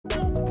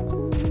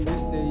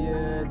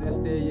This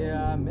the year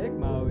I make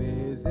my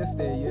ways. This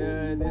the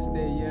year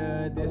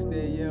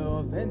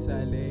of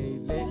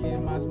ventilate. Lately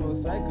my small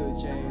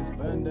cycle chains.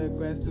 Burn the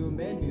grass, too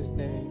many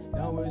snakes.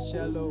 Down with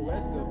shallow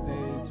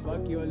escapades.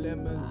 Fuck your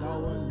lemons, I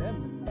want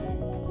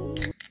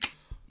lemonade.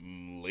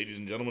 Ladies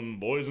and gentlemen,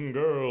 boys and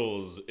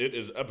girls, it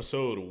is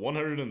episode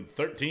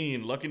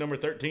 113, lucky number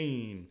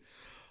 13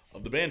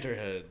 of the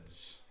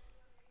Banterheads.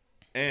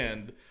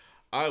 And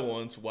I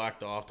once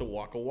whacked off to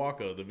Waka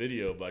Waka, the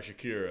video by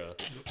Shakira.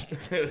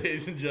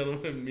 Ladies and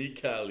gentlemen, meet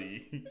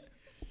Callie.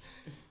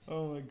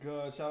 Oh my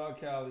god, shout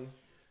out Callie.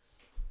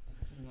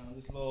 You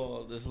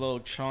know, this little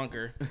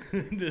chonker.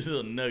 This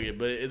little nugget,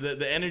 but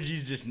the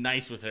energy's just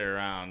nice with her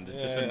around.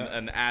 It's just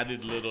an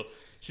added little.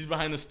 She's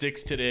behind the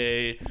sticks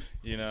today.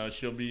 You know,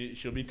 she'll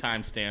be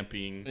time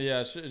stamping.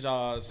 Yeah, she's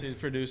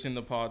producing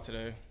the pod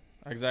today.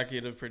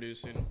 Executive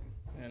producing.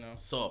 You know.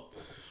 So,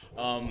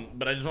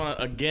 but I just want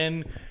to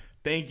again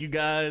thank you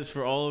guys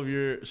for all of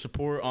your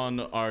support on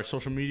our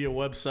social media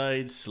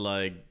websites.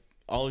 Like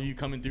all of you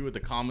coming through with the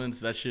comments,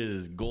 that shit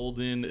is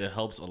golden. It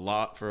helps a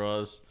lot for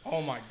us.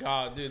 Oh my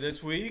god, dude!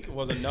 This week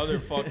was another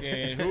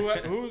fucking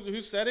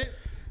who said it?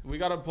 We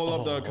gotta pull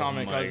up the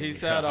comment because he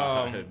said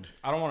I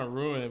don't want to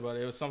ruin it, but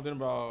it was something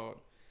about.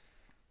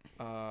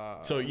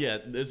 So yeah,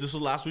 this was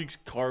last week's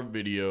carve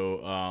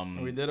video.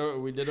 We did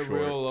a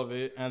reel of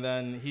it, and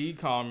then he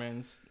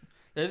comments.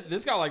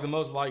 This got like the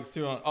most likes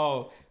too.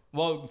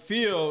 Well,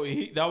 Theo,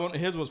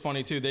 his was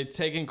funny too. They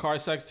taking car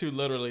sex too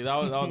literally. That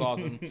was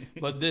awesome.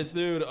 But this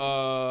dude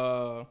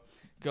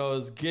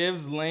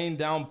gives laying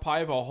down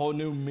pipe a whole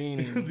new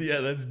meaning. Yeah,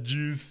 that's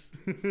juice.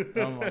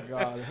 Oh my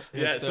god.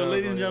 Yeah, so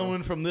ladies and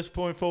gentlemen, from this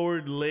point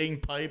forward, laying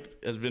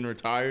pipe has been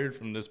retired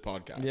from this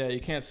podcast. Yeah, you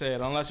can't say it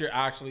unless you're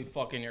actually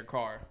fucking your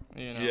car.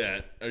 You know?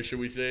 Yeah. Or should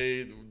we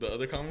say the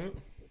other comment?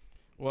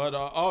 What?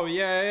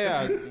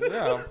 Yeah,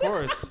 of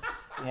course.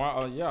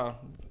 Wow, yeah.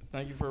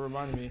 Thank you for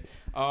reminding me.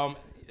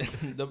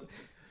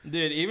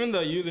 Dude, even the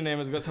username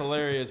is just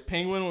hilarious.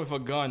 Penguin with a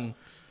gun.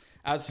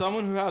 As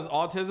someone who has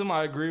autism,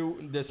 I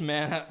agree. This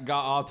man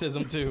got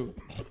autism too.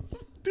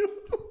 Dude,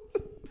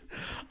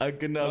 I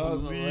could not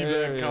believe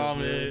that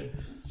comment.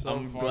 So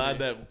I'm glad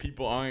that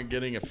people aren't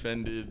getting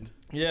offended.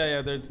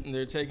 Yeah,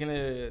 they're taking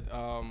it.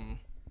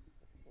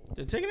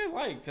 They're taking it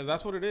light because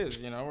that's what it is.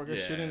 You know, we're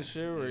just shooting the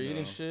shit. We're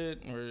eating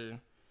shit.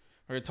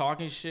 We're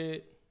talking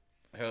shit.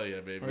 Hell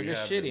yeah, baby. We're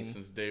just shitting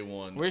since day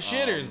one. We're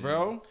shitters,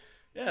 bro.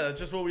 Yeah, that's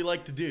just what we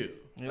like to do.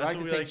 That's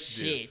what we like to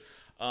do.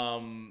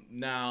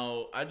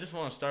 Now, I just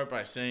want to start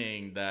by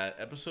saying that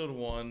episode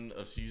 1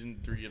 of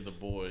season 3 of The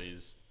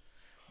Boys,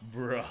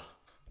 bruh.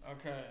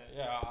 Okay,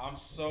 yeah, I'm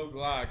so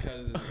glad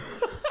because,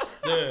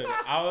 dude,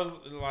 I was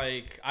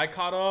like, I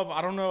caught up.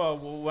 I don't know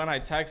when I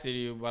texted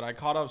you, but I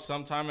caught up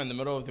sometime in the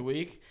middle of the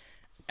week,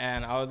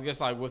 and I was just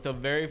like, with the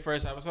very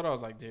first episode, I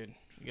was like, dude,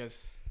 you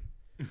guys.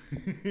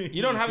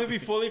 You don't have to be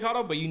fully caught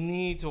up, but you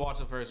need to watch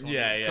the first one.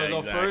 Yeah,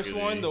 because the first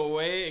one, the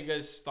way it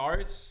just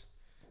starts,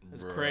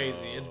 is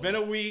crazy. It's been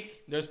a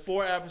week. There's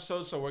 4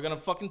 episodes, so we're gonna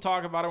fucking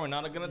talk about it. We're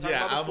not gonna talk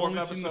about the 4th episode. Yeah, I've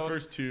only seen the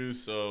first 2,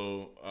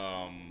 so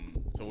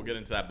we'll get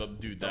into that. But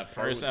dude, that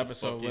first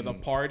episode with a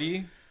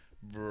party.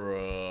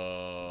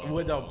 Bro.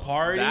 With a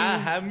party? That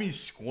had me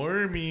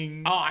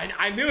squirming. Oh,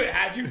 I knew it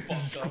had you fucked up.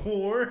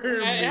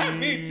 Squirming. It had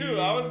me too.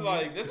 I was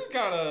like, this is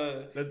kind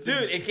of...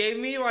 Dude, it gave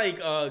me like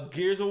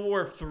Gears of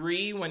War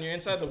 3 when you're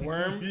inside the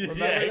worm. Remember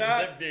that?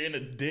 Except you're in a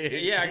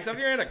dick. Yeah, except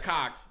you're in a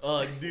cock.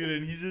 Oh, dude,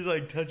 and he's just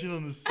like touching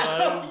on the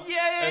side.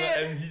 Yeah.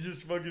 And he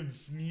just fucking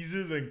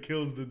sneezes and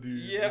kills the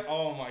dude. Yeah,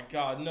 oh my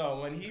god,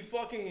 no. When he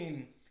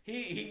fucking...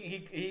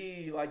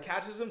 He like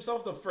catches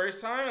himself the first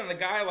time and the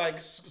guy like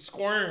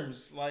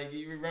squirms. Like,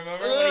 you remember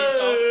when he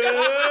felt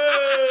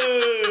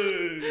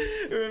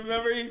it?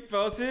 Remember he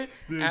felt it?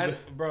 Dude.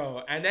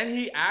 And then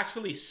he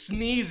actually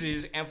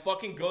sneezes and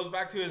fucking goes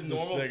back to his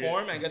normal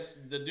form, and I guess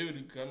the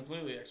dude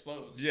completely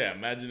explodes. Yeah,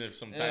 imagine if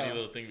some tiny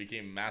little thing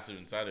became massive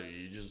inside of you.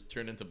 You just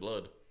turned into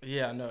blood.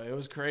 Yeah, no, it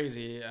was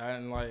crazy.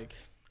 And like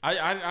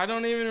I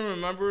don't even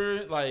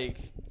remember like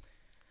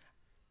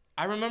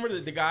I remember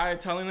the guy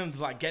telling him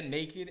to like get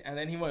naked, and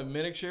then he went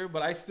miniature,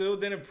 but I still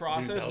didn't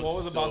process what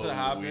was about to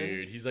happen.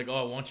 Weird. He's like, "Oh,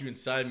 I want you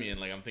inside me,"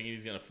 and like I'm thinking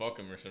he's gonna fuck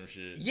him or some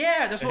shit.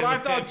 Yeah, that's what I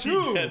thought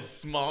too. He gets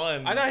small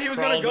and I thought he was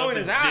gonna go in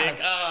his ass.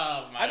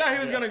 Oh, I thought he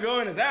was gonna go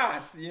in his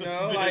ass. You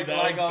know, dude, like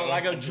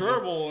a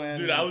gerbil.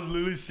 And dude, I was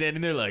literally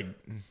standing there like.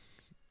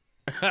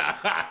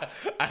 I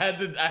had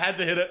to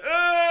hit it.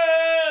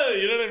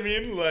 You know what I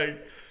mean?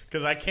 Like.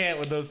 Because I can't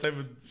with those type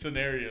of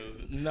scenarios.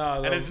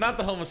 No. And it's not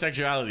the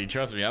homosexuality,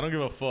 trust me. I don't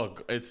give a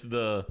fuck. It's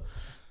the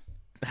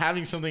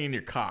having something in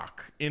your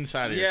cock,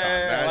 inside of your cock.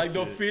 Yeah, like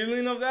the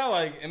feeling of that.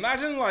 Like,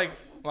 imagine like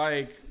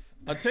a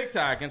Tic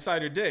Tac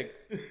inside your dick.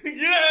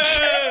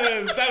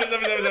 Yes! Stop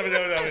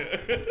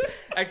it.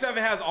 Except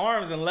it has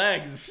arms and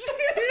legs.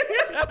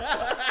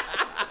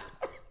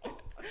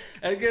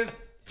 It gets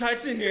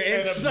touching your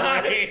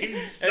inside.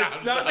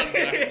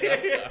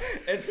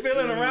 It's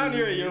feeling around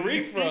your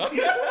urethra.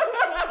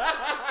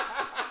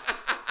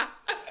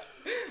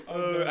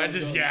 I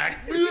just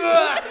yacked. Yo,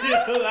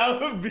 that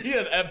would be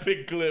an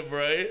epic clip,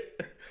 right?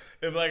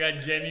 If like I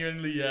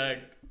genuinely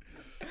yacked.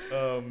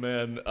 Oh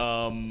man.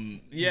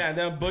 Yeah, and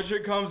then Butcher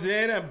comes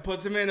in and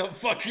puts him in a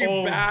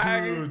fucking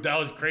bag. Dude, that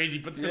was crazy.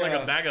 Puts him in like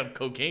a bag of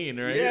cocaine,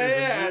 right?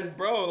 Yeah, and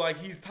bro, like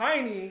he's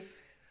tiny,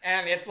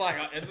 and it's like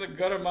it's a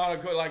good amount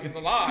of like it's a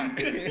lot.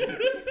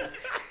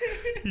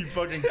 He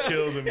fucking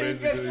killed him. He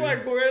gets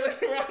like whirling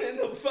around in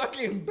the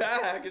fucking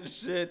bag and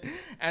shit,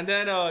 and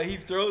then he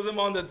throws him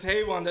on the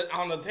table. On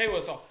the table,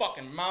 it's a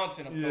fucking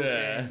mountain of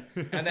cocaine.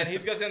 And then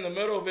he's just in the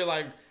middle of it,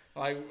 like.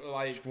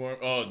 Swarm.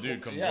 Oh,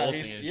 dude, convulsing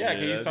and shit. Yeah,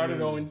 he started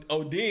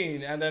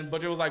ODing, and then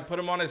Butcher was like, put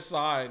him on his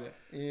side,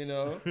 you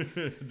know?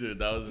 Dude,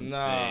 that was insane.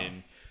 Nah.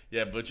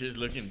 Yeah, Butcher's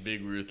looking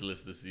big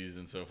ruthless this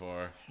season so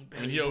far. I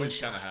mean, he always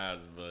kind of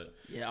has, but...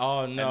 Yeah,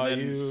 oh, no,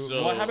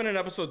 what happened in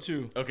episode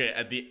 2? Okay,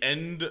 at the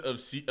end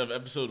of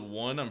episode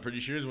 1, I'm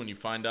pretty sure is when you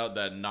find out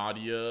that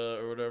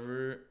Nadia or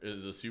whatever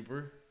is a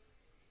super.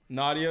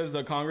 Nadia's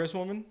the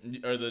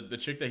congresswoman? Or the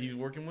chick that he's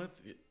working with?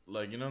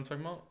 Like, you know what I'm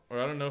talking about?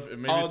 Or I don't know if it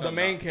maybe. Oh, the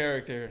main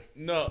character.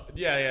 No,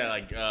 yeah,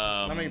 like.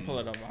 Let me pull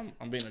it up.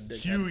 I'm being a dick.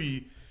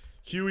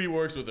 Huey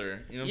works with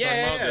her. You know what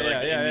I'm talking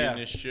about?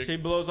 Yeah. She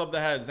blows up the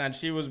heads, and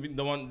she was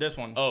the one. This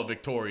one. Oh,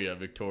 Victoria.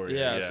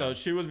 Yeah, so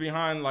she was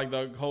behind like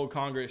the whole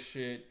Congress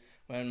shit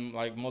when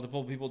like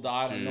multiple people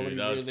died and nobody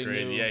really knew. That was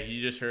crazy. Yeah,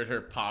 he just heard her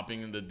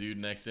popping the dude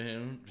next to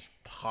him, just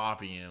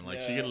popping him.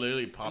 Like she could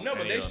literally pop. No,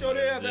 but they showed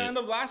it at the end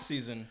of last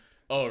season.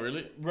 Oh,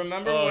 really?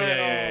 Remember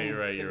when you're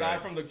right. The guy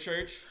from the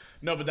church.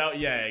 No, but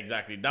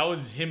exactly. That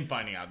was him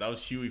finding out. That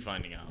was Huey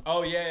finding out.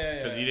 Oh, yeah.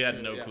 Because he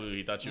had no clue.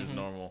 He thought she was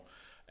normal.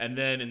 And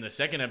then in the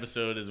second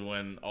episode is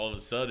when all of a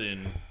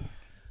sudden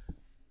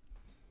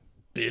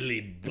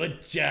Billy Butcher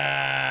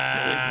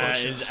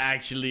is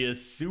actually a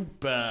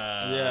super.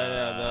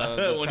 Yeah.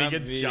 The when he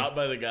gets shot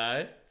by the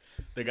guy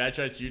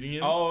tries shooting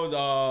him.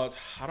 Oh,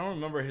 I don't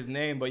remember his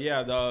name, but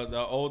yeah,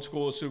 the old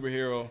school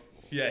superhero.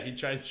 Yeah, he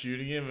tries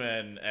shooting him,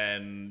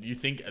 and you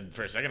think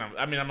for a second,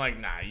 I'm like,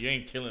 nah, you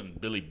ain't killing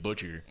Billy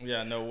Butcher.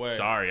 Yeah, no way.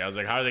 Sorry, I was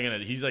like, how are they gonna?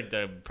 He's like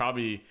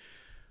probably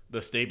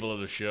the staple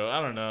of the show.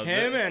 I don't know.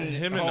 Him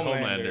and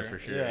Homelander for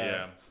sure.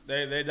 Yeah.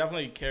 They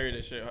definitely carry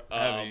the shit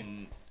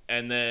heavy.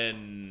 And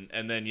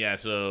then yeah,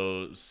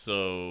 so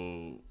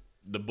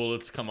the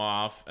bullets come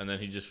off, and then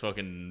he just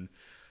fucking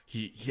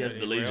he has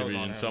the laser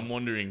vision. So I'm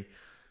wondering,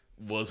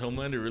 was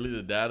Homelander really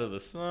the dad of the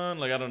son?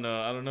 Like, I don't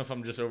know if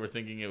I'm just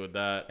overthinking it with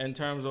that. In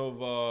terms of...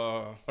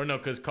 Or no,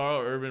 because Carl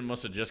Urban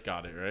must have just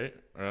got it, right?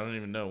 Or I don't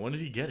even know. When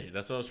did he get it?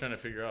 That's what I was trying to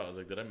figure out. I was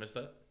like, did I miss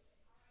that?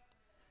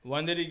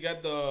 When did he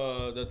get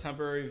the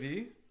temporary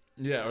V?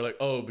 Yeah, or like,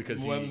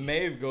 because when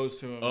Maeve goes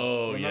to him.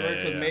 Oh, remember?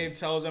 Because Maeve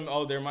tells him,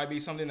 there might be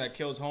something that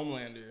kills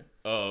Homelander.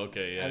 Oh,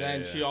 okay, yeah. And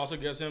then she also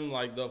gives him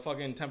like the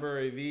fucking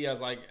temporary V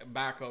as like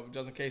backup,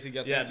 just in case he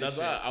gets. Yeah, that's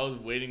why I was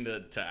waiting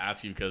to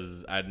ask you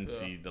because I didn't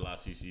see the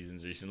last few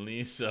seasons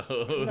recently. So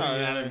you know what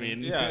I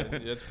mean? Yeah,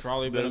 it's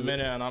probably been a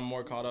minute, and I'm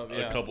more caught up.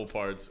 Yeah. A couple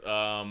parts.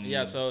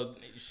 Yeah, so.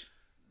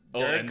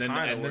 And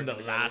then the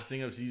last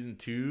thing of season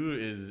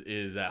 2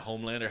 is that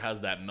Homelander has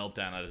that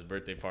meltdown at his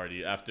birthday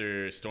party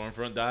after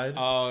Stormfront died.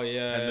 Oh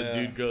yeah. And the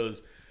dude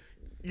goes,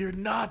 "Your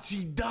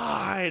Nazi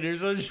died," or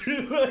some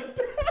shit like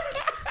that.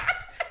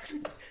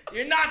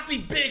 Your Nazi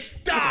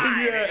bitch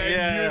died.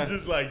 And he was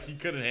just like, he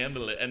couldn't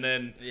handle it. And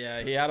then he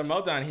had a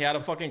meltdown. He had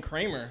a fucking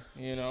Kramer,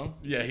 you know.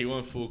 Yeah, he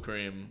went full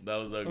Kramer. That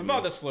was ugly. What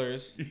about the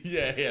slurs?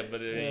 Yeah,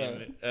 but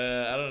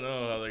I don't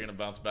know how they're gonna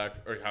bounce back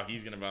or how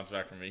he's gonna bounce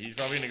back from it. He's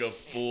probably gonna go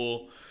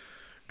full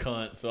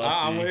cunt. So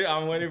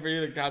I'm waiting for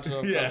you to catch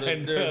up. Yeah,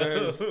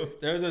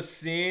 there's a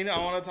scene I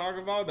want to talk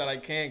about that I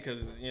can't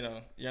because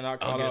you're not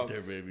caught up. I'll get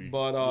there, baby.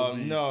 But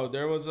no,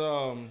 there was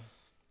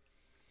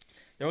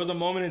a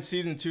moment in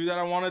season 2 that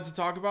I wanted to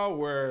talk about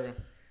where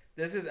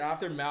this is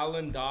after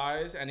Madeline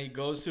dies and he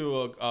goes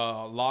to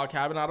a log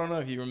cabin. I don't know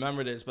if you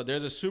remember this, but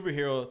there's a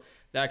superhero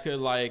that could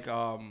like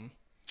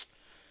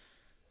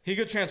he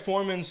could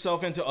transform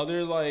himself into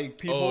other like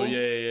people. Oh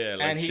yeah,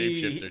 like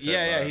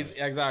shapeshifter. He's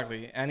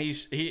exactly. And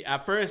he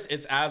at first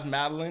it's as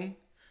Madeline,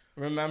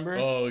 remember?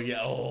 Oh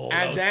yeah. Oh,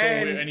 and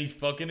then so weird. And he's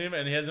fucking him,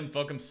 and he has him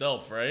fuck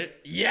himself, right?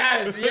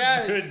 Yes.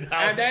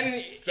 And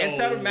then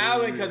instead of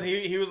Madeline, because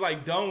he was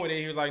like done with it,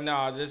 he was like,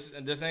 nah,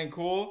 this ain't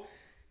cool.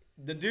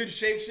 The dude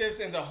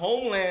shapeshifts into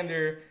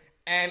Homelander.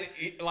 And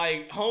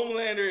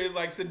Homelander is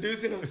like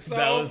seducing himself.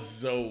 That was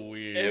so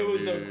weird. It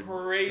was a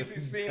crazy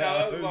scene.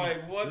 I was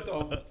like, what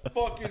the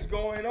fuck is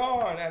going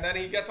on? And then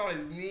he gets on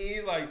his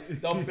knees. Like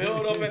the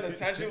build up and the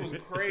tension was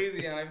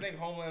crazy. And I think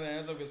Homelander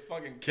ends up just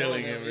fucking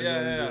killing him.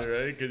 Yeah.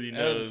 Right? Because he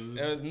knows.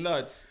 It was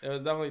nuts. It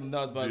was definitely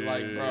nuts. But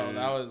dude, bro,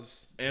 that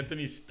was.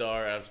 Anthony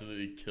Starr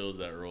absolutely kills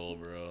that role,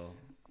 bro.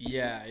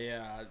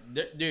 Yeah.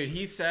 Dude,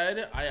 he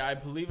said, I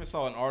believe I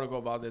saw an article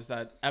about this,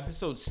 that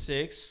episode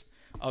 6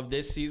 of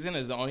this season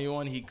is the only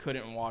one he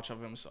couldn't watch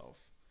of himself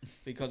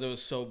because it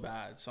was so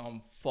bad. So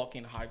I'm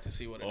fucking hyped to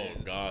see what it is.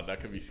 Oh god, that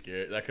could be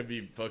scary. That could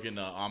be fucking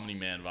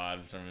Omni-Man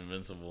vibes from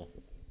Invincible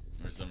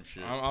or some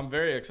shit. I'm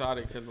very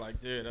excited because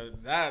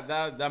dude,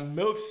 that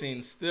milk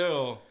scene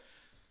still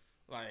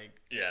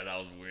Like Yeah, that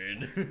was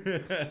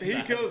weird.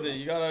 he kills it.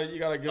 You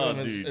gotta give him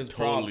his props.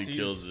 Totally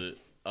kills it.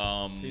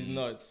 He's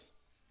nuts.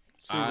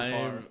 Super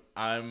far.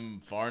 I'm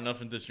far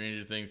enough into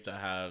Stranger Things to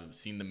have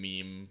seen the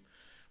meme,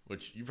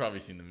 which you've probably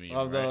seen the meme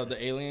Of right?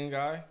 the alien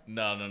guy.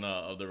 No,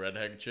 of the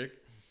redhead chick.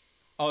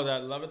 Oh,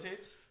 that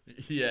levitates.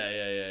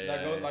 Yeah.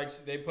 That goes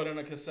like they put in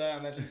a cassette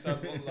and then she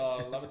starts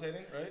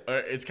levitating, right? Or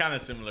it's kind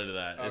of similar to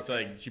that. Okay. It's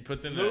like she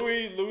puts in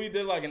Louis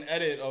did like an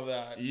edit of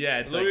that. Yeah,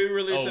 it's Louis like,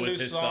 released a new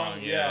his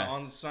song. Yeah,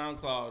 on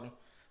SoundCloud.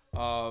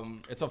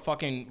 It's a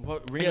fucking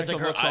what remix it's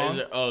like of what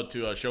song?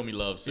 To Show Me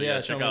Love. So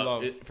yeah, check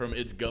out it from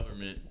It's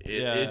Government.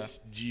 It's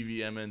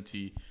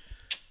GVMNT.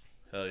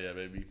 Hell yeah,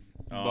 baby.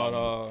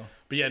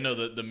 But yeah, no,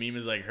 the meme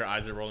is like her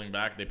eyes are rolling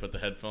back. They put the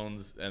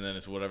headphones, and then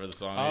it's whatever the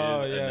song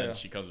is, and then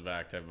she comes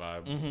back type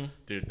vibe. Mm-hmm.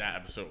 Dude, that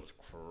episode was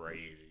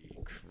crazy.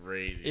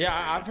 Yeah,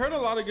 I've heard a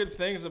lot of good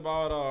things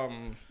about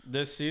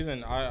this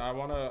season. I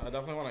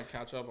definitely wanna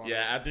catch up on. Yeah,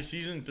 after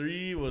season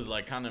 3 was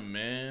like kind of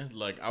meh.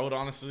 Like I would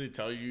honestly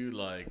tell you,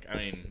 like I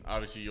mean,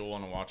 obviously you'll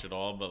want to watch it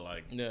all, but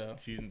like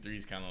season 3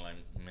 is kind of like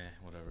meh,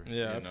 whatever.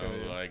 Yeah, you know, I feel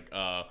you. Like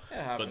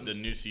but the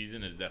new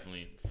season is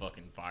definitely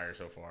fucking fire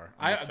so far.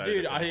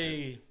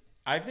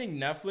 I think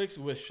Netflix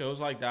with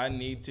shows like that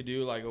need to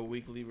do like a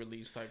weekly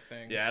release type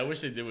thing. Yeah, I wish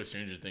they did with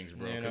Stranger Things,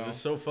 bro. Because it's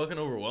so fucking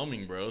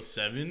overwhelming, bro.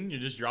 7, you're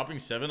just dropping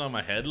 7 on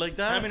my head like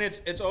that. I mean,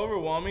 it's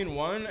overwhelming.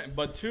 1,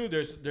 but 2,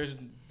 there's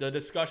the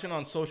discussion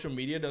on social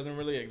media doesn't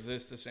really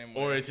exist the same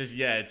way. Or it's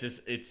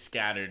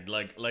scattered.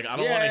 Like I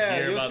don't want to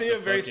hear you'll about see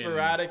it very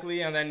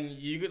sporadically, and then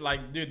you could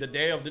like, dude, the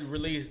day of the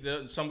release,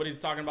 somebody's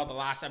talking about the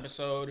last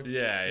episode.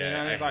 Yeah.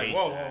 And it's like,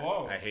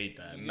 whoa. I hate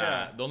that.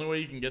 Nah, the only way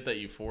you can get that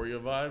Euphoria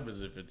vibe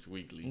is if it's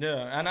weekly.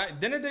 Yeah, and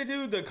didn't they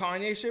do the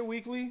Kanye shit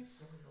weekly?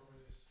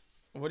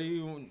 What do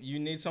you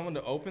need someone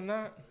to open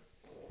that?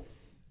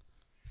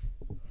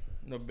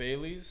 The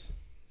Baileys.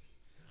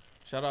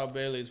 Shout out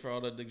Baileys for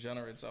all the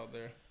degenerates out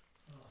there.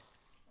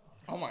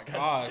 Oh my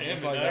God! Damn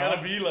it, like I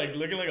gotta be like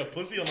looking like a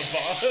pussy on the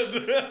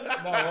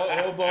pod.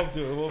 No, we'll both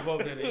do it. We'll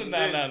both do it.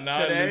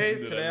 Nah.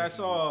 Today I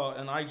saw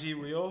an IG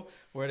reel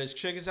where this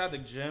chick is at the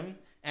gym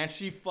and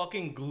she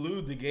fucking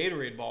glued the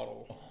Gatorade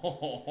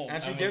bottle.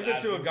 And she gives it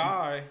to a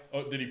guy.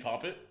 Oh, did he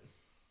pop it?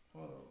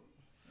 Whoa.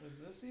 Is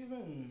this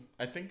even?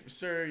 I think,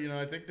 sir,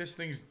 I think this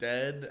thing's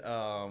dead.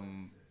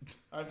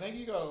 I think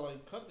you gotta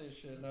like cut this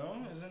shit, no?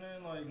 Isn't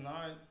it like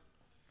not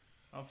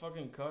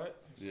fucking cut?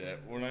 Yeah,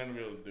 we're not gonna be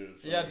able to do it.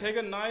 So yeah, take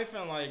a knife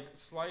and like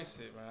slice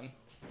it, man.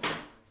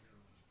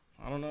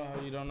 I don't know how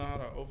you don't know how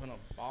to open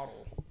a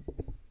bottle.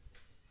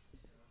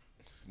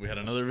 We had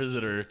another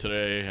visitor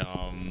today.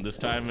 This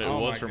time it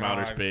was from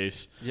outer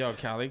space. Yo,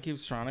 Callie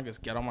keeps trying to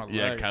just get on my legs.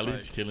 Yeah,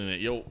 Callie's killing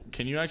it. Yo,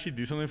 can you actually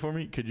do something for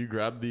me? Could you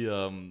grab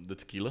the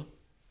tequila?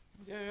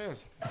 Yeah,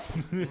 yes.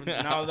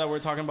 Now that we're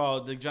talking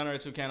about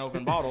degenerates who can't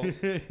open bottles.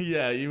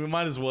 Yeah, you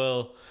might as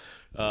well.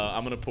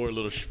 I'm gonna pour a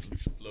little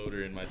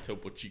floater in my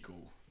Topo Chico.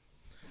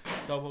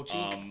 Double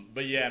cheek.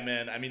 But yeah,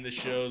 man. I mean, the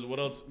shows. What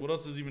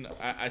else is even?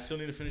 I still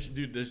need to finish it,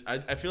 dude.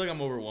 I feel like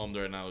I'm overwhelmed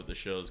right now with the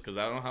shows because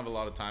I don't have a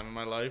lot of time in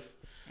my life.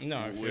 No,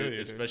 I feel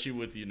you, especially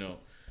with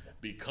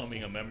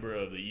becoming a member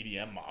of the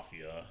EDM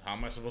mafia. How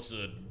am I supposed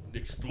to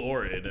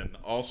explore it? And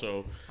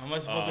also, how am I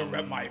supposed to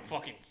rep my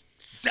fucking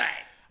set?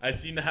 I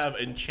seem to have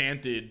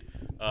enchanted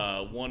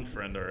one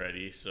friend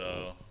already,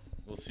 so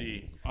we'll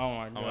see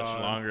how much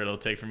longer it'll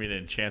take for me to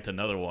enchant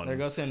another one. They're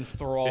just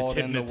enthralled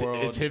in the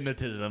world. It's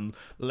hypnotism.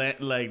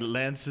 Like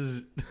Lance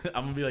is,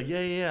 I'm gonna be like,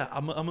 yeah,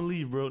 I'm gonna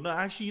leave, bro. No,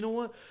 actually, you know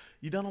what?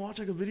 You down to watch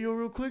like a video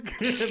real quick?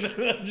 And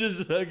then I'm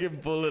just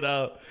fucking pull it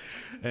out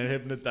and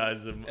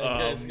hypnotize him.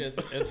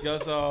 It's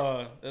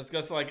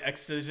just like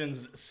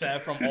Excision's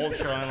set from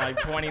Ultra in like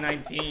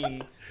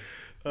 2019.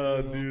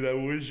 Dude, I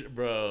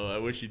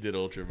wish he did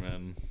Ultra,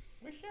 man.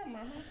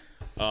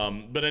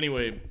 But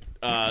anyway,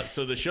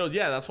 so the shows,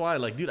 yeah, that's why,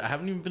 like, dude, I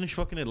haven't even finished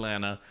fucking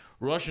Atlanta.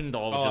 Russian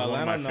Doll, which is one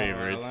of my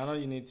favorites. Atlanta,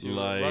 you need to.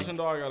 Like, Russian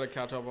Doll, I gotta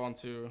catch up on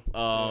too.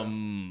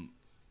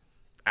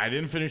 I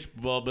didn't finish,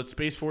 but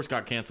Space Force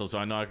got canceled, so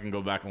I know I can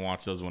go back and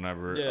watch those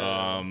whenever.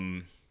 Yeah.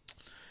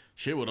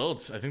 Shit, what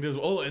else? I think there's.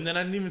 Oh, and then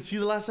I didn't even see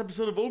the last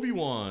episode of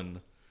Obi-Wan.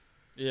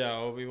 Yeah,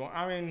 Obi-Wan.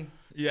 I mean.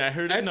 Yeah, I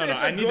heard it.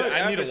 I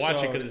need to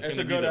watch it because it's going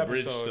to be the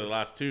bridge to the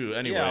last two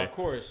anyway. Yeah, of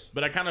course.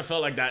 But I kind of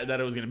felt like that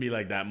it was going to be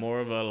like that.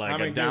 More of a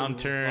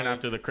downturn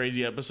after the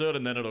crazy episode,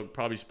 and then it'll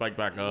probably spike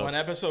back up. When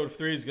episode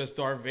 3 is just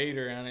Darth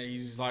Vader, and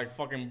he's like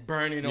fucking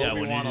burning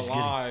Obi-Wan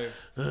alive.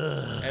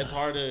 It's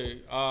hard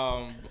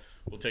to...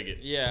 We'll take it.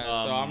 Yeah,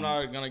 so I'm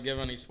not going to give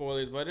any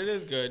spoilers, but it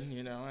is good,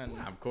 and...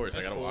 Of course,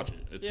 I got to watch it.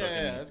 It's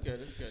it's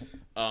good, it's good.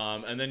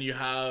 And then you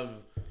have...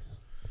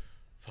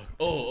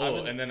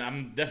 and then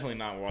I'm definitely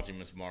not watching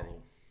Ms.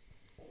 Marvel.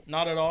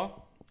 Not at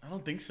all? I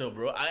don't think so,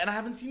 bro. And I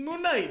haven't seen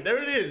Moon Knight.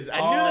 There it is. I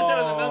knew that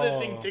there was another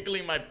thing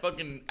tickling my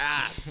fucking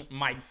ass.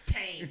 My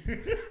taint.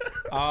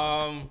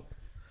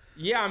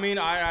 Yeah, I mean,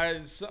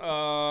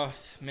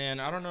 man,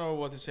 I don't know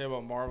what to say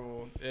about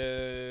Marvel.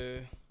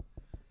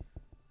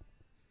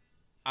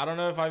 I don't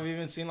know if I've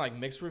even seen like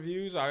mixed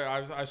reviews.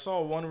 I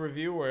saw one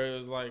review where it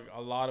was like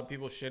a lot of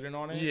people shitting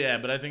on it. Yeah,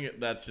 but I think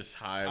that's just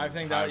high. I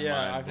think that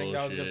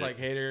was just like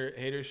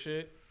hater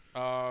shit.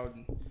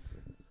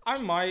 I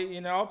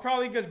might, I'll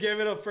probably just give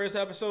it a first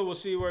episode. We'll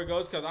see where it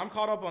goes because I'm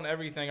caught up on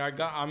everything.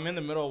 I'm in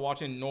the middle of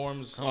watching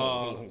Norm's.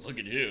 Look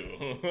at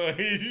you.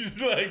 He's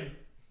like.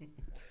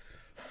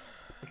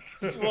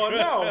 Well,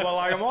 no, but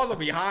like I'm also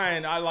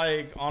behind. I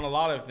like on a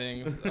lot of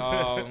things.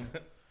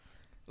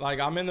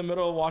 Like I'm in the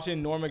middle of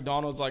watching Norm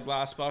Macdonald's like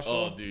last special.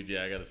 Oh, dude,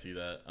 yeah, I gotta see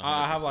that. 100%.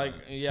 I have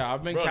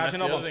I've been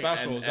catching up on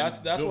specials. And that's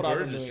Bill what Burr I've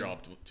been just doing.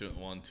 dropped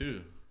one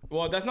too.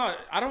 Well, that's not.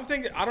 I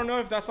don't know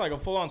if that's like a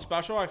full on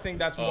special. I think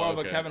that's more of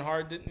a Kevin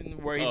Hart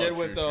where he did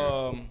with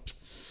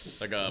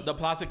like the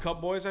Plastic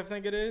Cup Boys. I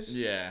think it is.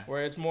 Yeah.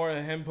 Where it's more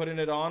him putting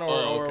it on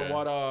or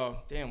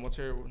what? Damn, what's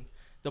her?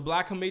 The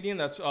black comedian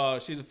that's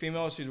she's a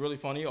female. She's really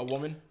funny. A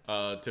woman.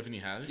 Tiffany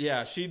Haddish.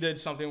 Yeah, she did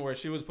something where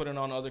she was putting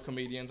on other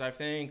comedians. I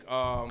think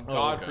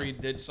Godfrey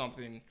did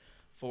something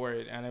for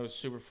it, and it was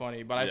super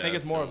funny. But I think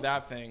it's more of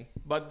that thing.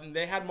 But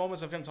they had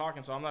moments of him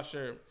talking, so I'm not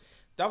sure.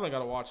 Definitely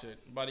gotta watch it.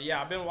 But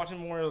yeah, I've been watching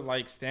more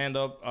like stand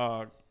up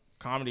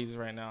comedies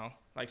right now,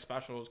 like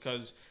specials,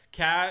 because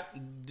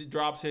Cat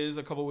dropped his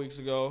a couple weeks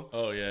ago.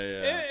 Oh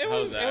yeah. It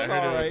was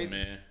alright.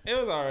 It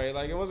was alright.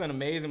 Like it wasn't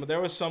amazing, but there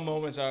was some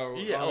moments that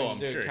I'm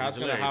sure Cat's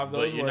he's gonna have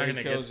those where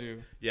he kills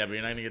you. Yeah, but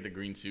you're not gonna get the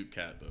green suit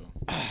Cat though.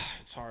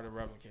 It's hard to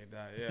replicate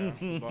that, yeah.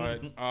 But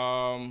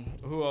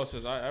who else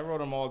is? I wrote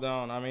them all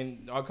down. I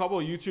mean, a couple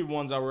of YouTube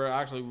ones that were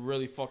actually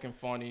really fucking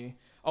funny.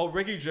 Oh,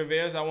 Ricky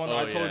Gervais, that one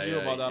I told you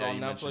about that on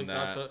Netflix.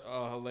 That's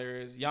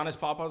hilarious. Giannis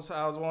Papas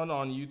has one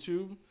on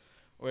YouTube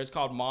where it's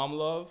called Mom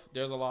Love.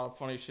 There's a lot of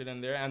funny shit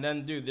in there. And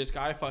then, dude, this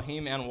guy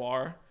Fahim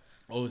Anwar.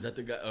 Oh, is that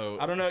the guy? Oh,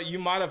 I don't know. You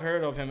might have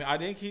heard of him. I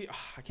think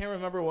I can't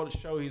remember what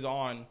show he's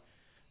on,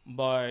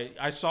 but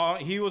I saw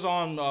he was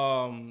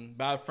on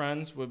Bad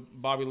Friends with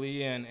Bobby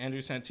Lee and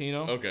Andrew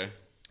Santino. Okay.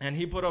 And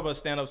he put up a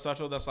stand-up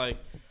special that's like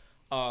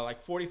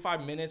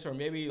 45 minutes or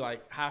maybe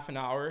like half an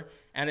hour,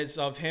 and it's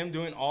of him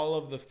doing all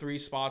of the 3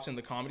 spots in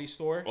the Comedy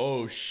Store.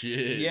 Oh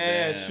shit!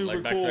 Yeah, it's super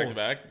like back cool. To back to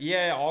back.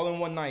 Yeah, all in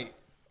one night.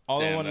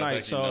 In one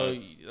night. So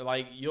nuts.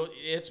 like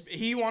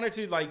he wanted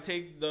to like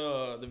take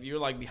the viewer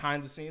like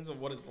behind the scenes of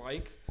what it's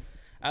like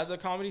at the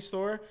Comedy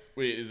Store.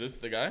 Wait, is this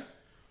the guy?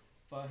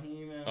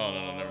 Fahim. Oh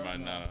no, never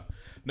mind.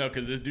 No,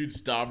 because this dude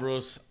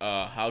Stavros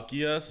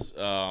Halkias.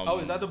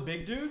 Is that the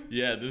big dude?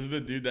 Yeah, this is the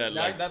dude that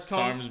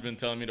Sarm's been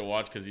telling me to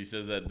watch because he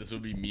says that this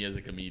would be me as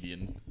a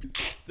comedian.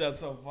 That's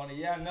so funny.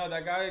 Yeah, no,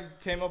 that guy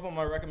came up on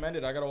my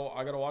recommended. I gotta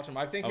watch him.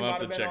 I think he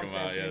might have been on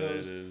Santino's. Yeah,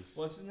 it is.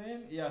 What's his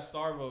name? Yeah,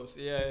 Stavros.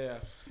 Yeah.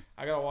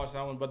 I gotta watch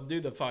that one. But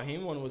dude, the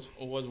Fahim one was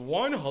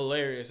one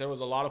hilarious. There was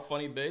a lot of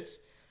funny bits,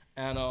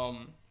 and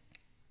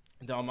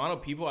the amount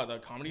of people at the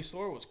Comedy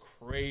Store was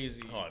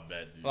crazy. Oh, I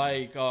bet, dude.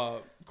 Like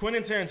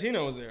Quentin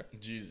Tarantino was there.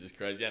 Jesus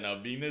Christ! Yeah, now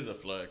being there's a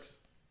flex.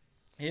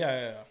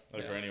 Yeah.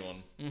 For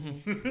anyone.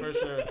 Mm-hmm, for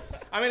sure.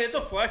 I mean, it's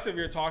a flex if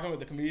you're talking with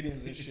the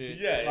comedians and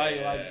shit.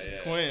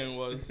 Like Quentin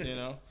was, Who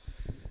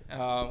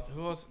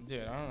else?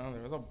 Dude, I don't know.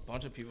 There was a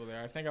bunch of people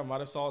there. I think I might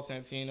have saw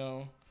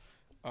Santino.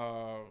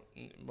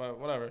 But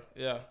whatever.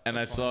 Yeah. And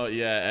I saw,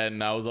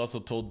 and I was also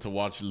told to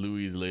watch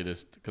Louis'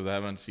 latest because I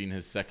haven't seen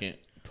his second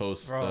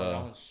post. Bro,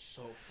 that one's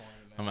so funny,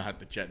 man. I'm gonna have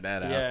to check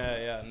that out.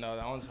 Yeah. No,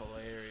 that one's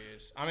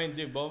hilarious. I mean,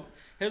 dude, both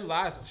his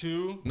last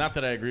 2. Not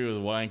that I agree with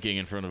wanking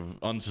in front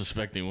of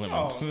unsuspecting women.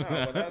 Oh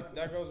no, but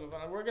that goes with.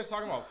 We're just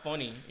talking about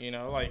funny,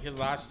 Like his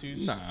last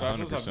 2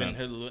 specials 100%. Have been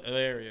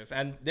hilarious.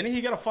 And didn't he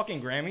get a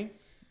fucking Grammy?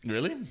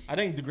 Really? I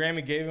think the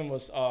Grammy gave him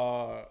was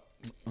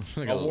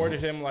awarded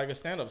him like a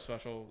stand-up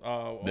special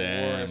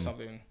award or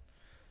something.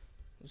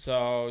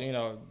 So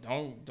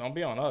don't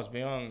be on us.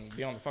 Be on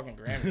the fucking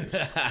Grammys.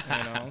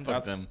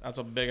 That's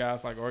a big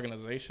ass like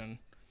organization.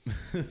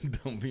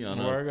 Don't be on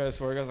us.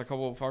 We're a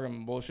couple of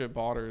fucking bullshit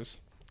botters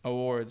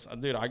awards,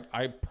 dude.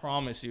 I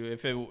promise you,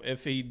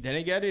 if he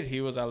didn't get it,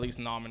 he was at least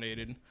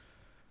nominated.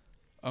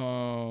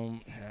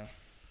 Yeah.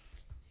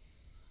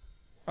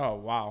 Oh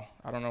wow!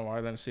 I don't know why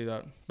I didn't see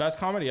that. Best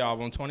comedy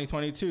album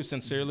 2022.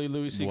 Sincerely,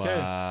 Louis C.K.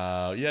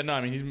 Wow. Yeah. No.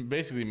 I mean, he's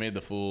basically made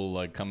the full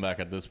like comeback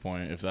at this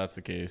point. If that's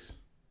the case.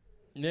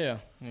 Yeah.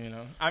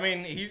 I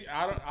mean,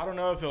 I don't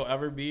know if he'll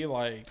ever be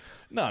like.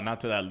 No,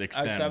 not to that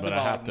extent. Accepted but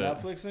I have to.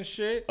 Netflix and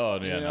shit.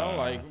 Oh yeah.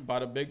 Like by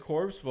the big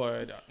corpse,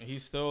 but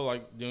he's still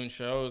like doing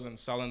shows and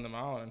selling them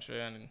out and shit,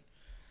 and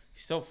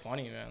he's still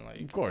funny, man.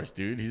 Like, of course,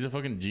 dude. He's a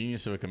fucking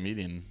genius of a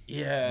comedian.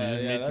 Yeah, he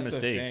just made some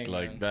mistakes. Thing,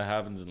 like man. that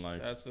happens in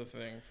life. That's the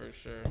thing for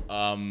sure.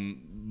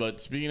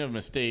 But speaking of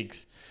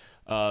mistakes,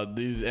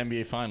 these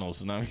NBA finals.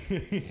 The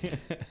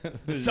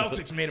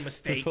Celtics made a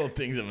mistake. This whole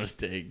thing's a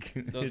mistake.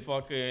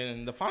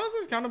 The finals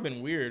has kind of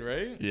been weird,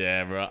 right?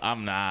 Yeah, bro.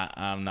 I'm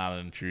not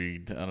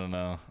intrigued. I don't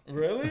know.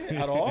 Really?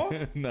 At all?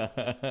 No.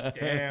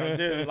 Damn,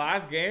 dude.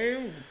 Last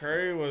game,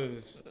 Curry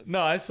was.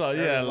 No, I saw.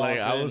 Yeah, like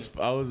I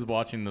was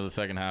watching the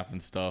second half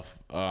and stuff.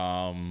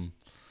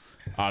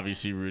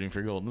 Obviously rooting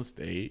for Golden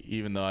State,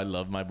 even though I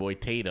love my boy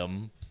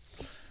Tatum.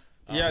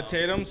 Yeah,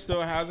 Tatum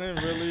still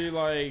hasn't really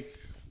like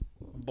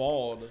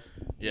balled.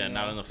 Yeah, You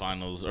not know? in the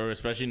finals, or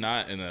especially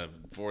not in the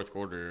fourth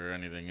quarter or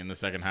anything. In the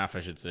second half,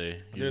 I should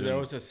say. Dude, there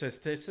was a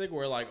statistic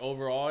where like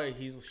overall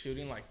he's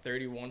shooting like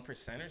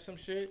 31% or some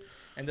shit.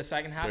 And the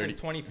second half 30. is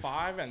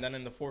 25, and then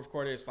in the fourth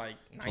quarter it's like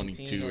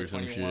 19 22 or or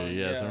some 21. shit.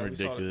 Yeah, some we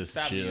saw the ridiculous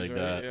stat shit views, like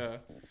right? that. Yeah.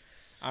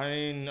 I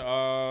mean,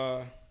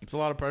 It's a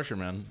lot of pressure,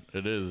 man.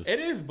 It is. it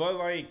is, but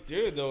like,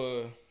 dude,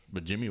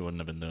 But Jimmy wouldn't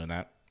have been doing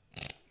that.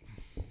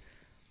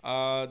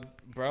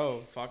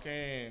 bro,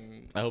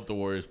 fucking. I hope the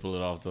Warriors pull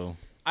it off, though.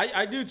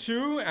 I do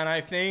too, and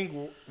I think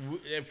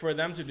for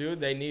them to do it,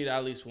 they need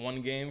at least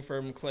one game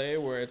from Clay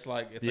where it's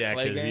like it's a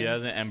Clay because game. he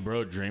hasn't. And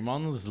bro,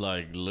 Draymond's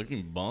like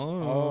looking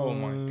bum. Oh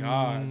my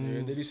god,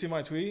 dude! Did you see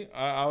my tweet?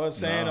 I was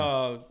saying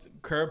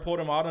Kerr pulled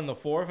him out in the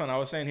fourth, and I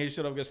was saying he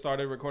should have just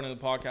started recording the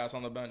podcast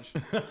on the bench.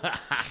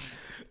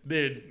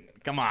 Dude,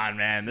 come on,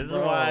 man. This is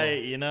Bro. why,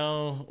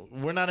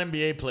 we're not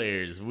NBA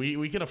players.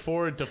 We can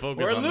afford to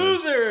focus We're on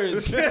this.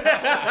 losers.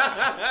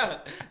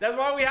 That's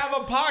why we have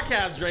a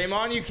podcast,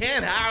 Draymond. You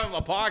can't have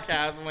a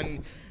podcast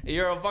when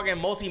you're a fucking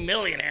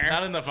multi-millionaire.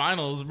 Not in the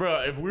finals,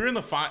 bro. If we were in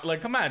the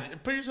come on,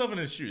 put yourself in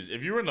his shoes.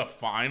 If you were in the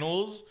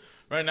finals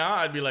right now,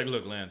 I'd be like,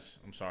 look, Lance,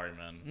 I'm sorry,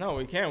 man. No,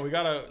 we can't. We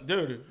gotta,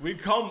 dude. We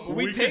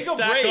take can a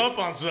stack break. up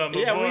on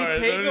something. Yeah, we before.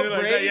 take a Like that,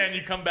 break. yeah, and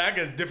you come back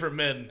as different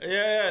men.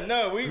 Yeah,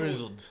 no,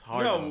 Grizzled,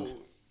 hardened.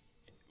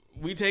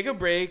 we take a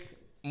break.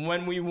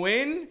 When we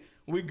win,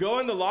 we go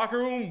in the locker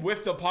room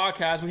with the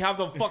podcast. We have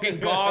the fucking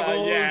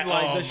goggles, Yeah,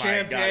 like oh the my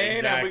champagne, God, and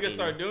we exactly. can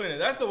start doing it.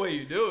 That's the way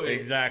you do it.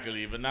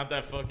 Exactly, but not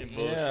that fucking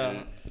bullshit.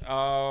 Yeah.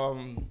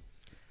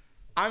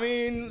 I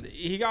mean,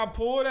 he got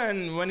pulled,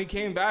 and when he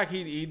came back,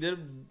 he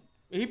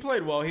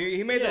played well.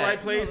 He made the right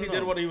plays. He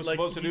did what he was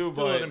supposed to do. He's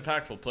still But an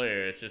impactful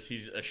player. It's just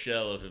he's a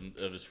shell of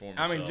his former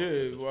I mean, self at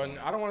dude, this when, point.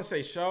 I don't want to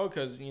say show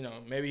because,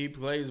 maybe he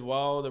plays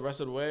well the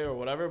rest of the way or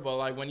whatever. But,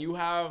 like, when you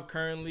have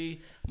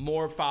currently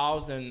more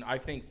fouls than I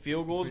think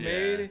field goals Yeah.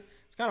 made,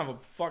 it's kind of a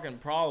fucking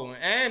problem.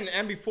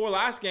 And before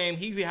last game,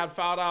 he had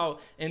fouled out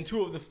in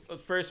 2 of the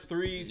first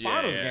 3 Yeah,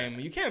 finals yeah. game.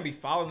 You can't be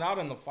fouling out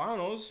in the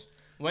finals.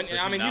 Especially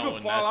You now can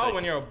when foul that's out like-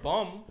 when you're a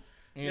bum,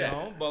 you Yeah.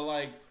 know. But,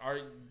 like,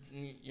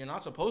 you're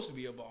not supposed to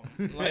be a bum.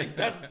 Like,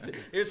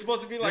 you're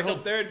supposed to be like Your the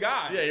whole- third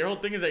guy. Yeah, your whole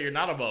thing is that you're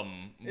not a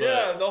bum. But,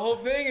 Yeah, the whole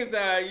thing is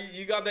that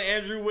you got the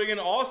Andrew Wiggins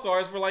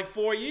All-Stars for like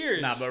 4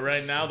 years. Nah, but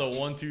right now the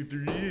 1, 2,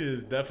 3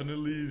 is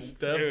definitely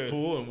Steph, Dude.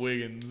 Poole, and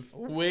Wiggins.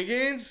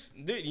 Wiggins,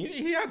 dude,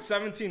 he had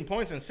 17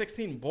 points and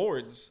 16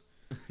 boards.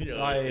 Yo,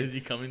 Like- is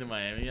he coming to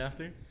Miami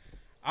after?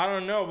 I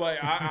don't know, but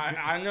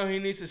I know he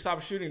needs to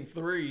stop shooting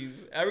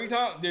threes. Every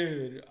time,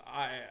 dude,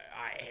 I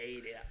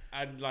hate it.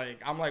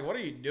 I'm like, what are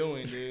you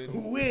doing, dude?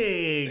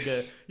 Wig,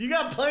 you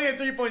got plenty of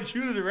 3-point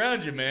shooters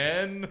around you,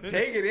 man.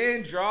 Take it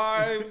in,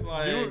 drive,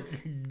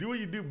 like, do what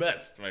you do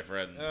best, my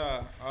friend.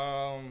 yeah,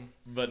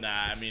 But nah,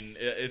 I mean,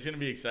 it's gonna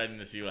be exciting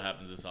to see what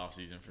happens this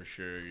offseason for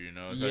sure.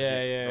 Especially from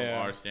yeah.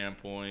 our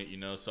standpoint.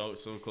 So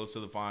close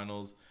to the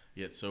finals,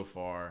 yet so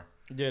far.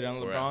 dude,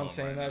 and We're at home LeBron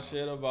saying right that now.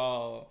 shit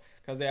about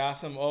because they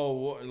asked him,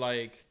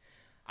 like.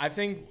 I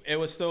think it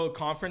was still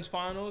conference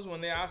finals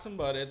when they asked him,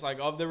 but it's like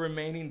of the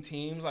remaining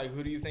teams, like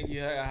who do you think you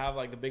have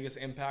like the biggest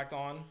impact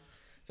on?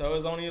 So it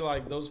was only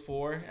like those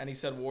 4, and he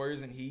said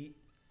Warriors and Heat,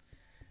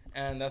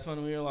 and that's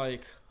when we were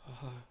like,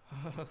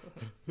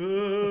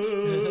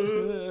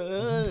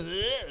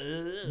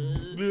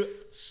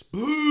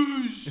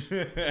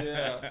 spoosh,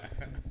 yeah,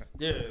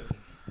 dude.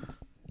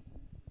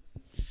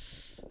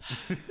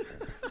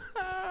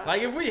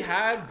 Like if we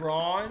had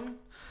Braun,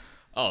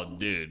 Oh,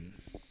 dude.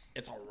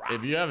 it's a wrap.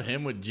 If you have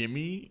him with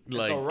Jimmy,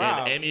 like a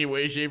wrap. in any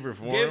way, shape, or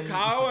form, Give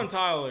Kyle and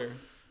Tyler.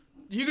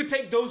 You could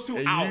take those 2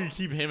 and out. you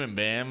keep him and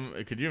Bam.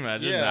 Could you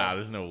imagine? Yeah. Nah,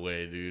 there's no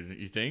way, dude.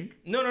 You think?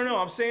 No.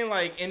 I'm saying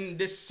like in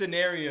this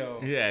scenario.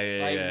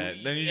 Yeah.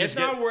 Like, Then you it's just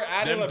not get we're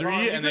adding them LeBron.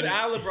 three, You and could then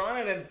add LeBron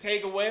and then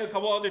take away a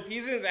couple other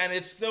pieces, and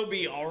it still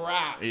be a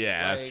wrap.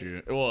 yeah, Like, that's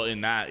true. Well,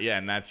 in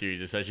that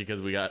series, especially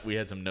because we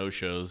had some no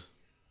shows.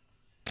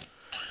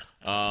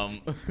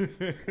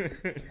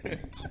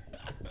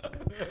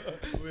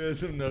 We had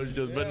some no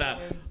shows, but Yeah, nah.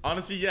 man.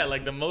 Honestly, yeah,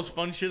 like the most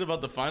fun shit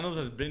about the finals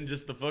has been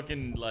just the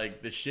fucking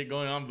like the shit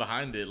going on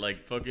behind it,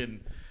 like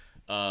fucking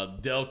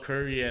Del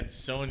Curry and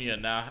Sonya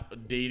now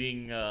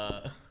dating.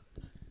 Yeah,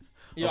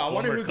 a I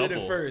wonder former who did it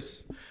couple.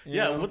 first. you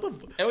Yeah, know? what the?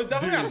 It was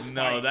definitely out of Dude,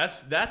 spite. no,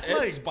 that's It's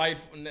like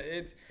spiteful.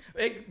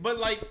 But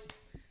like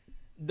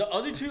the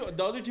other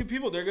two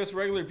people, they're just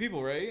regular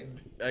people, right?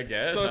 I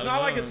guess. So I it's don't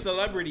not like know. a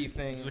celebrity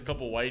thing. There's a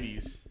couple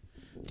whiteys.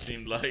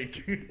 Seemed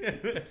like.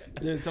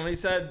 Dude, somebody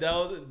said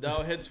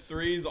Del hits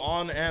threes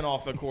on and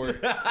off the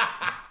court.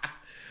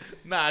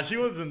 Nah, she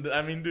wasn't.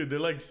 I mean, dude, they're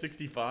like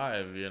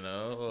 65, you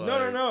know?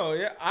 No.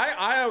 Yeah,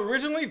 I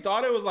originally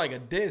thought it was like a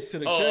diss to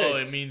the Oh, chick.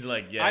 it means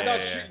like, yeah. I thought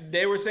yeah,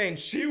 they were saying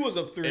she was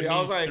a 3. It I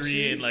was means like, 3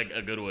 in she's- like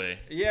a good way.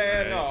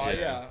 yeah, right?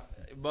 yeah.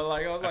 But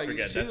like, I was I like,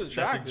 forget. she's That's a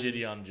attractive.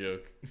 Gideon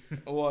joke.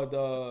 What?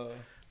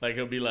 Like,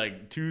 he'll be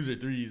like 2s or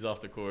 3s off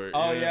the court.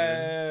 Oh you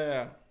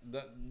know?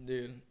 yeah.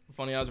 Dude,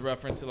 funny ass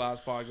reference to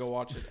last pod. Go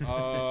watch it.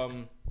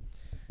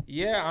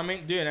 Yeah, I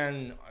mean, dude,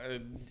 and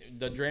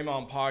the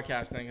Draymond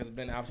podcast thing has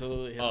been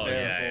absolutely hysterical.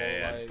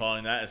 Yeah. Just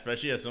following that,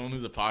 especially as someone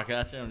who's a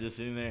podcaster, I'm just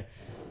sitting there.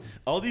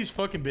 All these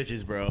fucking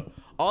bitches, bro.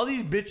 All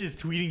these bitches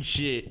tweeting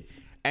shit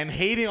and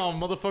hating on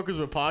motherfuckers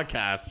with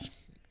podcasts.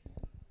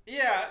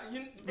 Yeah,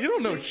 You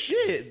don't know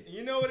shit.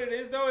 You know what it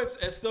is though?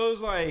 It's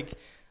those like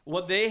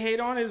what they hate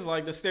on is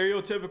like the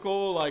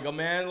stereotypical like a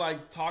man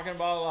like talking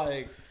about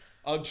like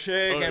a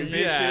chick and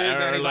bitches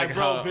and he's like,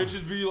 bro,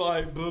 bitches be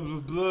like blah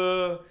blah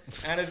blah,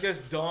 and it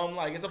gets dumb.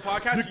 Like it's a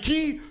podcast. The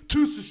key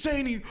to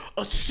sustaining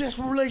a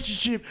successful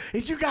relationship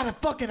is you gotta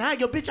fucking hang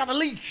your bitch on a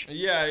leash.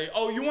 Yeah.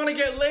 Oh, you want to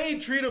get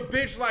laid? Treat a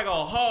bitch like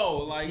a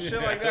hoe, like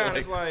shit like that. And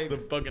it's like the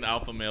fucking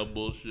alpha male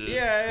bullshit.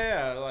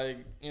 Yeah. Like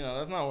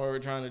that's not what we're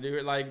trying to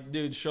do. Like,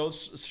 dude,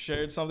 Schultz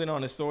shared something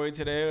on his story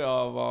today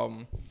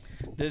of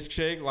this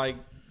chick like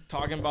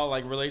talking about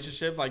like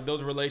relationships, like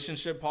those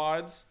relationship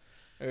pods.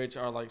 Which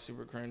are like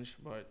super cringe,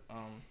 but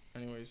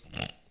anyways,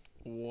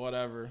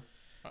 whatever.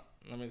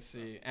 Let me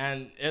see,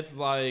 and it's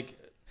like,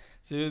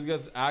 she was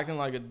just acting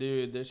like a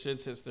dude. This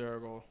shit's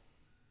hysterical.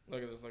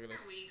 Look at this. Are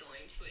we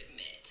going to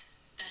admit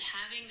that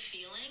having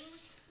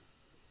feelings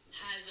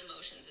has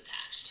emotions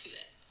attached to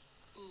it?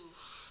 Ooh,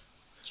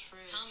 true.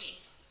 Tell me.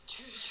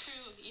 True.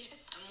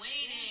 Yes, I'm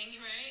waiting.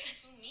 Right.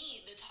 To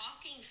me, the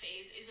talking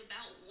phase is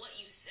about what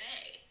you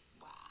say.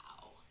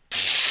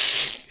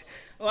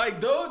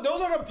 Like those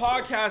are the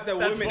podcasts that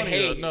women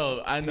hate.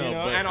 No, I know.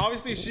 But and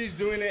obviously she's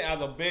doing it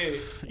as a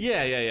bit.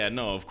 Yeah.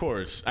 No, of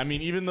course. I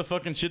mean, even the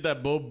fucking shit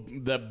that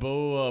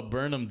Bo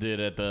Burnham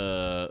did at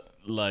the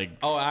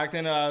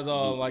acting as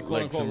like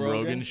quote unquote some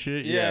Rogan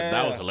shit. Yeah,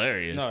 that was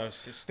hilarious. No,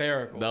 it's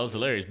hysterical. That was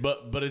hilarious.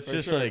 But it's For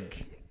just sure.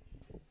 like,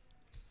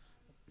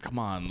 come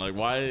on, like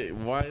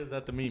why is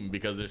that the meme?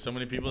 Because there's so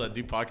many people that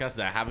do podcasts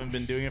that haven't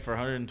been doing it for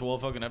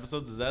 112 fucking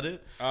episodes. Is that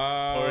it?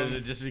 Or is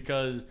it just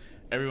because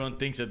everyone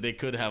thinks that they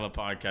could have a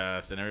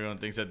podcast and everyone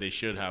thinks that they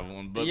should have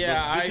one? But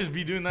bitches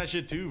be doing that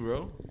shit too,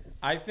 bro.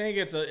 I think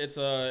it's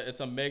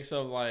a mix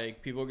of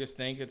like people just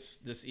think it's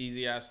this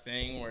easy ass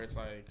thing where it's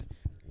like,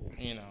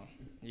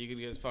 you could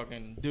just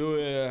fucking do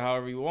it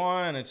however you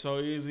want. It's so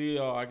easy.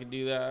 Oh, I could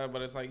do that.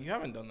 But it's like, you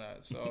haven't done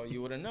that. So you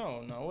wouldn't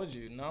know. No, would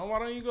you? No, why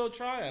don't you go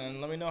try it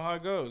and let me know how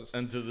it goes?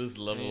 And to this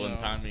level and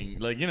timing,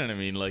 like, you know what I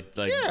mean? Like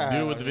do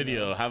it with the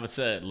video, have a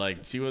set,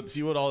 like, see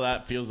what all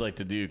that feels like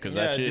to do. Because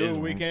that shit is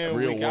week in,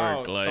 real week work.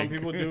 Out. Like, some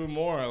people do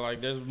more.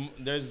 Like,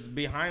 there's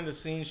behind the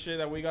scenes shit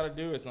that we got to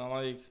do. It's not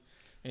like,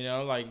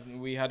 like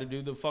we had to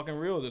do the fucking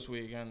reel this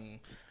week. And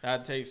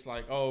that takes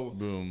like,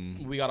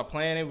 boom. We got to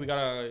plan it. We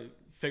got to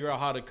figure out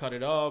how to cut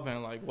it up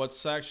and like what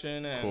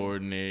section and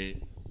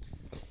coordinate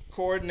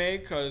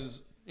because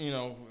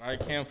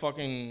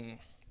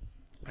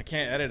I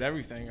can't edit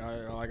everything.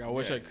 I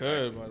wish I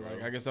could, but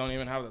like I just don't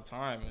even have the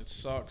time. It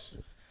sucks.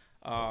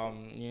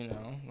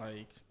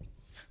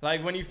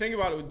 Like when you think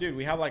about it, dude,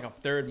 we have like a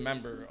third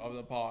member of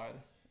the pod.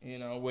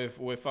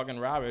 With fucking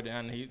Rabbit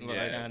and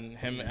and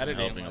him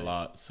editing, helping a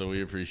lot, so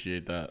we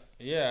appreciate that.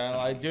 Yeah,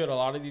 like dude, a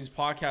lot of these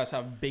podcasts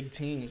have big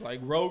teams. Like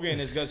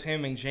Rogan is just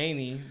him and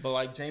Jamie, but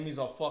like Jamie's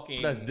a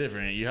fucking. That's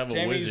different. You have a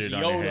Jamie's wizard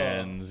Yoda on your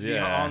hands,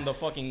 yeah. On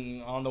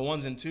the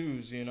ones and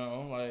twos,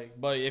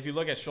 But if you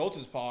look at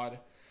Schultz's pod,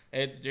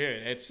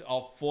 it's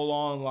a full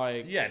on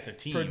like it's a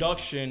team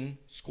production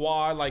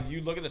squad. Like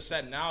you look at the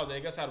set now, they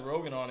just had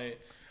Rogan on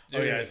it.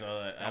 Dude, I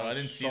saw that. I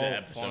didn't see that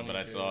episode, funny, but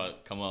I saw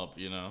it come up,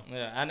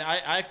 Yeah, and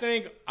I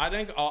think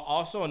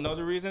also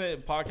another reason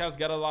podcasts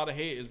get a lot of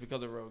hate is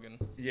because of Rogan.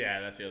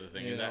 Yeah, that's the other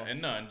thing.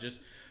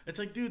 It's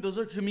like, dude, those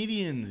are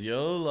comedians,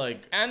 yo.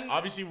 Like, and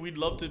obviously we'd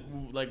love to,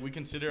 like, we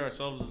consider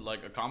ourselves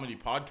like a comedy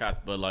podcast,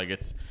 but like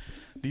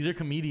these are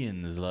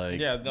comedians. Like,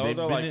 those they've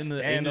are been like in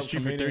the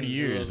industry for 30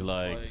 years,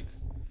 like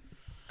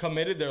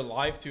committed their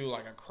life to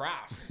like a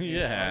craft. You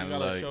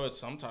gotta show it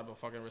some type of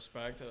fucking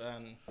respect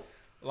and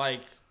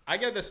like. I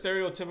get the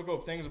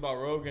stereotypical things about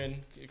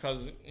Rogan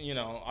because,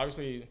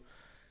 obviously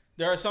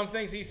there are some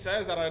things he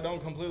says that I don't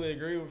completely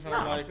agree with. And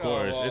I'm like, of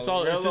course. It's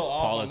just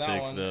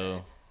politics,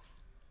 though.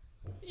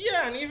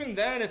 Yeah, and even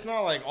then, it's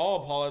not like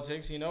all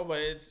politics, but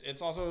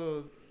it's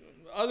also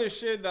other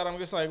shit that I'm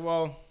just like,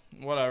 well,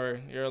 whatever,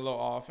 you're a little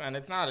off. And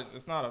it's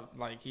not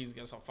like he's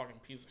just a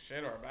fucking piece of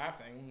shit or a bad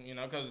thing,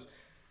 because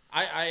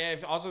I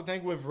also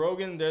think with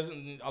Rogan, there's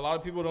a lot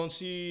of people don't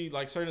see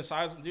like certain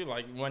sides. Dude,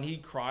 like when he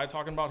cried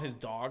talking about his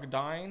dog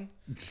dying,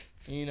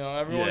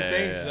 everyone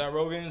thinks that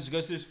Rogan's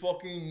just this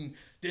fucking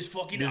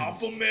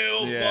alpha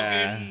male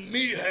fucking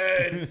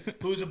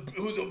meathead who's a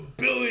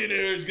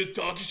billionaire is just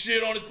talking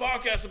shit on his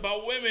podcast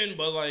about women.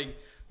 But like,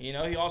 he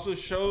also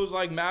shows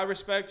like mad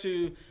respect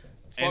to.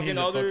 And he's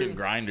a fucking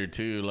grinder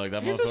too. Like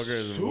that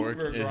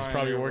motherfucker is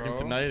probably working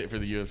tonight for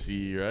the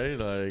UFC, right?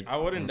 Like I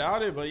wouldn't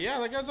doubt it, but yeah,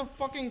 that guy's a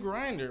fucking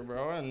grinder,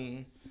 bro.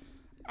 And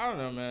I don't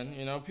know, man.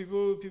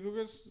 People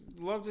just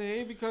love to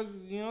hate because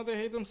they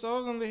hate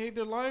themselves and they hate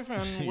their life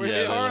and where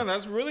they are, and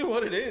that's really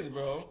what it is,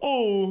 bro.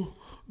 Oh,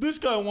 this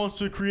guy wants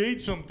to create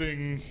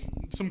something,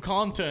 some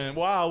content.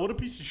 Wow, what a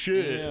piece of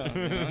shit. Yeah.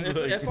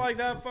 It's like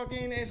that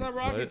fucking A$AP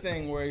Rocky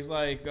thing where he's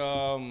like,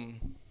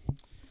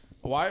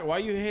 Why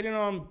you hating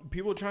on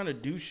people trying to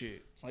do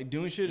shit? Like,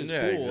 doing shit is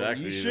Yeah, cool.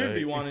 exactly, You should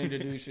be like- wanting to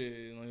do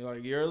shit.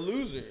 Like, you're a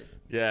loser.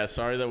 Yeah,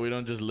 sorry that we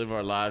don't just live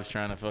our lives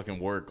trying to fucking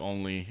work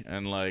only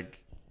and like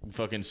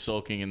fucking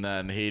sulking in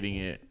that and hating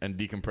it and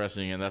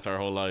decompressing and that's our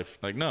whole life.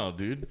 Like, no,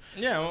 dude.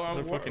 Yeah, well,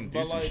 Gotta fucking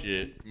do some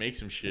shit. Make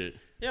some shit.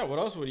 Yeah, what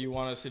else would you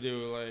want us to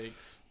do? Like,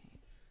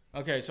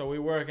 okay, so we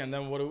work, and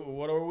then what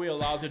are we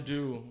allowed to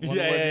do when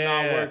we're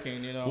not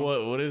working? You know,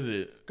 What is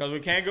it? because we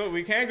can't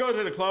go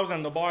to the clubs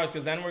and the bars,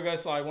 because then we're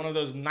just like one of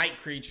those night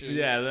creatures.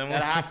 Yeah, then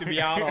that have to be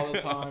out all the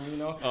time. You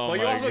know, Oh but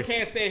you my also God.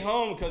 can't stay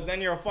home because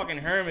then you're a fucking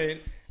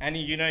hermit, and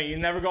you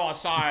never go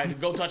outside,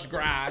 go touch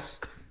grass.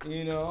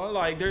 You know,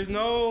 like there's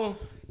no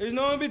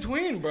in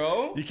between,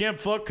 bro. You can't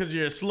fuck because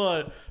you're a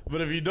slut,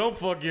 but if you don't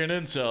fuck, you're an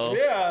incel.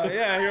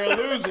 Yeah, you're a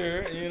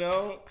loser. You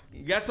know,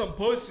 get some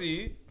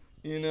pussy.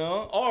 You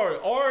know,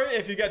 or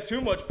if you get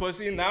too much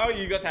pussy, now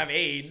you just have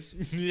AIDS.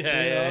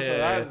 Yeah, So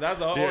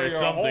that's a Yeah, or you're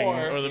something, a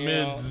whore, or the you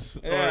know? mids,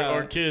 Yeah.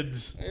 or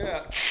kids.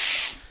 Yeah,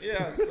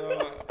 yeah.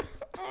 So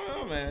I don't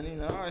know, man. You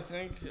know, I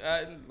think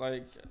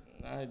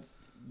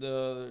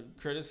the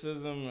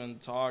criticism and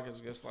talk is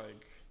just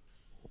like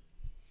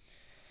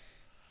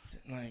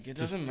it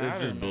doesn't matter. It's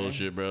just man.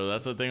 bullshit, bro.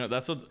 That's the thing.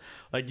 That's what,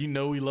 like, you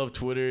know, we love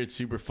Twitter. It's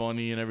super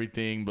funny and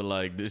everything, but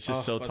like, it's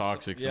just so But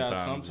toxic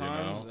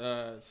sometimes. You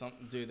know?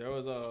 Dude, there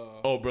was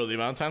a. Oh, bro, the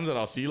amount of times that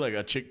I'll see like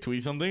a chick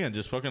tweet something and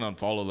just fucking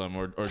unfollow them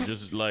or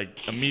just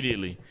like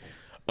immediately,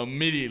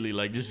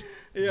 like just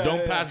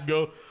don't pass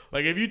go.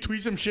 Like if you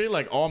tweet some shit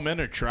like all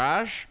men are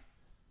trash,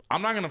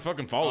 I'm not gonna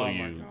fucking follow Oh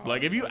my you. God,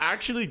 Like if you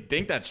actually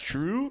think that's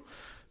true,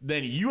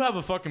 then you have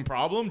a fucking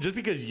problem. Just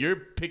because you're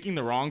picking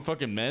the wrong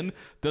fucking men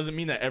doesn't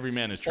mean that every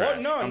man is trash.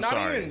 Or no, I'm not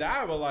sorry. even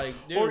that, but like,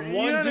 dude, Or one you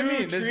know what I dude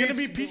mean? There's gonna treats-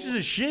 be pieces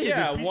of shit.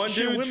 Yeah, There's pieces one of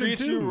shit dude women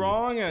treats you too.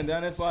 wrong, and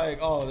then it's like,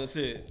 oh, that's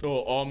it. Oh,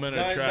 all men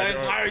are The trash.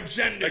 entire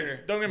gender.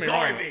 Like, don't get me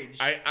garbage.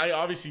 wrong. I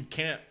obviously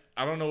can't.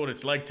 I don't know what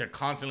it's like to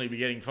constantly be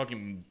getting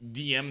fucking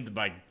DM'd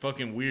by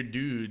fucking weird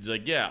dudes.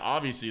 Like, yeah,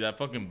 obviously that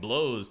fucking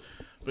blows.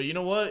 But you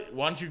know what?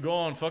 Why don't you go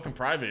on fucking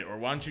private, or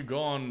why don't you go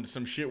on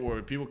some shit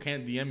where people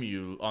can't DM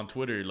you on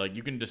Twitter? Like,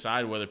 you can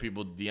decide whether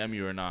people DM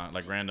you or not,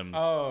 like randoms.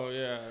 Oh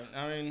yeah,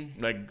 I mean,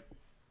 Like,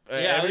 Yeah,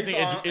 everything.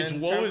 at least It's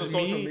in woe terms is of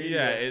social me. media,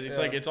 Yeah, it's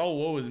yeah. like it's all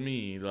woe is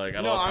me. Like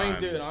at no, all I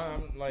times. mean, dude,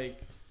 I'm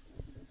like,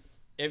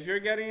 if you're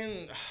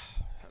getting,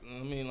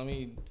 let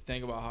me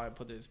think about how I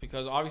put this,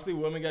 because obviously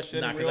women get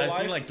shit Nah, in because real I've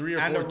life, seen like 3 or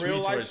and 4 the real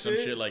tweets where life it's some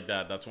shit like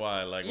that. That's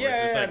why, like, where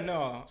it's just like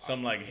no.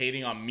 some like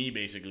hating on me,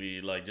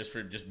 basically, like just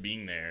for just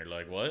being there.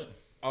 Like what?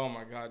 Oh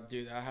my god,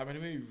 dude, that happened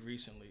to me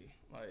recently.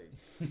 Like,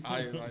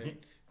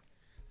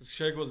 this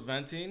chick was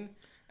venting,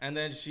 and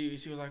then she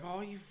was like,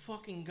 "Oh, you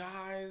fucking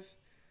guys."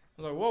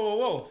 I was like,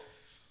 whoa.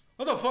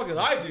 What the fuck did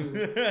I do?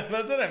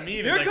 That's what I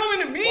mean. You're It's like,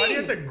 coming to me. Why do you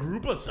have to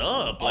group us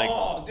up? Like,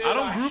 Oh, dude, I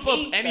don't I group up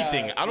hate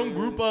anything. that, I don't dude.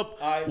 group up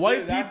Dude,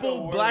 white that's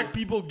people, the black worst.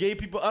 people, gay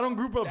people. I don't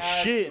group up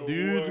That's shit, the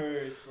dude.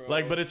 worst, bro.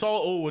 Like, but it's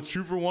all, oh, what's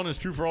true for one is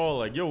true for all.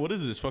 Like, yo, what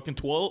is this? Fucking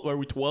 12? Are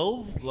we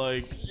 12?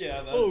 Like, yeah,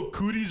 that's, oh,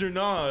 cooties or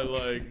not?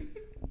 Like,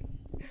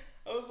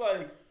 I was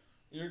like,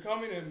 you're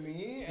coming to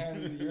me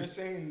and you're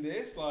saying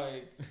this?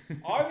 Like,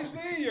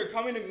 obviously you're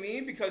coming to me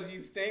because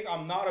you think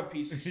I'm not a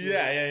piece of shit.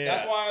 yeah.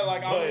 That's why,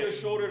 like, I'm your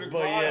shoulder to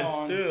but cry yeah,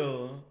 on.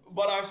 still.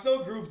 But I'm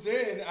still grouped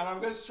in, and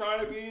I'm just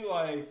trying to be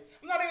like,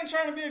 I'm not even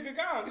trying to be a good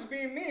guy. I'm just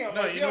being me. I'm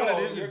No, like, you know yo,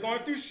 what it is? you're going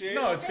through shit.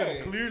 No, it's because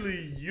okay.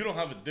 clearly you don't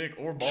have a dick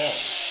or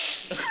balls.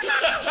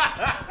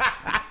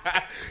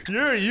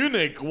 You're a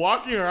eunuch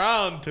walking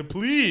around to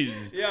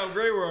please. Yeah, I'm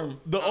Grey Worm.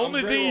 The I'm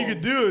only Grey thing you Worm.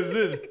 could do is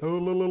this,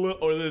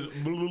 or this.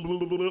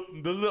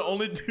 Those are the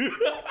only two.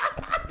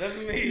 That's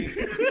me.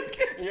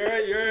 You're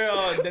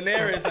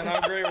Daenerys, and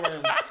I'm Grey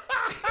Worm.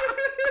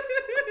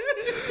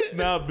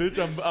 Nah, bitch,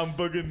 I'm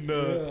fucking.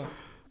 Yeah.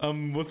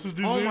 What's this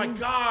dude's Oh name? my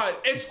god,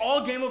 it's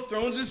all Game of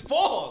Thrones'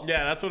 fault.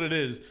 Yeah, that's what it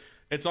is.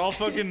 It's all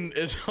fucking.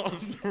 It's all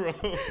Thrones.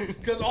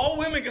 Because all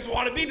women just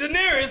want to be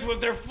Daenerys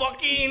with their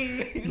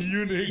fucking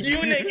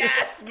eunuch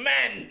ass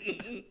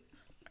men.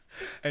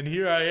 And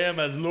here I am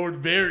as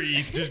Lord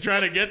Varys, just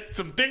trying to get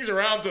some things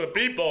around to the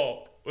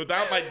people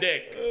without my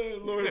dick.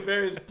 Lord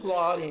Varys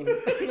plotting.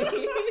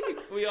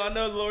 We all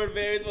know Lord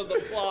Varys was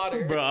the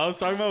plotter. Bro, I was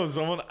talking about with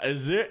someone.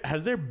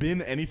 Has there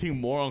been anything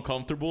more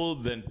uncomfortable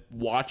than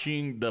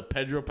watching the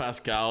Pedro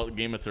Pascal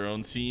Game of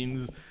Thrones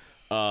scenes,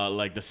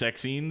 like the sex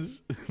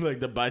scenes,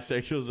 like the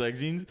bisexual sex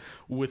scenes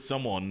with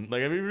someone?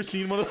 Like, have you ever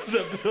seen one of those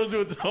episodes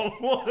with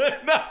someone?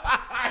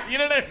 You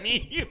know what I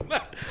mean?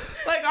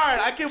 Like, all right,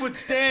 I can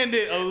withstand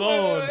it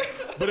alone,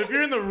 but if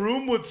you're in the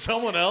room with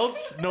someone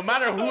else, no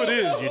matter who it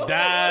is, your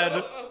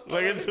dad,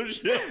 like it's some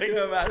shit. Like, You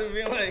know, imagine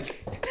being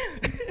like,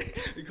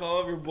 you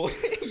call up your boy,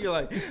 you're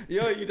like,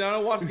 yo, you down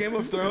to watch Game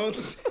of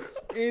Thrones?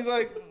 And he's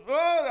like,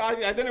 well,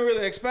 I didn't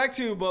really expect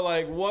to, but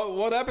like,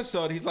 what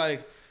episode? He's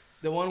like,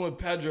 the one with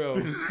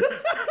Pedro.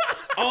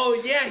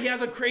 Oh yeah, he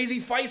has a crazy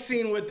fight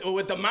scene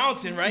with the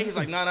mountain, right? He's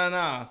like,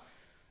 nah.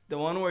 The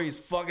one where he's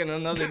fucking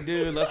another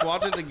dude. Let's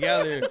watch it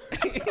together.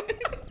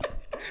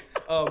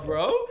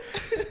 Bro.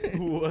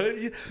 What?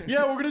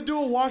 Yeah, we're gonna do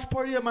a watch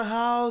party at my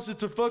house.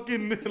 It's a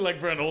fucking like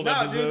for an old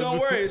Nah, episode. dude, don't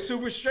worry. It's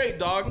super straight,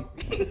 dog.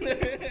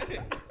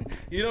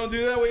 You don't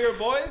do that with your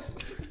boys?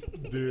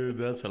 Dude,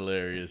 that's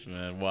hilarious,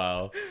 man.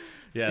 Wow.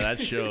 Yeah, that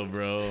show,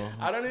 bro.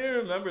 I don't even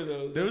remember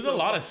those. There was a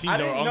lot of scenes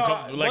that were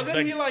uncomfortable.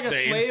 Wasn't he like a the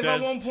slave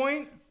at incest. one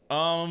point?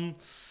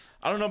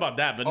 I don't know about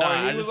that, but Or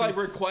nah, he I was just like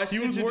requested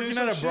he was to do working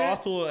some at a shit?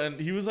 brothel, and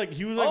he was like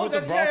Oh, with the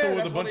that's- brothel with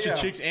a that's bunch what- of yeah.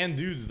 chicks and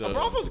dudes though. A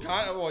brothel's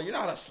kind of, well, you're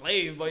not a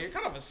slave, but you're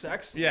kind of a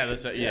sex. Yeah,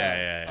 that's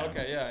yeah.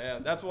 Okay, yeah.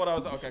 That's what I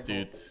was. Okay, cool.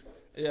 Dudes.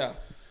 Yeah.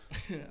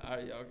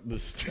 Alright, y'all. The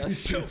That's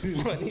so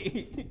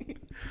funny.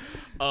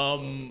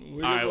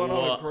 We just went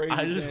on a crazy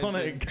I just want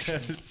to tangent.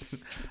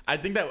 guess. I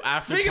think that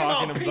after Speaking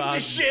talking about piece about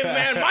of shit,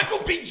 man, Michael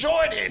B.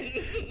 Jordan.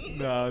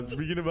 Nah,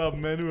 speaking about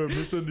men who are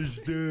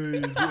misunderstood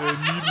and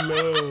need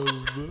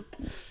love.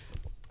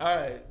 All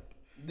right.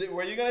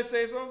 Were you gonna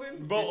say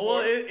something? But Before?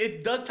 well,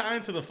 it does tie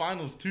into the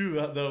finals too.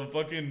 The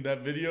fucking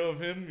that video of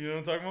him. You know what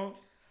I'm talking about?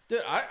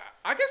 Dude,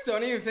 I just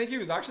don't even think he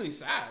was actually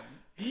sad.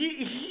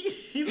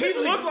 He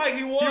looked like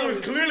he was. He was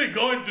clearly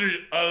going through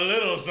a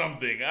little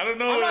something. I don't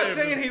know. I'm not if-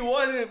 saying he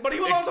wasn't, but he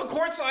was It- also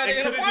courtside it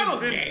in a could've just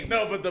finals been- game.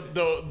 No, but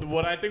the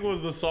what I think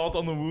was the salt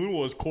on the wound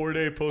was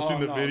Corday posting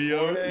the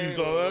video. Corday You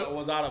saw that?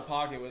 was out of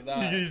pocket with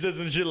that. He said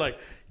some shit like,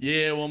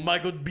 "Yeah, well,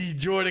 Michael B.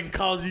 Jordan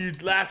calls you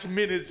last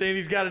minute saying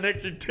he's got an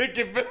extra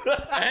ticket for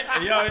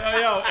that."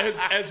 Yo,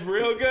 it's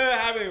real good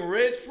having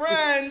rich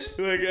friends.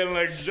 Like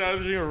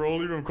Joshing and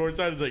Rolly from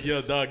courtside is like,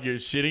 "Yo, dog, you're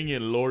sitting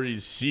in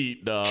Lori's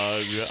seat,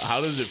 dog. How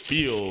does it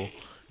feel?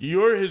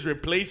 You're his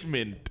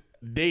replacement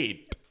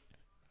date."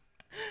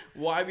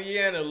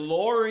 YBN and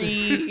Lori.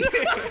 Yo,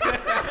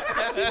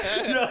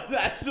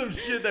 that's some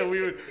shit that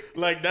we would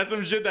like. That's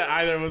some shit that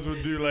either of us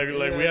would do. Like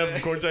we have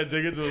courtside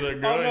tickets with a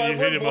girl, and you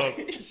hit him up.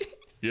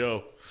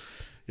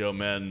 Yo,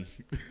 man,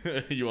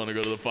 you want to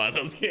go to the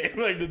finals game?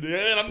 Like the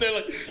day, and I'm there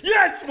like,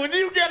 yes, when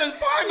you get a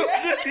finals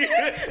ticket.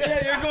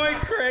 Yeah, you're going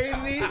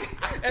crazy.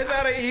 It's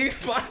at a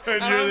E5.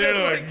 And you're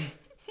there like,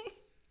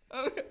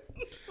 like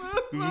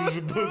this is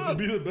supposed to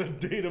be the best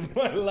date of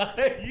my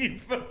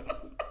life.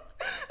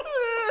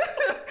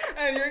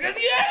 and you're gonna,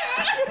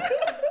 yeah.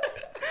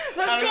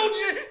 Let's go,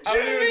 Jimmy. I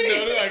don't even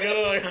know that. I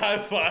gotta like high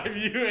five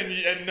you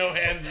and no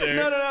hands there.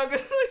 No.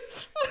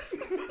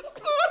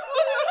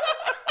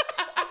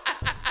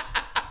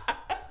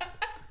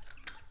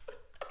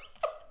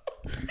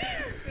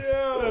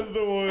 That's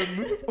the one.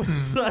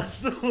 That's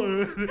the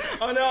one.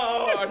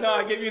 Oh no,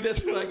 I give you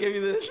this one. I give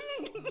you this.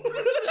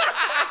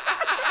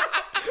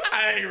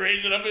 I like,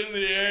 raise it up in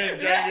the air and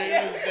drag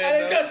Yeah, it.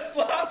 and it goes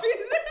floppy.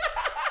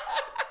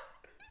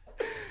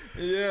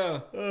 Yeah.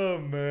 Oh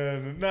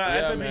man. Nah, Yeah,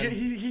 at the man.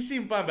 beginning he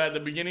seemed fine, but at the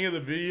beginning of the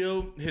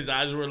video, his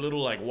eyes were a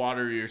little like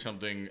watery or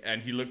something,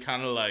 and he looked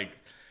kind of like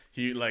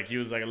he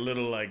was like a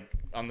little like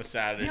on the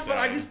sadder Yeah, side. but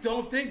I just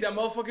don't think that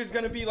motherfucker's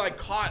gonna be like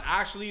caught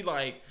actually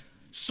like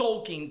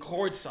sulking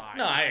courtside.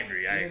 No, I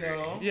agree. I You agree.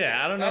 know?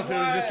 Yeah, I don't know That's if it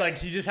was just why- like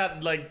he just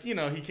had like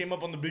he came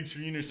up on the big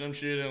screen or some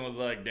shit and was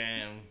like,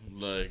 damn,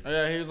 like.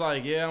 Yeah, he was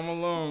like, yeah, I'm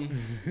alone.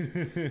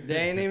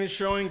 They ain't even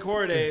showing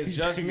Corday. It's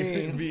just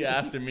me. Be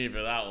after me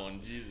for that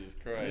one. Jesus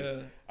Christ.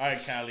 Yeah. All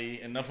right,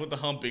 Callie, enough with the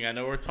humping. I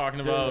know we're talking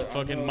Dude, about I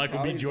fucking know, Michael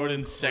B. Callie's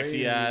Jordan's going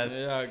sexy crazy. ass.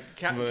 Yeah,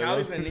 But-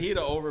 Callie's in heat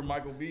over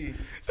Michael B.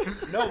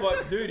 No,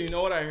 but dude, you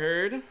know what I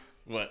heard?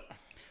 What?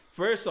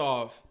 First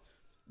off,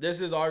 this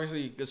is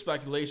obviously good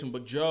speculation,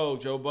 but Joe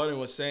Budden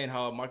was saying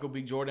how Michael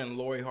B. Jordan and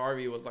Lori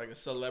Harvey was like a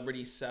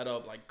celebrity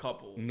setup like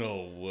couple.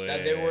 No way.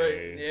 That they were,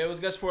 it was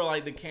just for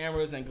like the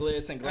cameras and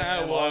glitz and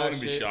glam. and well, all I that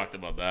wouldn't be shit. shocked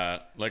about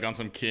that. Like on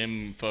some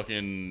Kim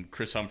fucking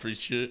Chris Humphries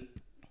shit.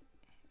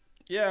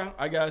 Yeah,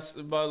 I guess,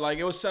 but like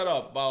it was set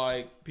up by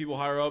like people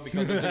higher up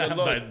because it's a good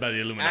look. by the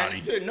Illuminati.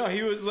 And, dude, no,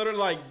 he was literally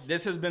like,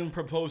 "This has been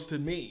proposed to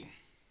me,"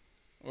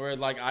 or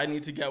like, "I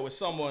need to get with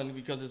someone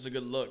because it's a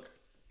good look."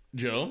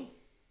 Joe?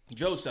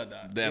 Joe said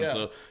that. Damn,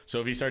 Yeah.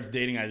 so if he starts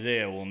dating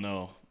Isaiah, we'll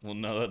know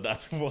that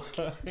that's why.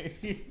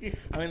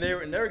 I mean, they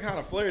were kind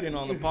of flirting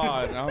on the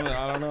pod.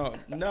 I don't know.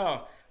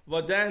 No.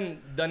 But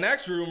then the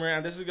next rumor,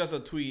 and this is just a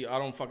tweet, I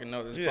don't fucking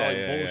know. This is Yeah, probably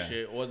yeah,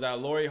 bullshit. Was that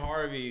Lori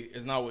Harvey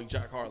is not with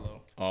Jack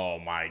Harlow? Oh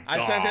my god.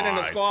 I sent it in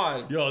the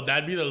squad. Yo,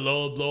 that'd be the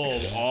low blow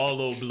of all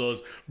low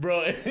blows.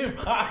 Bro, if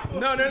I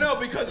was- No,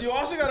 because you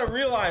also gotta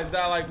realize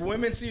that like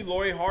women see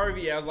Lori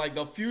Harvey as like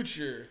the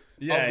future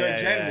Yeah, of their yeah,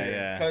 gender.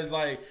 yeah. Cause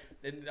like,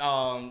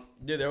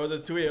 dude, there was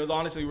a tweet. It was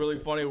honestly really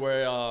funny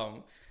where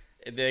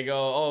they go,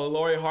 "Oh,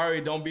 Lori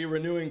Harvey, don't be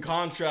renewing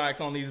contracts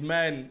on these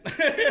men,"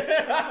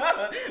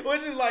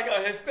 which is like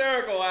a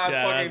hysterical ass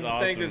Yeah, fucking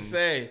that's thing to awesome.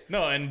 say.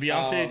 No, and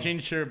Beyonce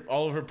changed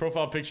all of her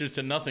profile pictures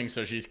to nothing,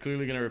 so she's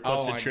clearly gonna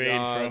request Oh a my trade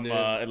God, from dude.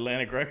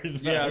 Atlantic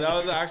Records. Yeah,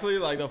 that was actually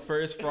like the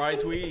first Fry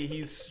tweet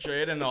he's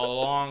straight in a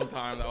long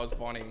time. That was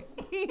funny.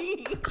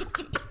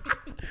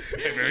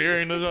 If you're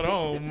hearing this at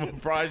home,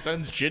 Fry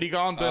sends shitty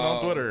content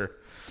on Twitter.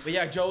 But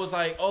yeah, Joe was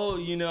like,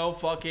 "Oh,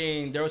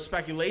 fucking." There was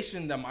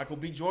speculation that Michael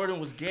B. Jordan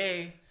was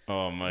gay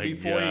Oh my god.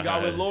 before he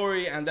got with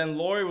Lori, and then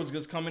Lori was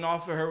just coming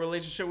off of her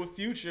relationship with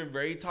Future,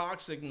 very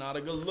toxic, not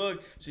a good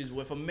look. She's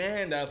with a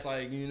man that's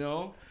like,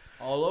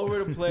 all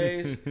over the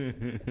place.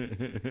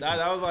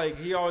 That was like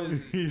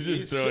he's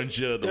just throwing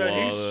shit at the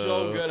wall. He's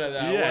so good at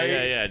that.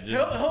 Yeah.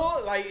 Just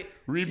he'll like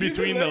read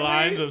between the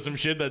lines of some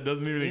shit that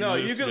doesn't even exist. No,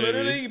 you can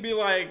literally be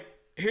like,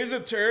 here's a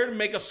turd,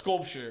 make a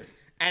sculpture,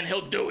 and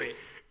he'll do it.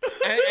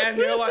 And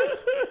you're like,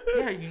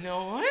 yeah, you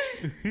know what?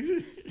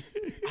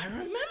 I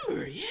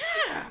remember,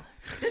 yeah.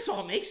 This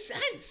all makes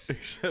sense.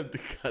 Except,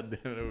 goddamn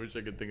it, I wish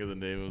I could think of the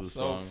name of the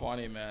song. So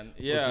funny, man.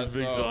 Yeah. What's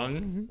his big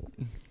song?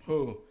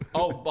 Who?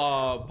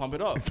 Oh, Pump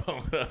It Up.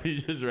 Pump It Up.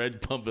 He just writes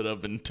Pump It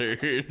Up and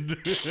Turd.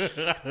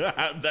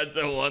 That's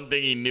the one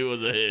thing he knew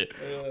was a hit.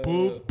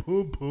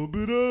 Pump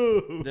it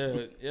up.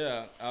 Dude,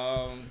 yeah.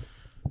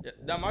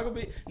 That Michael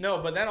B. No,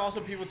 but then also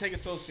people take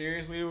it so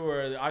seriously.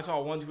 Where I saw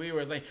one tweet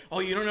where it's like,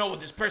 "Oh, you don't know what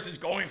this person's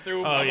going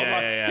through." Blah, blah, blah.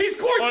 Yeah. He's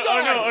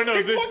courtside. No,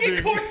 He's fucking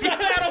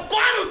courtside at a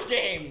finals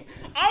game.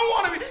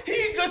 I want to be.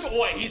 He just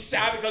what? He's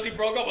sad because he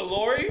broke up with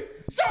Lori.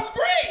 Sounds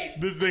great.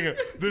 This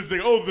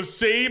thing. Oh, the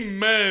same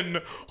men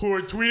who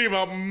are tweeting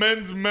about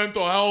men's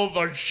mental health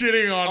are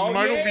shitting on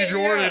Michael B.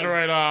 Jordan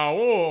right now.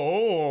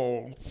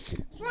 Whoa.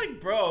 It's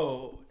like,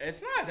 bro, it's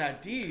not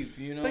that deep,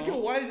 you know? It's like, yo,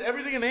 why is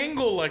everything an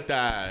angle like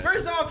that?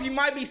 First off, he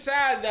might be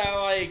sad that,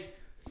 like,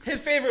 his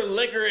favorite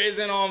liquor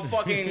isn't on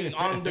fucking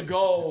on the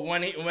go.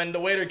 When the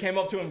waiter came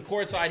up to him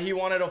courtside, he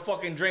wanted a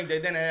fucking drink. They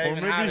didn't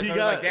even have it. So he was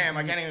like, damn,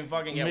 I can't even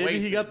fucking get wasted.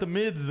 Maybe he got the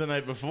mids the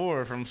night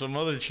before from some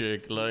other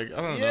chick. Like, I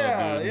don't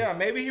know, dude. Yeah.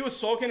 Maybe he was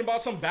sulking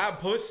about some bad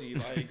pussy.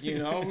 Like, you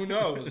know, who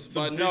knows?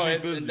 But no,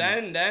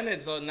 then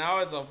it's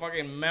a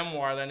fucking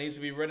memoir that needs to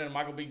be written to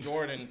Michael B.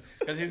 Jordan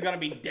because he's gonna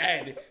be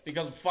dead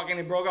because fucking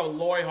he broke up with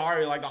Lori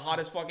Harvey, like the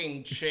hottest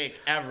fucking chick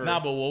ever. Nah,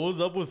 but what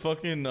was up with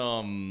fucking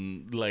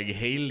like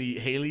Haley?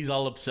 Haley's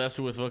all obsessed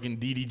with fucking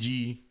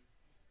DDG.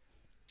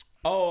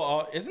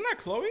 Oh, isn't that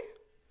Chloe?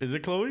 Is it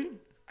Chloe?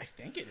 I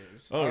think it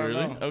is. Oh, really?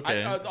 Know.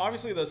 Okay.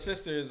 Obviously, the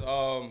sisters.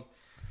 I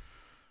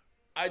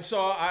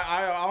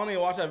only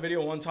watched that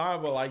video one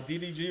time, but like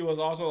DDG was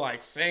also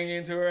like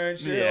singing to her and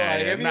shit.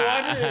 If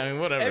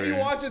you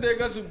watch it, they're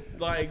just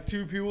like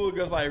two people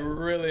just like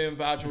really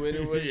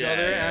infatuated with each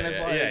other, and it's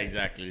like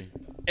exactly.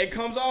 It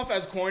comes off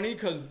as corny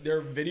because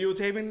they're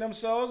videotaping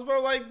themselves,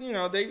 but like, you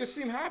know, they just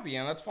seem happy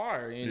and that's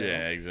fire. You know?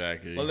 Yeah,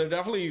 exactly. Well, they're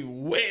definitely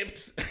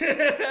whipped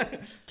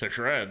to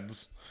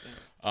shreds.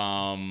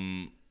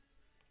 Hang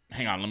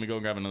on, let me go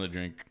grab another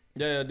drink.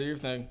 Yeah, do your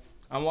thing.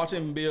 I'm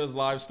watching Bia's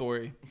live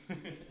story.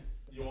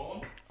 You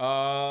want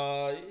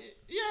one?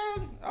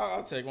 Yeah,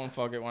 I'll take one.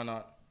 Fuck it, why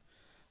not?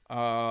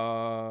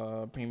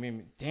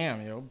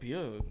 Damn, yo,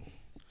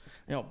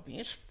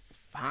 Bia's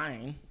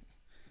fine.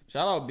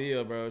 Shout out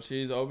Bia, bro.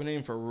 She's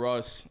opening for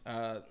Russ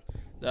at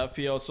the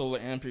FPL Solar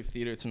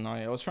Amphitheater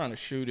tonight. I was trying to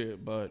shoot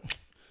it, but,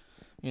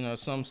 you know,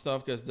 some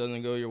stuff just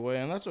doesn't go your way,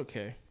 and that's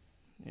okay.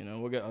 You know,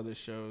 we'll get other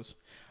shows.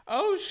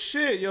 Oh,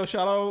 shit. Yo,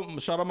 shout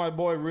out my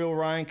boy, Real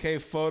Ryan K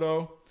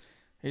Photo.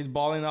 He's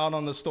balling out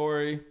on the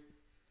story.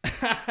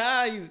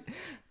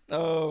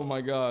 Oh,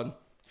 my God.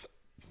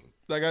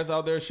 That guy's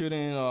out there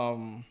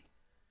shooting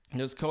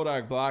his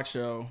Kodak Black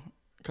show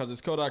because it's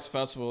Kodak's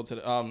festival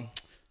today.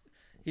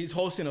 He's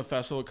hosting a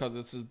festival because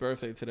it's his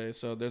birthday today.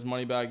 So there's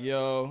Moneybag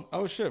Yo.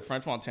 Oh, shit.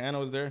 French Montana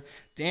was there.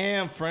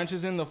 Damn, French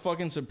is in the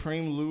fucking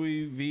Supreme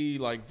Louis V,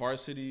 like,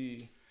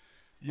 varsity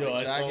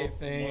jacket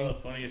thing. One of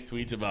the funniest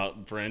tweets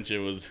about French. It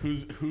was,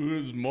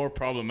 who's more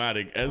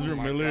problematic? Ezra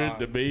Miller, God.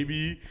 The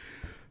baby,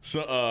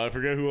 so I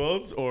forget who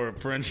else, or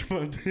French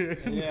Montana.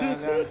 Yeah,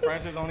 then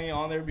French is only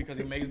on there because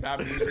he makes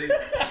bad music.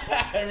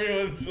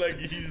 Everyone's like,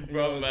 he's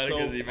problematic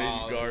because he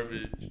makes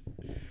garbage.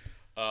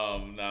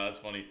 Nah, that's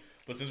funny.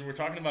 But since we're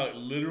talking about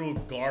literal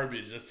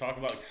garbage, let's talk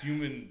about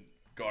human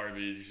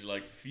garbage,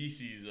 like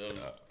feces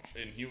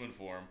in human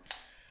form.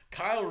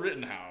 Kyle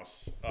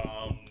Rittenhouse.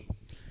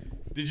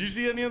 Did you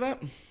see any of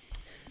that?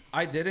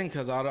 I didn't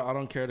because I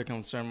don't care to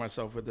concern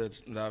myself with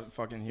that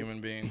fucking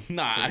human being.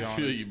 Nah, I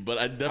feel you, but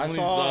I definitely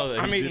saw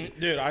that.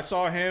 Dude, I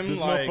saw him.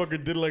 This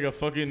motherfucker did like a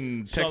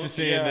fucking Texas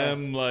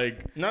A&M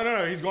like.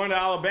 No. He's going to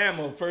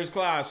Alabama, first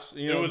class.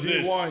 You know, it was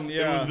D1, this.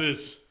 Yeah. It was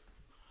this.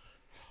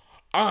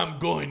 I'm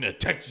going to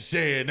Texas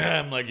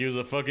A&M, like he was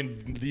a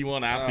fucking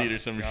D1 athlete or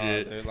some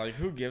shit. Dude, like,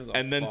 who gives a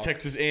And then fuck?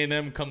 Texas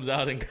A&M comes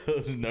out and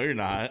goes, "No, you're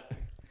not."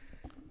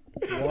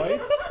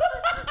 What?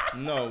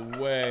 No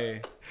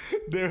way.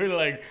 They were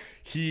like,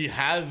 "He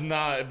has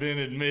not been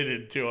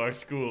admitted to our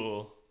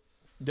school."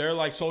 Their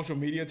like social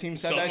media team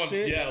said that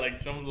shit.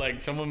 Yeah,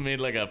 someone made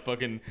like a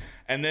fucking,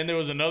 and then there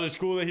was another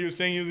school that he was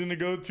saying he was gonna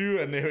go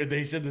to, and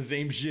they said the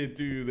same shit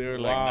too. They were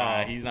like,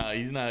 "Nah, he's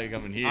not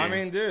coming here." I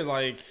mean, dude,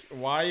 like,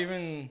 why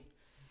even?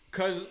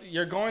 Because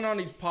you're going on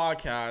these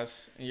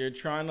podcasts and you're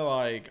trying to,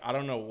 like, I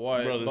don't know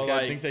what. Bro, this but guy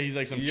like, thinks that he's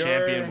like some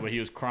champion, but he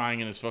was crying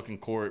in his fucking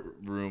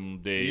courtroom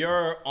date.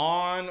 You're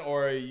on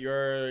or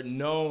you're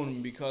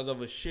known because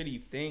of a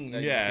shitty thing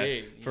that you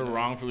did. For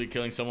wrongfully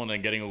killing someone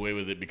and getting away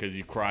with it because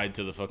you cried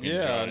to the fucking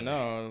judge. Yeah,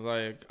 no.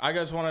 Like, I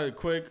just want to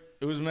quick.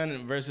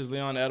 Usman versus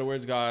Leon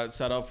Edwards got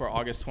set up for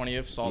August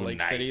 20th, Salt Lake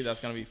City.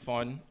 That's going to be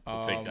fun.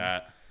 I'll take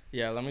that.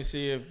 Yeah, let me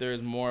see if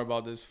there's more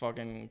about this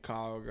fucking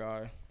Kyle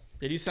guy.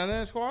 Did you send it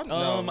in squad?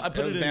 I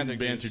put it in Banter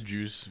Banter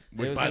Juice. Juice, It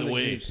which was by in the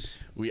way, juice.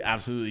 we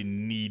absolutely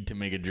need to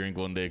make a drink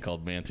one day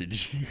called Banter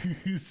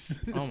Juice.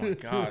 Oh my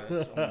god,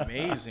 that's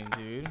amazing,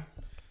 dude. I've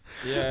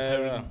Yeah,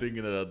 been thinking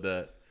about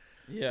that.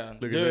 yeah,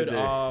 Look at dude.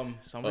 right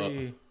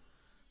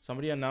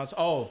Somebody announced.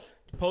 Oh,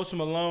 Post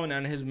Malone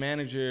and his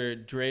manager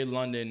Dre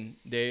London.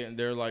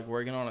 They're like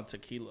working on a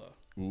tequila.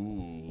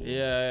 Ooh.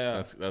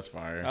 Yeah. That's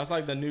fire. That's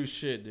like the new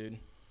shit, dude.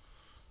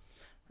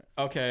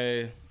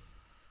 Okay.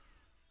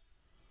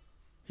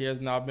 He has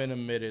not been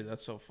admitted.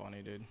 That's so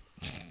funny, dude.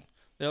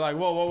 They're like,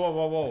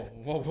 whoa.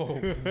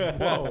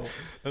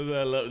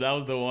 That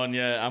was the one.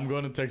 Yeah, I'm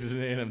going to Texas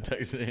A&M.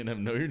 Texas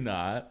A&M. No, you're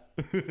not.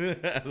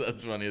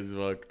 That's funny as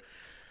fuck.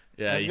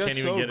 Yeah, That's you can't just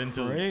even so get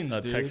into cringe,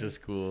 a dude. Texas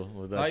school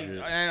with that Like, shit.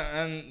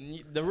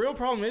 and the real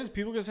problem is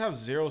people just have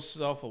zero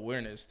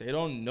self-awareness. They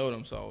don't know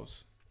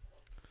themselves.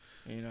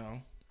 You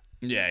know?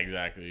 Yeah,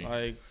 exactly.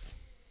 Like,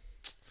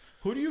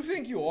 who do you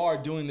think you are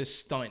doing this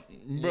stunt?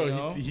 Bro, You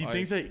know? he Like,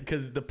 thinks that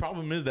because the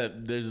problem is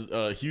that there's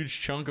a huge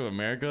chunk of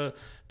America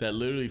that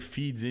literally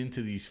feeds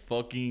into these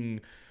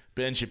fucking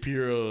Ben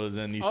Shapiro's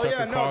and these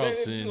Tucker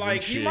Carlsons. like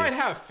and he shit. might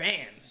have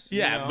fans.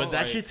 Yeah, you know? but that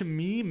like, shit to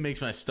me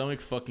makes my stomach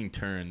fucking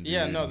turn.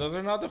 Yeah, dude. no, those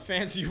are not the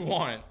fans you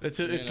want. It's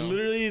you know?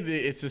 literally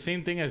it's the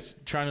same thing as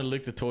trying to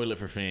lick the toilet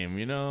for fame.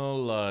 You know,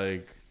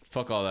 like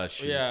fuck all that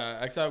shit.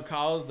 Yeah, except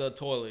Kyle's the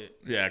toilet.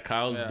 Yeah,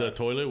 Kyle's Yeah. the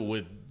toilet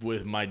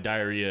with my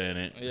diarrhea in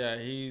it. Yeah,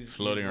 he's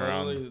Floating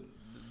around. literally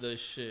the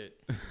shit.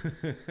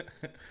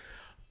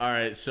 All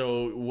right,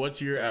 so what's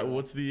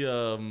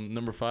the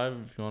number 5?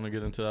 If you want to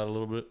get into that a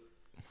little bit.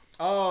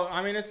 Oh,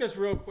 I mean, it's just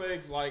real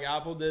quick. Like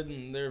Apple did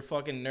in their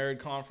fucking nerd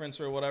conference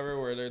or whatever,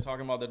 where they're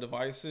talking about the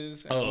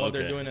devices and what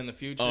they're doing in the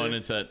future. Oh, and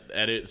it's at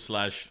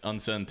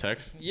edit/unsend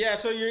text. Yeah,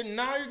 so you're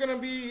gonna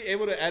be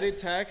able to edit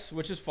text,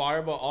 which is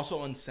fire, but also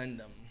unsend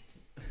them,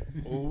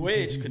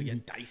 which could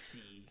get dicey.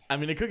 I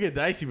mean, it could get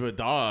dicey, but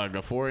dog,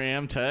 a 4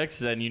 a.m.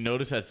 text, and you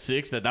notice at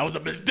 6 that was a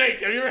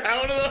mistake. Have you ever had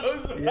one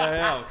of those?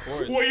 Yeah, of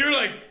course. Well, you're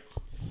like,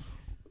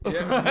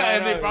 Yeah,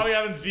 and they no, probably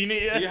haven't seen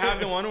it yet. You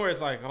have the one where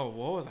it's like, oh,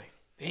 what was I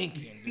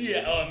thinking? Dude?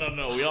 Yeah. Oh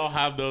no. We all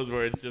have those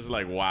where it's just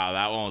like, wow,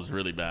 that one was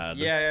really bad.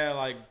 Yeah,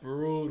 like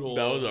brutal.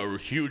 That was a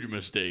huge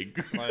mistake.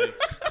 Like,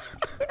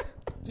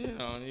 you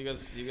know, and you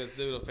guys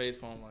do the face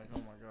palm like, oh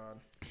my god.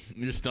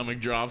 Your stomach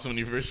drops when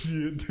you first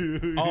see it,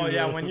 too. Oh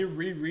yeah, when you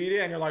reread it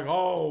and you're like,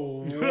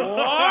 oh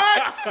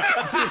what?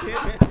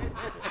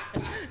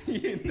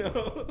 You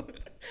know,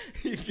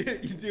 you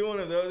do one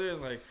of those where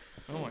it's like,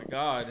 oh my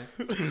god.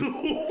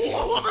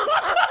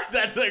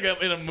 That's like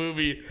in a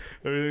movie.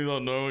 Everything's all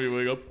normal. You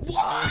wake up.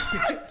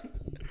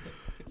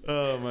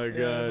 Oh my god,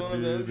 Yeah, it's one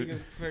of those you dude.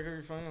 can pick up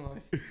your phone and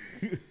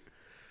like.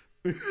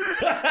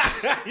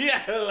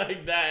 Yeah,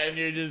 like that, and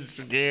you're just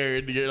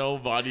scared. Your whole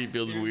body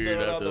feels You weird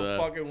throw it out after the that.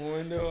 fucking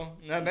window,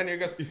 and then you're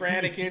just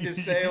frantic and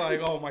just say like,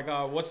 "Oh my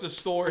god, what's the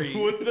story?"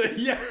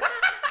 Yeah.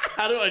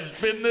 How do I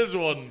spin this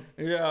one?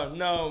 Yeah,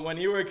 no. When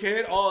you were a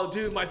kid, oh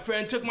dude, my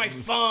friend took my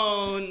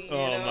phone. You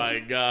Oh know? my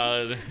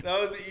god. That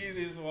was the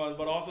easiest one,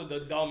 but also the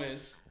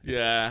dumbest.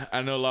 Yeah,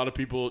 I know a lot of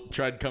people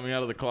tried coming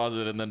out of the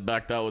closet and then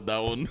backed out with that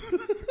one.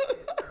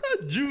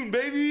 June,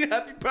 baby,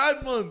 happy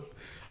Pride Month.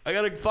 I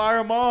gotta fire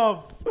them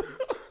off.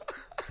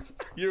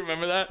 You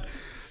remember that?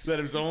 That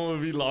if someone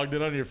would be logged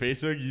in on your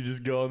Facebook, you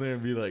just go on there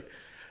and be like,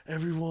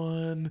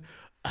 everyone,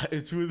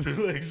 it's with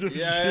like some shit.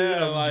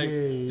 Yeah, I'm like,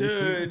 gay."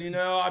 dude, you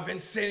know, I've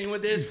been sitting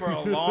with this for a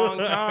long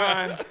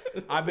time.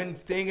 I've been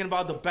thinking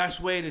about the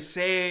best way to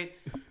say it,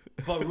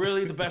 but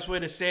really the best way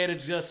to say it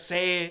is just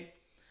say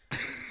it.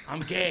 I'm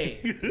gay.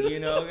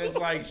 You know, it's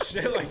like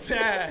shit like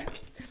that.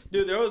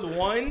 Dude, there was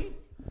one,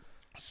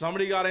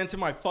 somebody got into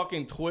my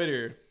fucking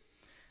Twitter,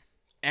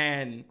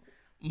 and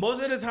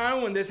most of the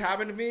time when this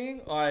happened to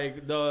me,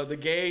 like the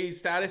gay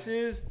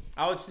statuses,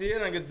 I would see it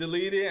and I just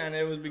delete it and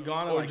it would be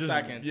gone in Or like just,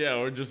 seconds. Yeah,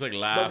 or just like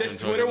laugh. But this and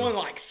Twitter fucking- one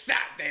like sat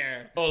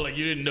there. Oh, like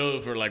you didn't know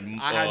for like.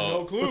 I had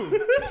no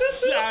clue.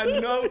 I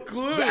had no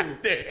clue.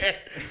 Sat there.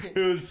 It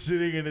was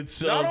sitting in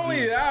itself. Not only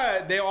dude.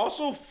 that, they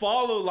also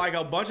followed like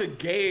a bunch of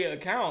gay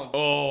accounts.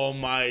 Oh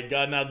my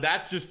god! Now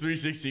that's just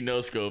 360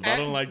 no scope. I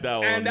don't like that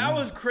one. And that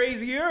was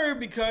crazier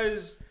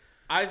because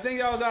I think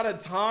that was at a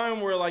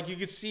time where like you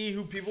could see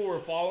who people were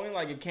following.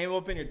 Like it came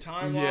up in your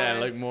timeline. Yeah,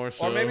 like more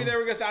so. Or maybe they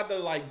were just at the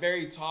like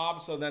very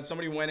top, so then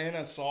somebody went in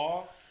and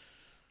saw.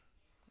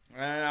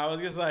 And I was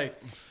just like,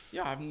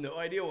 yeah, I have no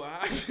idea what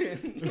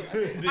happened.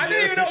 I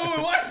didn't even know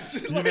who it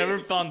was. You Like, never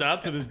found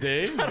out to this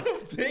day. I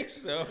don't think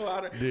so.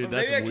 Dude, or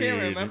that's maybe I can't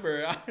weird.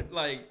 remember.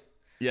 Like,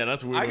 Yeah,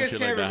 that's weird. I when just shit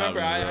can't like that remember.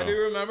 happens, I bro. do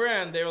remember,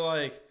 and they were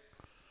like,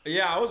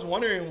 yeah, I was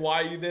wondering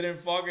why you didn't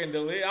fucking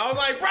delete. I was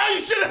like, bro, you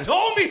should have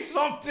told me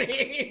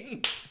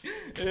something.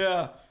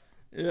 Yeah.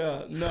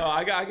 No,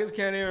 I just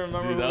can't even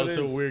remember. Dude, that what was it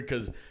so is. weird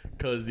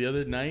because the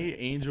other night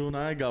Angel and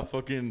I got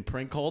fucking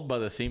prank called by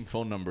the same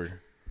phone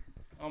number.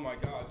 Oh my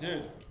god,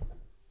 dude.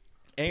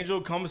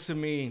 Angel comes to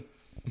me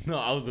No,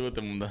 I was with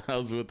him. I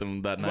was with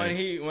him that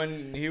night.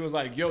 when he was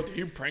like, yo, did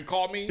you prank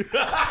call me?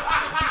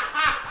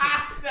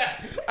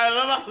 I I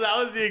love how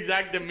that was the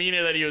exact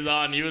demeanor that he was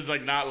on. He was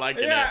like not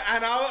liking it.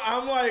 And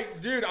I'm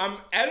like, dude, I'm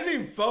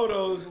editing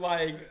photos,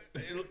 like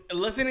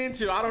listening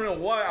to I don't know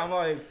what. I'm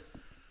like,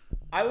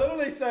 I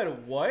literally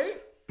said,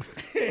 what?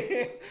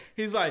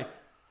 He's like,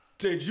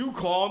 did you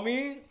call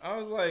me? I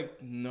was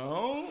like,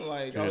 no.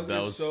 Like, Dude, I was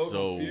that just was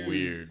so confused.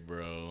 weird,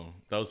 bro.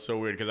 That was so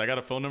weird because I got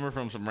a phone number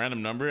from some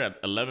random number at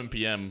 11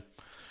 p.m.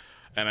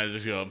 and I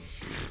just go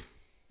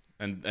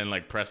and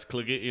like press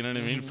click it. You know what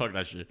I mean? Fuck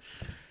that shit.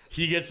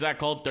 He gets that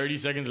call 30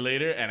 seconds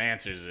later and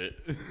answers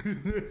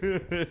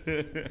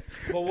it.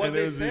 But what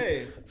they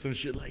say? Some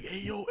shit like,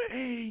 "Hey, yo,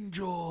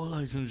 Angel,"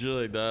 like some shit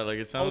like that. Like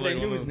it sounded they like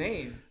knew one his of-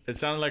 name. It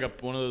sounded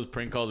like one of those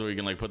prank calls where you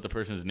can like put the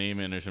person's name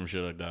in or some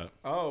shit like that.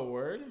 Oh,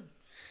 word?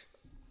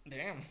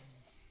 Damn.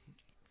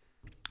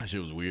 That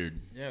shit was weird.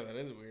 Yeah, that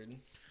is weird.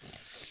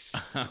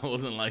 I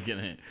wasn't liking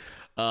it.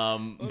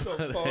 What the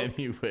But fuck?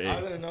 anyway, I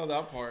didn't know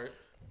that part.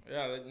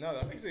 Yeah, no,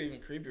 that makes it even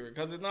creepier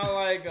because it's not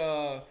like,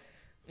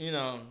 you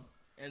know.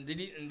 And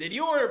did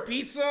you order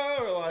pizza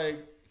or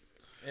like?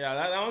 Yeah,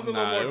 that one's a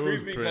little more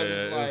creepy because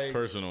it's like it was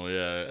personal.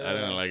 Yeah, I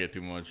didn't like it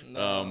too much.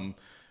 No.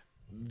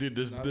 Dude,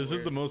 this is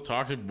weird. the most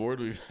toxic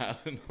board we've had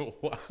in a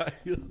while.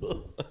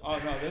 Oh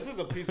no, this is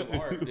a piece of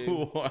art, dude.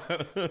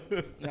 What?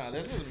 No,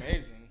 this is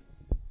amazing.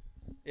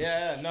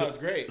 Yeah, no, it's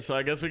great. So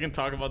I guess we can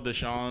talk about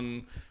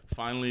Deshaun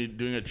finally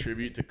doing a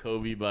tribute to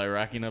Kobe by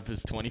racking up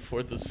his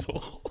 24th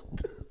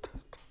assault.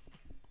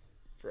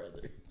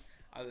 Brother.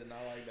 I did not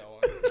like that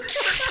one.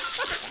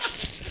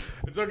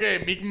 It's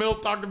okay. Meek Mill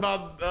talked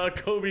about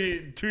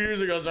Kobe 2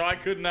 years ago, so I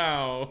could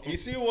now. You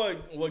see what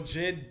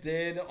Jid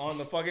did on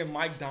the fucking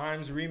Mike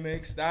Dimes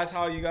remix? That's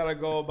how you gotta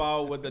go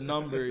about with the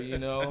number, you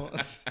know?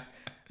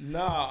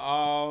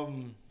 Nah,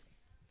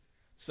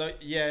 so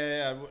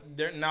yeah.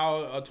 There now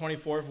a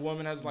 24th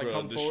woman has like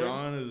come forward.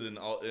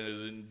 Deshaun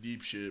is in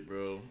deep shit,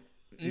 bro.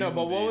 No, He's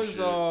but in what deep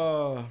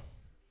was shit.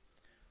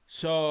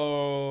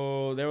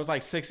 So there was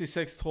like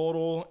 66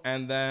 total,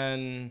 and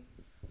then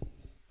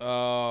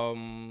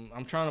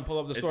I'm trying to pull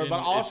up the story, but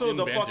also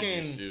the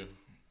fucking.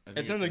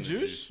 It's in the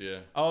juice? Yeah.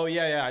 Oh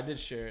yeah, I did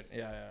share it.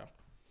 Yeah.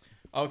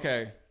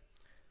 Okay.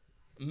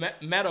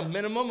 Met a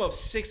minimum of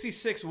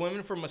 66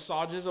 women for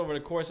massages over the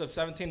course of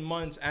 17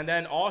 months, and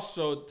then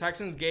also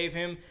Texans gave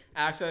him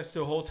access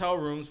to hotel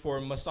rooms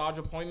for massage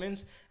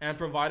appointments and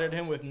provided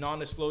him with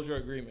non-disclosure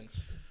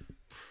agreements,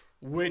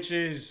 which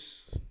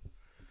is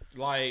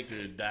like,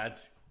 Dude,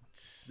 that's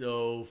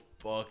so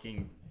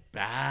fucking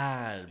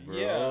bad, bro.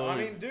 yeah. I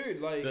mean,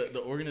 dude, like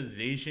the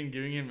organization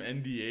giving him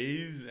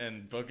NDAs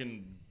and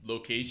fucking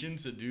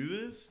locations to do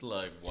this,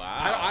 like,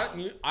 wow.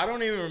 I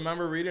don't even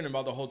remember reading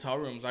about the hotel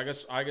rooms. I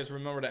guess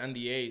remember the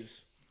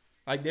NDAs.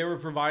 Like they were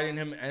providing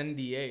him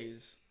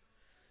NDAs.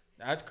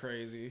 That's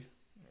crazy,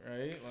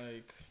 right?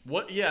 Like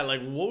What? Yeah,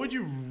 like what would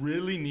you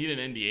really need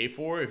an NDA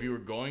for if you were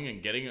going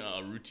and getting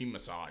a routine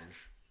massage?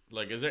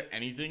 Like, is there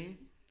anything?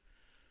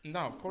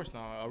 no, of course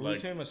not. A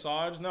Like- routine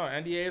massage? No,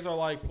 NDAs are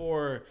like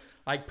for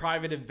like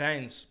private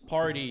events,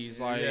 parties,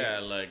 like yeah,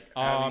 like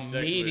having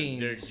sex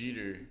meetings. with Derek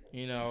Jeter,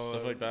 you know,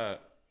 stuff like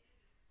that.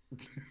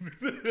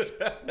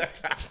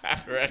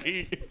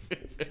 Right?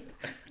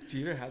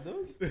 Jeter had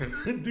those?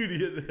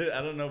 Dude,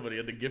 I don't know, but he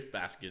had the gift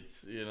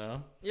baskets, you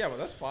know? Yeah, but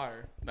that's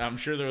fire. I'm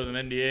sure there was an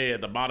NDA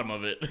at the bottom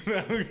of it.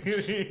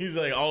 He's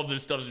like, all of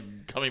this stuff's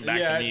coming back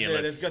yeah, to me. dude,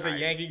 Unless it's just a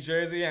Yankee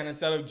jersey, and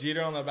instead of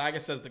Jeter on the back,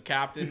 it says the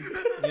captain.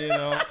 You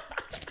know.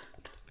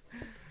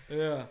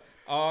 Yeah.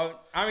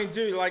 I mean,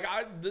 dude, like,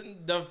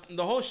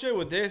 the whole shit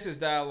with this is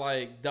that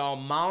like the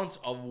amount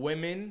of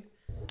women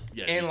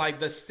Yeah, in dude. like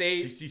the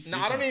state. 66 No,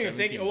 I don't in even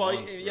think. 17 Well,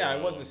 months, yeah,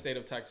 it was bro. the state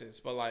of Texas,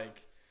 but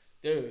like,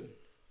 dude,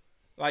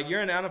 like you're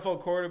an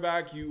NFL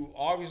quarterback. You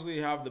obviously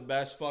have the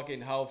best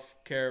fucking health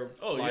care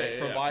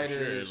providers.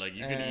 for sure. Like,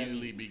 you could and-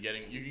 easily be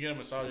getting, you can get a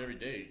massage every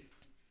day.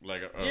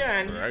 Like, a Yeah,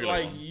 and regular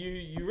like one.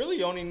 you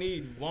really only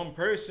need one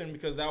person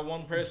because that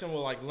one person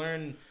will like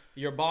learn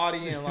your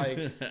body and like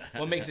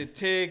what makes it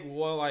tick,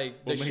 what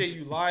like the What shit makes-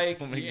 you like,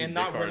 what makes your and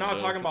dick not we're hard, not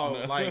though. talking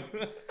about like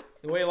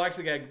the way he likes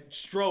to get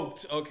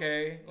stroked.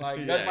 Okay, like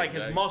Yeah, that's like his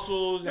exactly.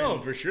 muscles. No,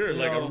 and, for sure. you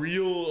Like know, a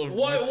real.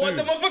 what the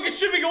masseuse. motherfucker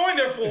should be going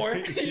there for?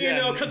 You Yeah.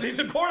 know, because he's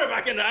a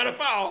quarterback in the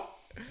NFL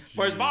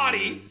for his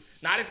body,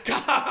 Jesus. not his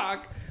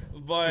cock.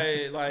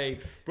 But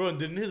like. Bro,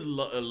 didn't his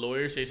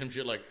lawyer say some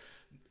shit like,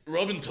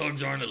 rubbing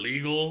tugs aren't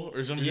illegal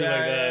or some shit Yeah, like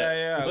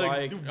that? yeah.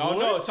 Like, dude, oh what?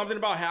 no, something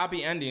about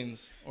happy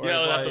endings. Or Yeah,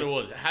 it's that's like- what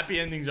it was. Happy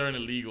endings aren't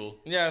illegal.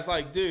 Yeah, it's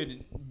like,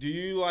 dude, do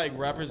you like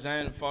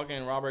represent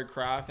fucking Robert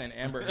Kraft and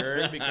Amber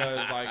Heard?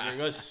 Because like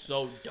you're just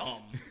so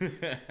dumb.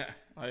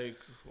 Like,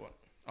 what?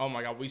 Oh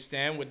my God, we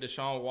stand with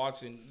Deshaun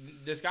Watson.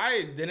 This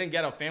guy didn't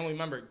get a family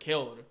member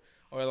killed,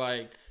 or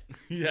like,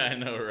 Yeah, I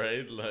know,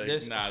 right? Like,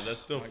 this. nah, that's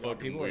still oh my God, fucking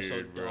people weird, are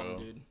so bro. dumb,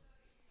 dude.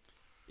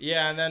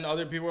 Yeah, and then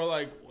other people are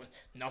like,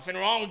 nothing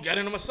wrong with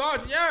getting a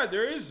massage. Yeah,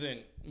 there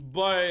isn't,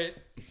 but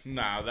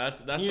Nah,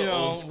 that's You the know,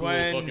 old school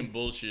when- fucking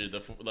bullshit.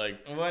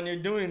 Like, when you're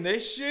doing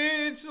this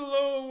shit, it's a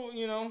little,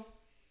 you know.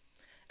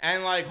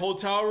 And like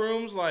hotel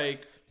rooms,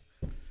 like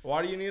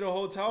Why do you need a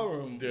hotel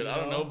room? Dude, I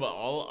don't know, but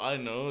all I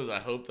know is I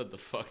hope that the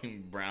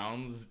fucking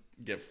Browns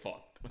get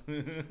fucked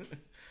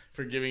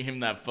for giving him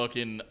that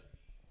fucking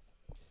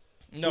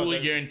fully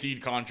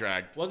guaranteed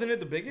contract. Wasn't it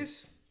the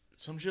biggest?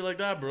 Some shit like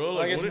that, bro.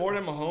 Like it's more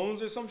than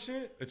Mahomes or some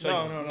shit? It's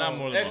like no. not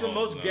more than It's Mahomes, the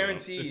most no.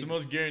 guaranteed. It's the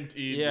most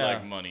guaranteed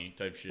like money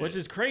type shit. Which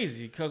is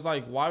crazy, because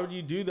like, why would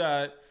you do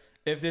that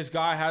if this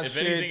guy has if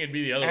shit? anything, it'd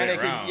be the other way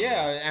around.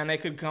 And they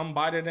could come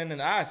bite it in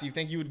an ass. You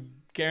think you would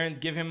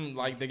give him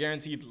like the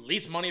guaranteed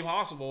least money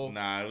possible?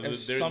 Nah,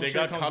 they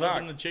got caught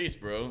up in the chase,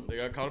 bro. They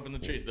got caught up in the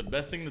chase. The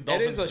best thing the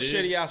Dolphins did... It is a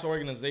shitty ass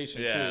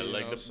organization, yeah, too.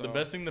 like the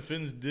best thing the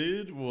Finns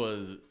did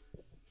was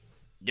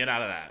get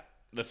out of that.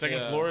 The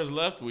second Flores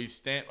left,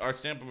 our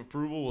stamp of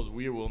approval was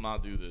we will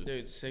not do this.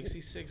 Dude,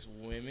 66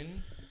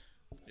 women?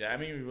 Yeah, I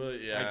mean,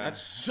 yeah. Like, that's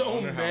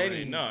so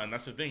many. No, and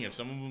that's the thing. If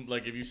some of them,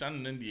 like, if you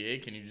sign an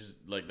NDA, can you just,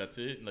 like, that's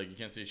it? Like, you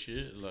can't say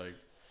shit? Like,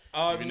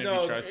 even if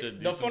you try to do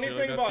the funny thing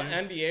thing like about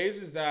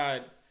NDAs is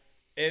that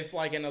if,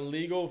 like, an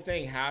illegal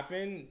thing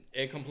happened,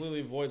 it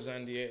completely voids the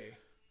NDA.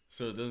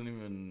 So it doesn't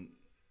even...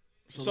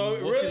 So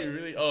what really... could you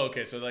really... Oh,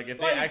 okay, so, like, if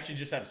they actually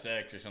just have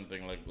sex or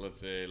something, like, let's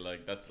say,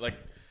 like, that's, like...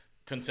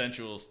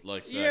 consensual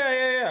like sex.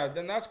 Yeah.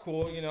 Then that's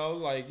cool, you know.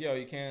 Like, yo,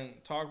 you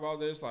can't talk about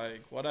this.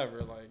 Like,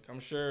 whatever. Like, I'm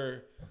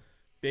sure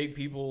big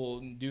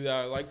people do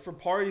that, like for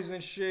parties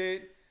and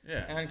shit.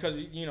 Yeah. And because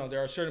you know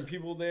there are certain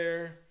people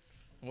there,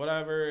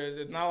 whatever.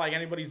 It's not like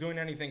anybody's doing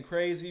anything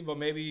crazy, but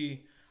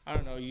maybe I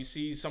don't know. You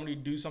see somebody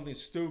do something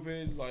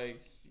stupid,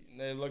 like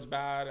it looks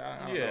bad.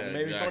 I don't know.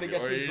 Maybe somebody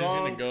gets or too you're drunk.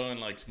 just gonna go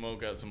and like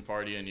smoke at some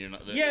party and you're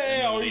not.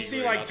 Or you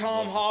see like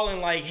Tom Holland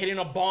like hitting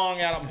a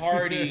bong at a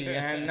party,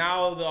 and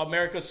now the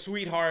America's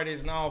sweetheart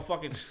is now a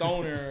fucking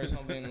stoner or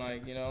something,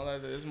 like, you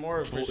know. It's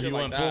more for shit he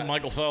like went that. full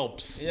Michael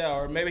Phelps. Yeah,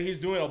 or maybe he's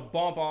doing a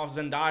bump off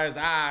Zendaya's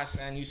ass,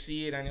 and you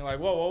see it, and you're like,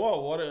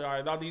 whoa, what?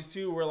 I thought these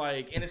two were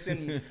like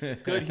innocent,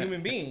 good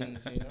human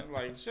beings, you know,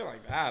 like shit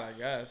like that, I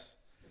guess.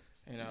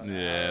 You know,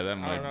 yeah, that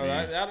might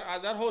be.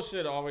 That whole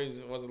shit always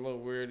was a little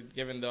weird,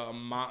 given the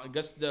amount,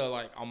 just the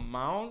like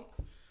amount,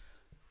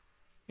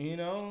 you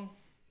know,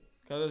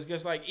 because it's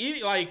just like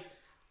even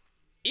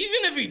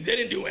if he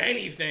didn't do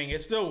anything,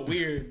 it's still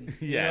weird.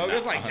 Yeah, you know,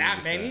 just like 100%.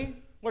 that many.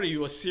 What are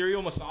you, a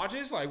serial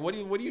massagist? Like, what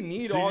do you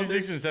need 66 all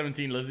this? and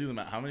 17. Let's do the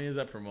math. How many is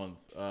that per month?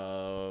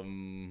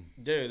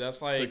 Dude,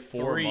 that's like, it's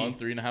like 4 a month,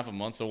 3.5 a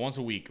month. So once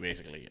a week,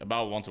 basically,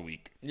 about once a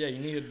week. Yeah, you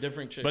need a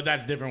different chick. But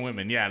that's different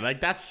women. Yeah,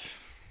 like that's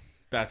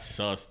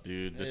sus,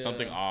 dude. There's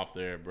something off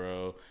there,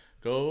 bro.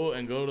 Go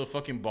to the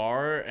fucking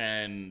bar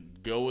and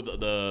go with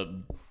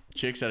the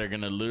chicks that are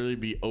gonna literally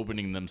be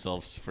opening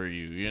themselves for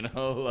you, you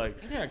know? Like,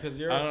 yeah, because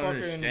you're I a don't fucking...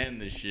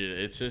 understand this shit.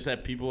 It's just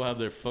that people have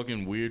their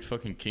fucking weird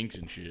fucking kinks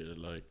and shit.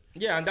 Like,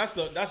 yeah, and that's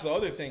the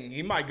other thing.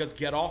 He might just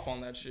get off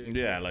on that shit.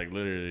 yeah, like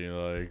literally,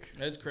 like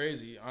it's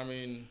crazy. I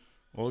mean,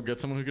 well, get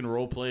someone who can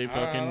role play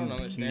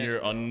fucking your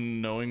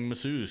unknowing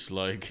masseuse.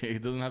 Like,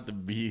 it doesn't have to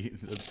be.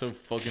 That's so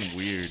fucking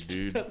weird,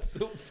 dude. That's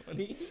so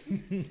funny.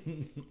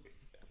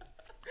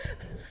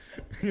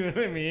 You know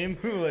what I mean?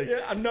 Like,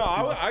 yeah, no,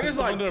 I just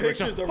like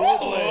pictured the role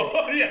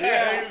play.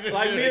 Yeah,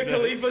 like Mia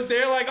Khalifa's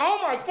there, like, oh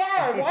my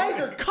god, why is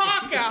your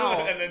cock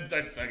out? And then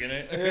start sucking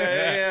it.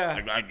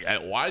 Yeah. Like,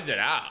 why is it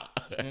out?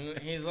 And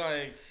he's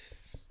like,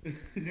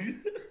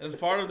 as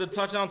part of the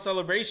touchdown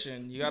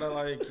celebration, you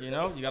gotta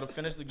you gotta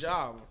finish the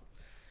job.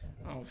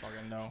 I don't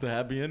fucking know. It's the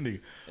happy ending.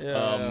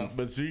 Yeah.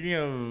 But speaking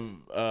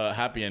of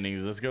happy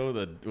endings, let's go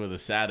with a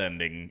sad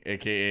ending,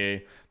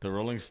 aka the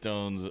Rolling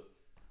Stones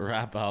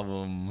rap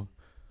album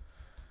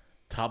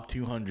top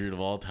 200 of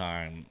all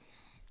time.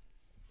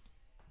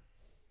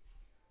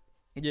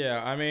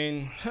 Yeah, I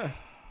mean,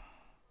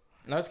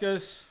 let's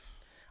just.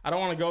 I don't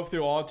want to go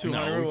through all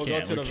 200. No, we'll go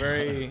to the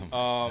very.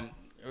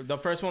 The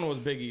first one was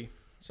Biggie.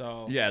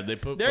 So yeah, they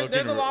put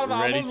there's a lot of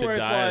Ready albums to where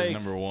it's Die like as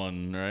number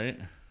one, right?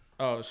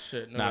 Oh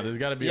shit! No, nah, there's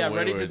got to be a way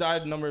Ready where to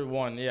Die number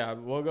one. Yeah,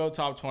 we'll go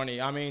top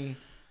 20. I mean,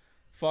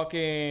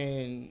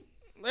 fucking,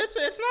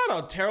 it's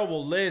not a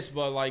terrible list,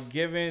 but like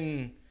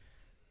given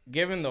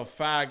the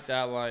fact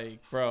that like,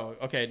 bro,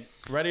 okay,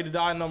 Ready to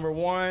Die number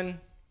one.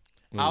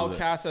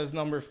 Outkast as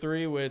number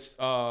 3 with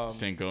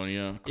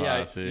Stankonia,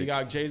 classic. Yeah, you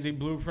got Jay-Z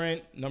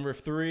Blueprint number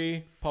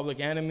 3, Public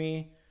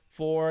Enemy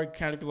 4,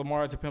 Kendrick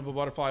Lamar To Pimp a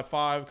Butterfly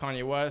 5,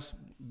 Kanye West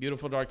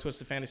Beautiful Dark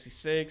Twisted Fantasy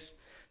 6,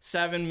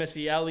 7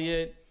 Missy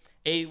Elliott,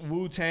 8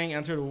 Wu-Tang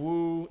Enter the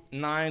Wu,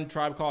 9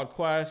 Tribe Called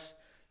Quest,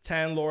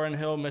 10 Lauryn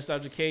Hill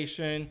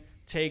Miseducation,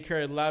 Take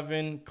Care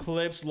 11,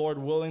 Clips Lord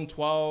Willing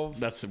 12.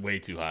 That's way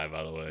too high,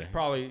 by the way.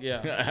 Probably, yeah.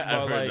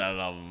 I've heard that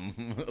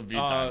album a few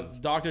times.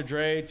 Dr.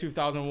 Dre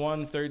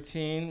 2001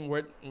 13,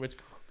 which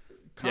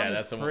kind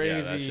of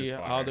crazy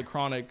how The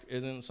Chronic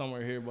isn't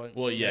somewhere here, but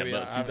well, yeah,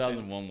 but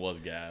 2001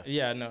 was gas.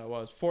 Yeah, no, it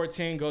was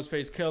 14.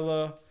 Ghostface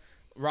Killah,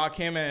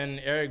 Rakim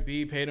and Eric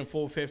B paid in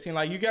full 15.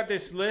 Like, you got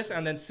this list,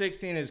 and then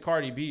 16 is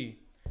Cardi B,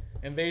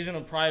 Invasion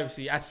of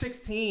Privacy at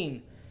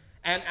 16,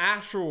 and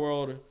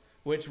Astroworld,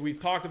 which we've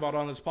talked about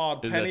on this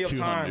pod plenty of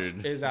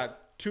times, is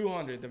at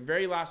 200, the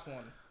very last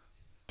one.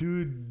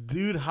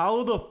 Dude,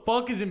 how the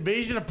fuck is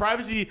Invasion of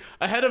Privacy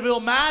ahead of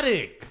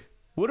Illmatic?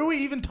 What are we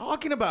even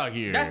talking about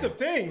here? That's the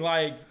thing.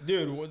 Like,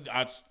 dude,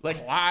 that's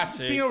like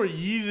classics. being over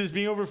Yeezus,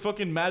 being over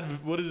fucking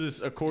Mad. What is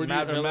this? Accordion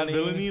Mad or Mad Villainy.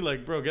 Villainy?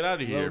 Like, bro, get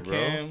out of here, Lil' bro.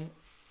 Kim.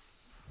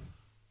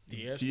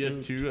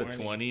 DS2 at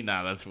 20?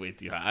 Nah, that's way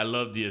too high. I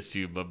love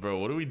DS2, but bro,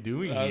 what are we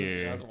doing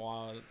here? That's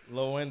wild.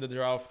 Low End, The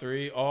Drought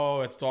 3.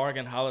 Oh, It's Dark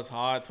and Hell is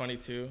Hot,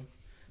 22.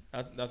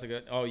 That's a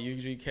good. Oh,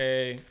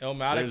 UGK.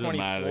 Illmatic, There's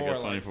 24. Illmatic at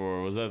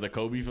 24. Was that the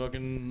Kobe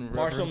fucking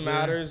Marshall reference there?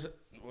 Matters,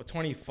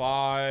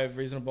 25.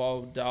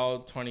 Reasonable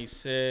Doubt,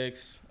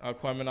 26.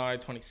 Aquemini,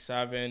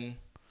 27.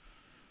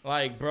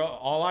 Like, bro,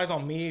 All Eyes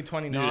on Me,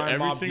 29. Dude,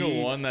 every Mobb single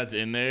Deep. one that's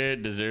in there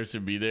deserves to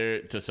be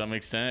there to some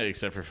extent,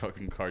 except for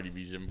fucking Cardi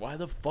B's. Why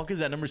the fuck is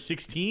that number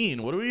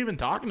 16? What are we even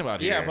talking about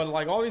here? Yeah, but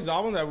like all these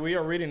albums that we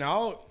are reading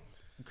out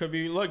could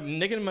be, look,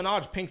 Nicki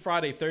Minaj, Pink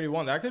Friday,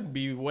 31. That could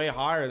be way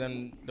higher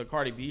than the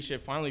Cardi B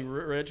shit. Finally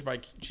Rich by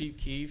Chief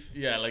Keef.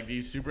 yeah, like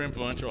these super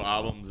influential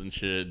albums and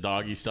shit.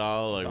 Doggy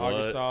Style, like Doggy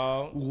what?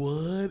 Style.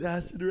 What?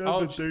 Acid Rap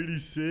Oh, at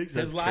 36?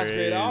 his last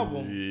great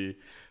album.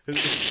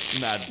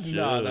 Nah,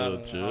 chill,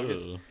 No.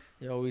 chill.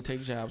 Yo, we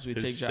take jabs. We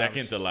His take jabs.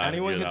 second to last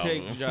Anyone good can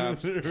take album.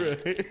 jabs.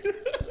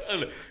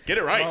 Right. Get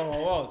it right.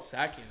 Oh,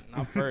 second,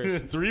 not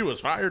first. 3 was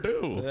fire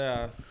too.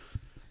 Yeah.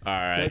 All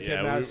right, Good Kid,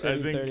 yeah, Mad I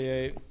City, think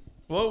 38.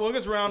 Well, we'll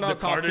just round the out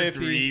top Carter 50.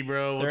 3,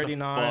 bro. What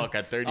 39. the fuck?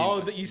 At 30. Oh,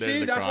 you there's see,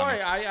 the that's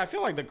Chronic. why I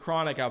feel like the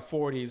Chronic at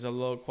 40 is a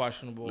little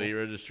questionable. Late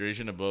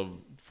registration above.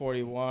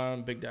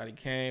 41, Big Daddy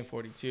Kane,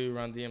 42,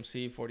 Run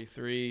DMC,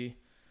 43,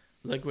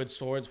 Liquid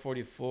Swords,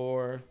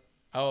 44,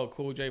 oh,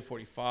 Cool J,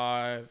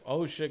 45.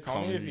 Oh, shit,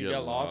 Call Me If You Get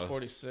Lost,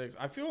 46.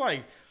 I feel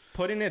like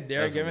putting it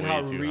there, That's given way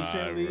how too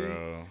recently. high,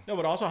 bro. No,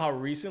 but also how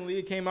recently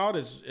it came out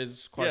is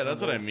questionable. Yeah,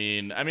 that's what I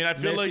mean. I mean, I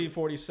feel Missy, like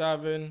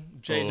 47,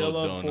 J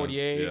Dilla, Donuts.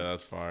 48. Yeah,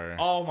 that's fire.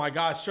 Oh my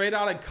God, Straight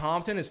Outta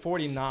Compton is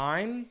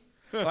 49.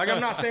 Like,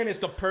 I'm not saying it's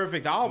the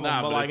perfect album,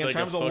 Nah, but like it's in like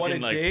terms a of what fucking,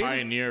 it like, did.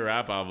 pioneer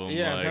rap album.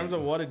 Yeah, like, in terms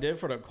of what it did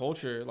for the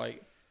culture,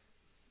 like,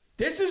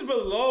 this is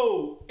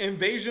below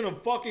Invasion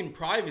of fucking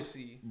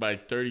Privacy. by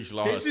 30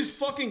 slots. This is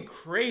fucking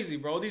crazy,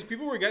 bro. These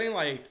people were getting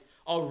like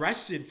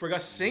arrested for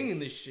us singing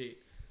this shit,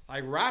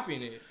 like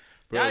rapping it.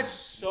 Bro, That's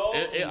so.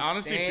 It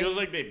honestly insane. feels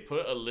like they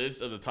put a list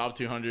of the top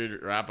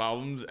 200 rap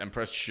albums and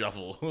pressed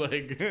shuffle.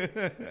 Like,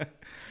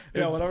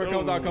 Yeah, it's whatever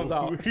comes out, comes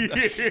out.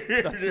 That's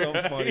so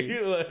weird, funny.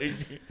 Like,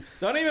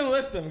 Don't even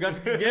list them.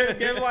 Just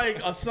give like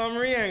a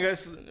summary and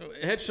just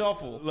hit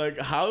shuffle. like,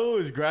 how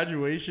is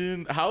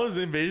Graduation? How is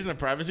Invasion of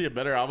Privacy a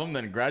better album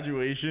than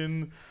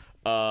Graduation?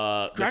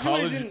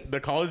 Graduation- the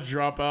college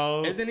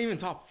dropout. Isn't even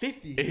top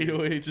 50.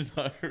 808s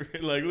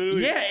and like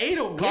literally. Yeah,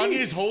 808s.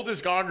 Kanye's whole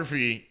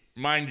discography,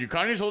 mind you,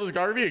 Kanye's whole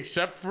discography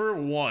except for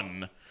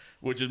one,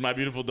 which is My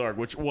Beautiful Dark.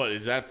 Which what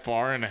is that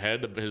far and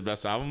ahead of his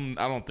best album?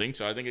 I don't think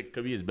so. I think it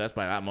could be his best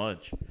by that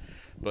much.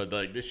 But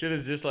like this shit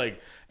is just like,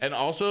 and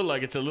also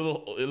like it's a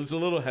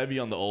little heavy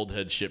on the old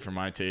head shit for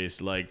my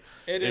taste. Like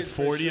It if is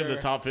for 40 of the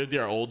sure. top 50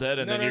 are old head,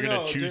 and No, then you're no,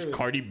 gonna choose dude.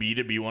 Cardi B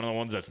to be one of the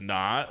ones that's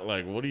not.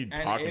 Like what are you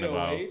And talking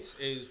about? 808s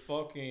is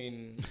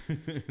fucking.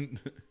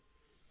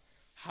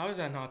 How is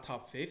that not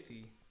top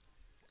 50?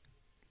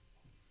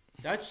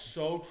 That's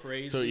so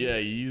crazy. So yeah,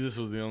 Yeezus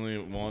was the only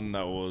one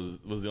that was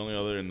the only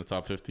other in the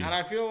top 50. And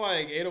I feel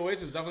like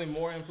 808s is definitely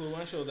more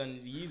influential than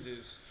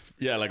Yeezus.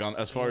 Yeah, like on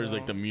as far You as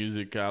like the know?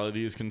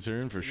 musicality is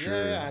concerned, for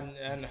sure. Yeah,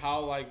 and how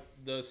like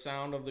the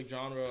sound of the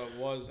genre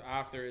was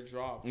after it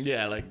dropped.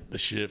 Yeah, like the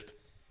shift.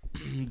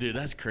 Dude,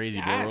 that's crazy,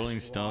 bro. That's Rolling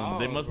Stones.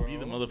 They wild, must be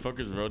the bro.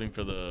 motherfuckers voting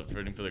for the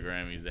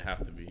Grammys. They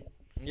have to be.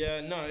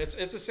 Yeah, no, it's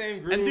the same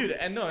group. And dude,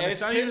 and no, and it's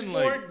it's not even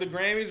Pitchfork, like the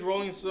Grammys,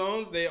 Rolling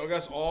Stones. They I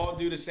guess all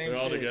do the same they're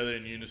shit. all together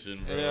in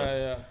unison, bro.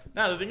 Yeah.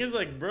 Nah, the thing is,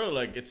 like, bro,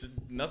 like it's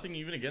nothing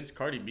even against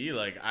Cardi B.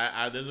 Like,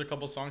 I there's a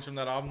couple songs from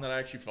that album that I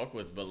actually fuck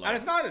with, but like, And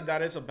it's not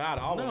that it's a bad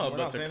album. no, We're but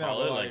not to saying call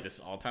that, it but, like this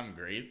all-time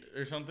great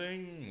or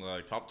something,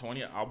 like top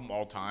 20 album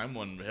all time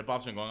when hip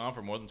hop's been going on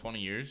for more than 20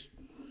 years.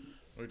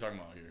 What are we talking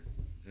about here?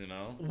 You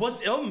know,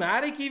 Was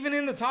Illmatic even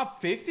in the top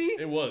 50?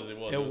 it was It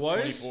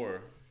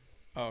 24.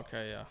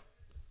 Okay, yeah.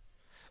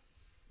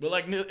 But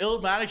like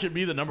Illmatic should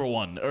be the number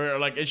one, or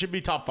like it should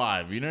be top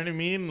 5. You know what I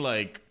mean?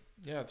 Like,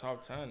 Yeah,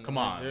 top 10. come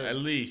on, at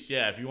least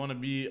yeah. If you want to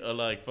be a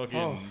like fucking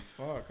Oh,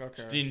 fuck,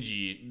 okay.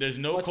 stingy, there's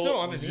no But still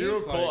Cole, underneath,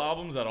 zero Cole like-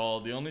 albums at all.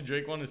 The only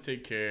Drake one is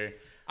Take Care.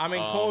 I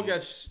mean, Cole Um,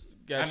 gets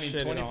I mean,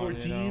 shitted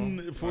 2014 on,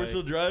 you know? Force Like-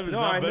 Hill Drive is No,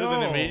 not I better than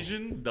know.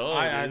 Invasion. Duh,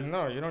 I it is.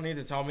 know, you don't need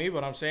to tell me,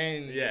 but I'm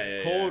saying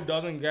Yeah, Cole yeah.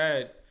 doesn't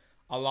get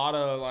a lot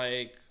of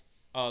like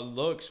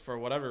looks for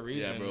whatever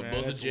reason. Yeah, bro. man.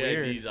 Both of It's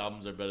JID's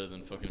albums are better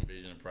than fucking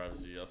Invasion of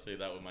Privacy. I'll say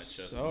that with my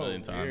chest so a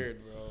million times.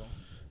 weird, bro.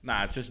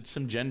 Nah, it's just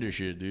some gender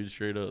shit, dude.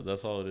 Straight up.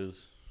 That's all it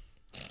is.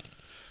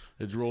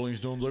 It's Rolling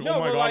Stones like, No, oh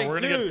my but, god, like, we're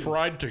gonna dude. get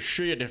fried to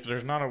shit if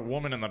there's not a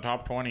woman in the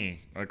top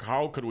 20. Like,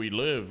 how could we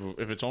live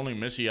if it's only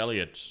Missy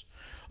Elliott's?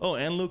 Oh,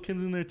 and Lil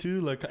Kim's in there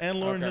too. Like, and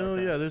Lauryn Okay, Hill.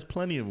 okay. Yeah, there's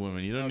plenty of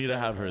women. You don't need to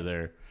have her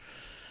there.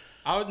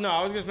 I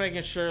was just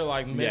making sure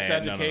like Miss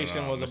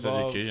Education was Miss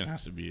above. Education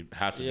has to be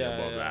Yeah,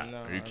 above yeah, that. no,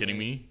 Are you I kidding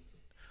mean- me?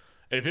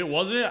 If it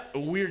wasn't,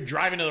 we're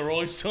driving to the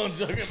Rolling Stones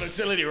fucking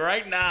facility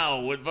right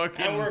now with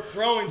fucking And we're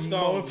throwing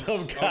stones.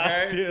 Molotov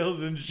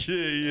cocktails and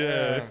shit.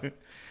 Yeah.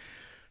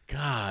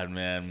 God,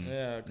 man.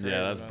 Yeah, crazy,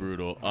 yeah, that's man.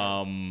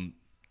 brutal.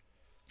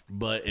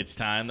 But it's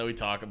time that we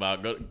talk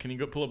about. Can you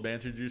go pull up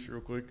Banter Juice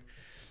real quick?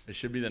 It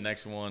should be the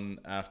next one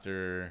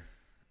after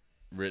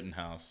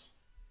Rittenhouse.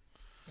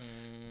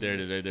 There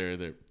it is.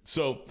 There.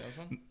 So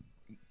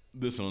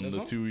this one,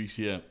 the 2 weeks,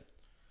 yeah.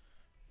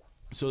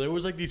 So there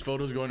was like these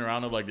photos going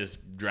around of like this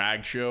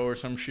drag show or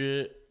some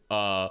shit.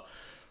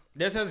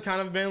 This has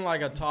kind of been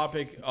like a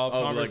topic of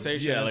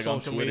conversation on social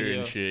on Twitter media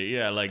and shit.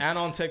 Yeah, like and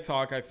on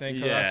TikTok, I think.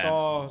 'Cause Yeah. I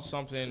saw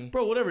something.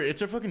 bro, whatever.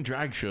 It's a fucking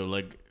drag show.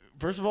 Like,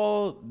 first of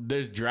all,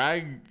 there's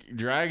drag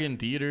in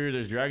theater.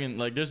 There's drag in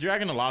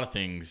a lot of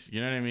things. You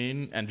know what I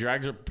mean? And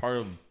drags are part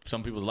of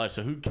some people's life.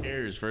 So who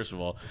cares? First of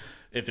all,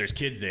 if there's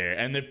kids there,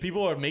 and the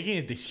people are making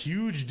it this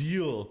huge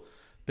deal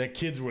that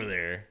kids were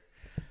there,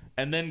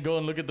 and then go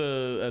and look at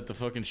the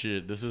fucking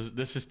shit. This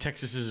is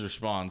Texas's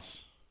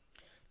response.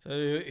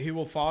 So he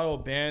will file a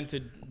bill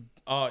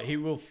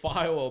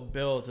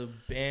to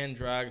ban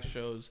drag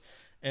shows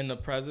in the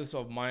presence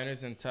of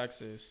minors in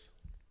Texas.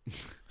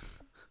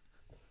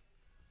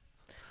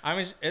 I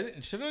mean,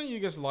 shouldn't you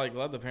just like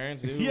let the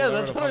parents do? Yeah, whatever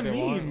that's the what I fuck they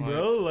mean, want?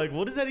 bro. Like,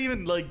 what does that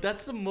even like?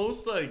 That's the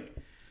most like,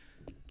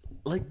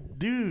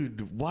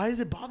 dude. Why does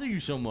it bother you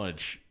so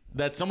much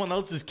that someone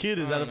else's kid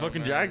is I at a don't know,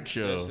 fucking man. drag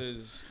show?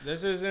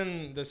 This is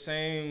in the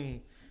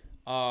same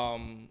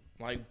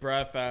like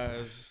breath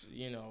as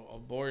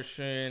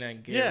abortion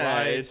and gay Yeah,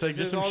 rights. it's like This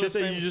just is some all shit the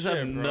that same you just shit,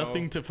 have bro.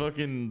 nothing to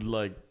fucking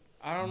like.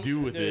 I don't do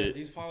with it.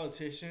 These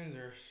politicians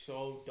are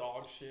so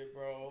dog shit,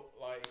 bro.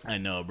 Like, I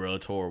know, bro.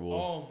 It's horrible.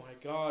 oh my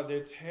god,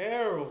 they're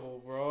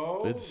terrible,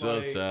 bro. It's so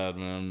Like, sad,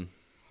 man.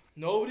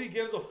 Nobody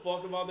gives a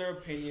fuck about their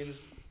opinions.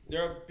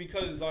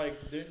 Because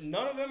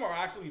none of them are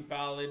actually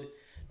valid.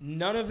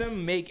 None of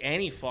them make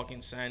any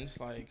fucking sense.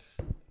 Like,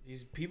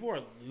 these people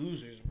are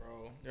losers,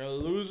 bro. They're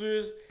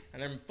losers,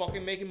 and they're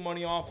fucking making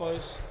money off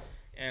us.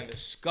 And they're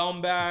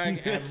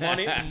scumbag, and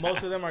money.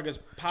 Most of them are just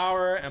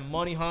power and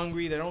money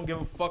hungry. They don't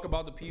give a fuck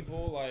about the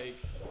people. Like,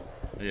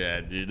 Yeah,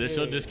 dude. They're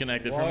so Dude,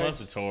 disconnected from what?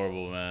 us. It's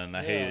horrible, man.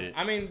 I yeah. hate it.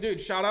 I mean, dude,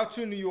 shout out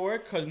to New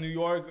York, because New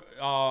York,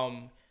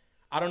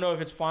 I don't know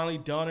if it's finally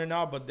done or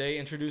not, but they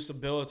introduced a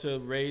bill to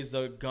raise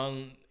the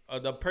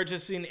the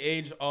purchasing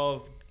age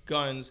of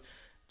guns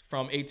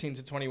from 18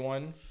 to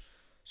 21.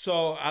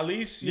 So at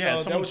least you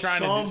know there was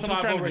some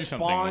type of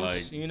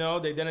response. You know,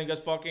 they didn't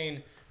just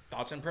fucking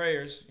thoughts and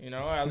prayers. You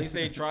know, at least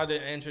they tried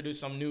to introduce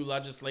some new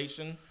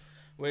legislation,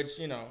 which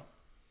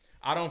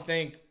I don't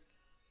think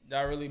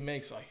that really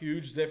makes a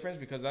huge difference,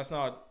 because that's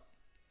not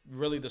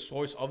really the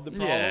source of the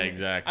problem. Yeah,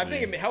 exactly. I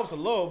think it helps a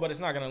little, but it's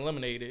not gonna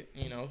eliminate it.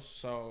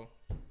 So.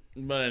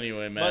 But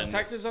anyway, man. But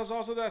Texas has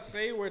also that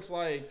state where it's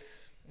like.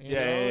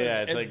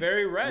 It's like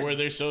very red. Where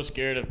they're so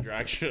scared of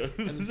drag shows.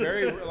 It's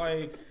very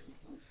like.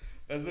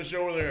 That's the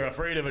show where they're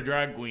afraid of a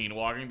drag queen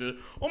walking to.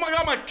 Oh my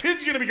god, my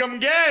kid's gonna become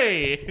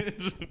gay.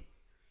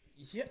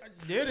 Yeah,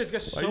 dude, it's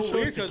just Why are you so so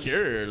weird.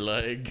 insecure?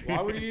 Like,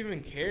 Why would you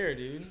even care,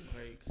 dude?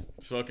 Like,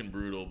 it's fucking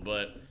brutal.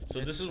 But so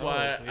It's this is so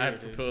why I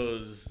weird, dude.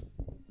 propose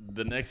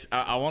the next.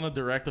 I want to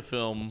direct a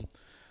film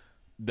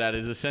that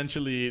is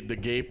essentially the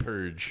gay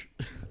purge.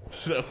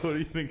 So what do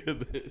you think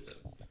of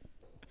this?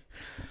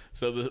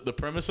 So the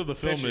premise of the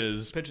film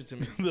pitch it to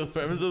me. the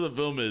premise of the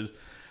film is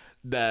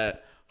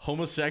that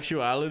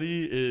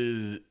homosexuality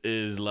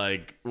is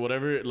like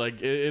whatever,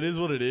 like it is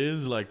what it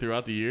is, like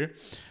throughout the year,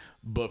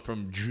 but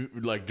from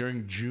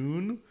during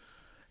June,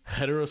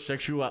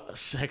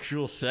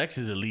 sexual sex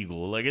is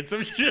illegal. Like, it's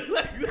some shit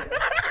like that.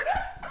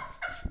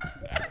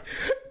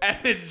 And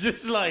it's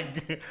just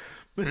like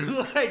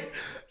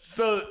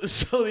so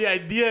the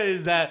idea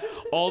is that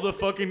all the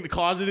fucking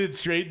closeted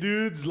straight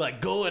dudes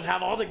like go and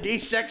have all the gay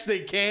sex they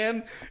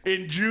can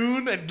in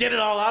June and get it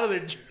all out of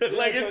their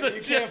like, it's a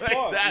you shit can't like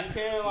fuck. that. You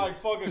can't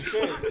like fucking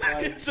shit.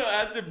 Like, So it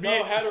has to be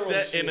no hetero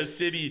set shit. in a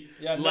city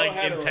Yeah, no like in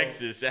hetero.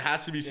 Texas. It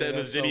has to be set in a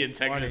that's city so in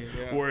Texas funny,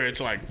 yeah. where it's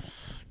like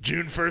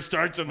June 1st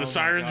starts and the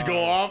sirens God.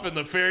 go off and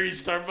the ferries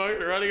start fucking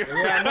running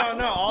yeah, around.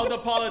 no. All the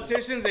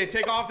politicians, they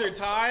take off their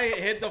tie,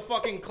 hit the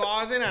fucking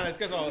closet, and it's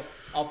because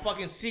a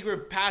fucking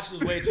secret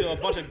passageway to a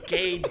bunch of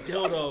gay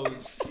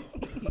dildos.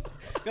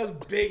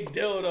 Just big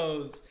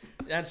dildos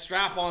and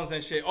strap-ons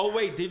and shit. Oh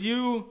wait, did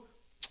you?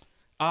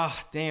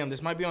 Damn,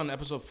 this might be on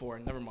episode 4.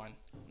 Never mind.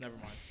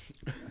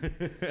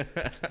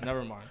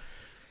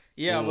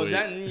 Yeah, but Wait.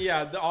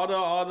 then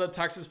all the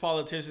Texas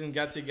politicians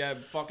get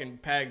fucking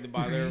pegged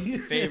by their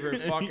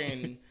favorite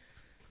fucking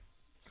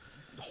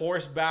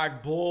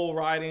horseback bull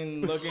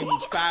riding looking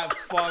fat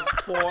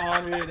fuck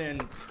 400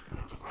 and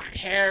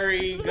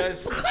hairy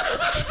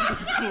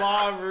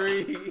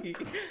slobbery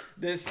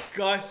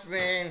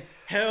disgusting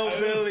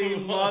hillbilly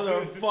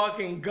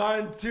motherfucking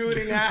gun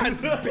tooting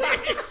ass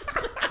bitch.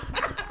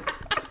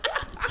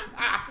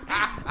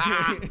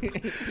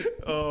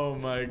 Oh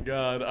my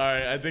god! All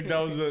right, I think that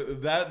was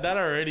that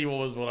already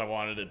was what I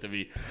wanted it to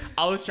be.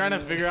 I was trying to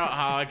figure out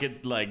how I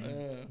could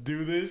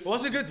do this.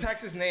 What's a good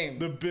Texas name?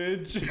 The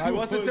bitch. Like,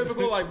 what's a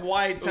typical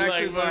white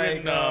Texas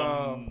fucking,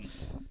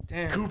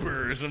 damn.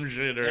 Cooper or some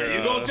shit? Or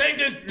You gonna take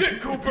this dick,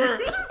 Cooper?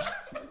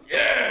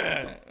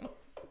 Yeah.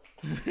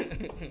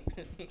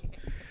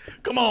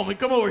 Come on, man.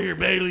 Come over here,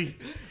 Bailey.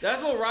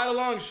 That's what Ride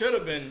Along should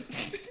have been.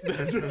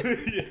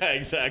 Yeah,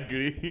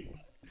 exactly.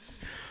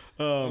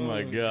 Oh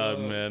my god,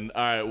 man.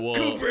 All right, well.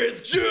 Cooper,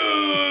 it's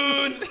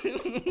June.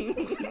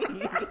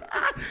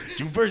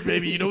 June 1st,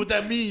 baby. You know what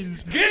that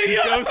means. Giddy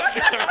up.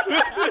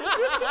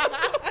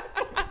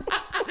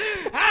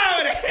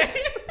 Howdy.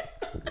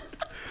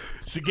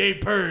 It's a gay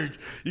purge.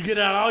 You get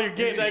out all your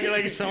gays acting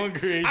like it's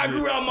hungry. I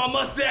grew out my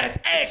mustache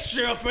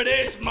extra for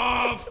this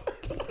month.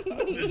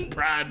 This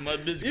pride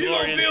month, this You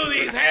glory. gonna feel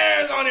these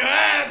hairs on your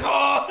asshole.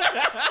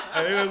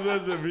 I think that's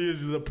supposed to be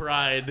is the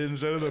pride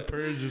instead of the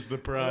purge is the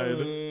pride.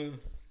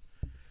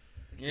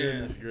 Yeah.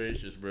 Goodness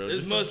gracious, bro.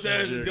 This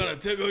mustache is gonna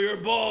tickle your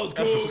balls,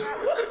 Coop.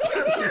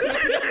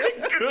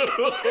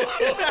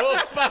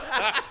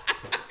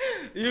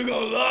 You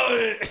gonna love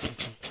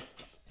it.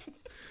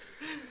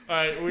 All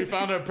right, we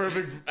found our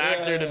perfect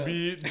actor to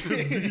be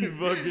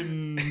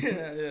fucking.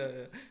 Yeah.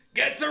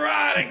 Get to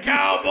riding,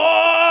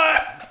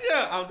 cowboys.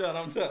 Yeah, I'm done.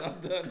 All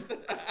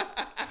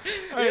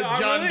right, Yeah,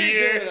 John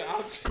Deere, Dude,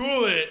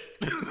 cool it.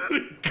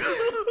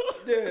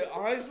 dude,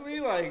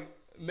 honestly,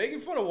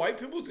 making fun of white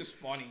people is just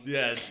funny.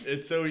 Yeah,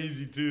 it's so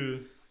easy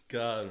too.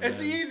 God, It's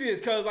man. the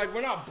easiest because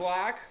we're not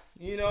black,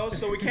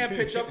 so we can't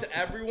pitch up to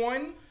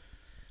everyone.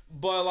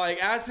 But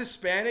as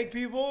Hispanic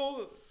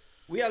people,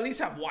 we at least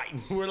have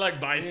whites. We're like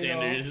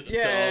bystanders to all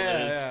this.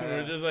 Yeah.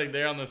 We're just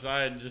there on the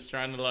side, just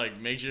trying to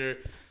make sure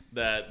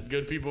that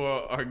good people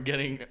are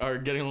getting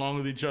along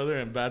with each other,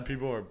 and bad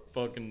people are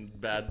fucking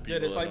bad people.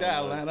 Yeah, it's like and that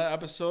all Atlanta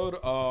episode.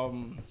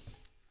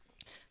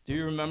 Do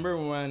you remember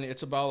when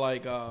it's about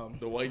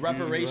the white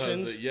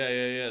reparations? Dude who has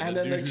yeah. And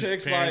the then dude the whose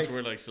chicks parents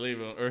were slave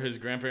or his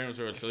grandparents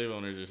were slave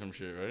owners or some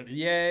shit, right?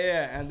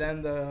 Yeah, and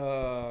then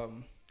the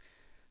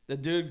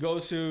dude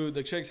goes to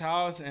the chick's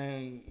house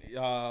and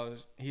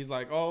he's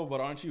like, "Oh,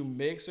 but aren't you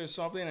mixed or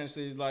something?" And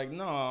she's like,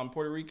 "No, I'm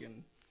Puerto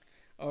Rican."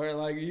 Or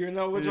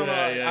which one?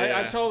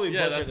 I totally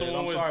butchered that's the it. one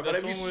I'm with, sorry, but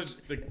that's if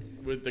the you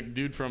one with the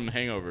dude from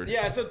Hangover.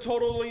 yeah, it's a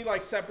totally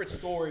separate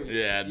story.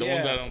 Yeah, the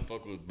ones I don't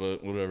fuck with,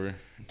 but whatever.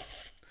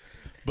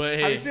 But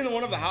hey, Have you seen the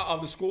one of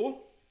the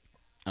school?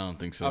 I don't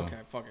think so. Okay,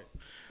 fuck it.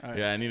 All right.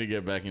 Yeah, I need to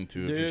get back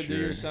into it Do for sure.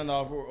 your send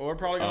off. We're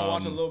probably gonna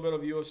watch a little bit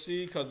of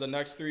UFC because the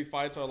next 3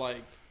 fights are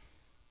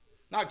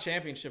not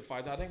championship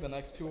fights. I think the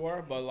next 2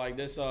 are, but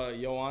this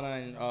Joanna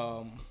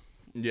and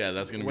Yeah,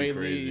 that's gonna be Wei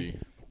crazy. Lee.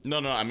 No,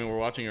 I mean we're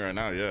watching it right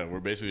now. Yeah, we're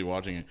basically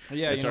watching it.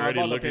 Yeah, it's I already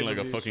bought the looking like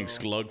a pay-per-view, fucking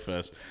so-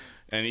 slugfest.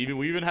 And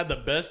we even had the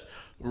best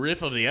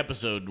riff of the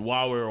episode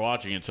while we were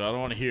watching it, so I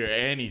don't want to hear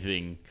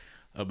anything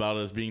about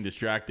us being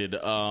distracted.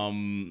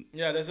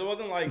 Yeah, it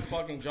wasn't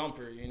fucking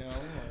Jumper,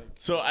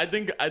 So I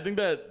think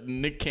that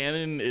Nick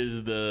Cannon is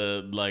it's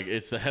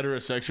the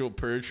heterosexual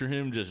purge for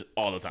him just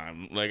all the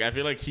time. I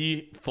feel like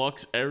he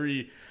fucks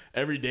every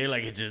day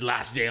like it's his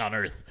last day on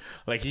earth.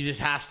 He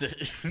just has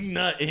to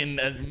nut in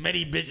as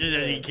many bitches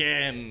as he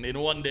can in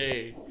one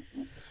day.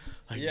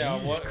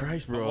 Jesus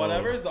Christ, bro.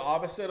 Whatever is the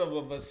opposite of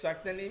a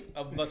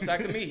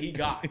vasectomy, he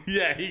got.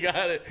 Yeah, he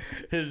got it.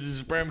 His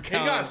sperm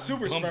count. He got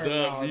super bumped sperm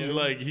up. count, He's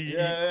dude. he.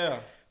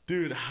 Yeah.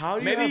 Dude, how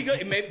do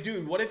you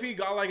Dude, what if he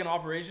got an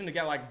operation to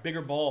get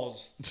bigger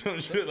balls? some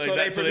shit like so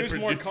that? they produce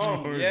more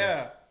cum.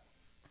 Yeah.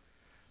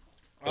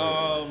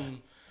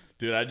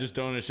 Dude, I just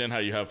don't understand how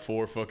you have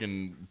 4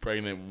 fucking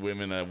pregnant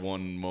women at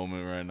one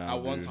moment right now.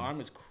 At one dude. time,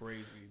 it's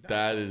crazy.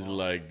 That is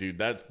dude,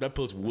 that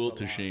puts Wilt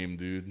to shame,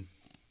 dude.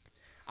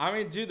 I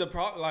mean, dude,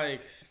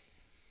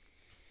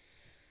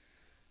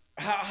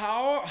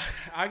 how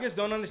I just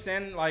don't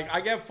understand.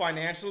 I get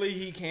financially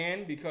he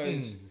can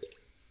because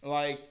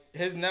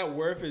his net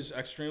worth is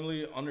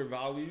extremely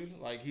undervalued.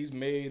 He's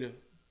made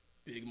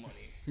big money.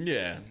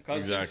 Yeah,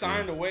 Because he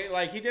signed away.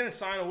 He didn't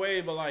sign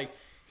away, but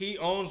he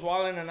owns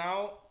Wild In and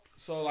Out.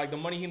 So the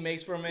money he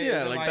makes from it.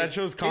 Yeah, isn't, that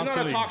show's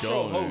constantly he's not a talk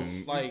show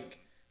going. host.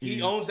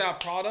 He owns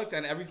that product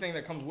and everything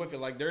that comes with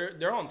it.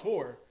 They're on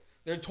tour.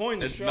 They're touring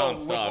the It's show nonstop.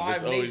 with Live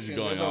It's always Nation.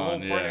 going There's a whole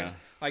on, partner-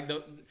 yeah.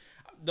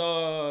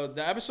 The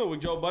episode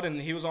with Joe Budden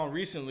he was on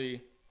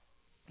recently.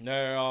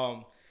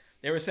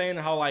 They were saying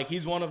how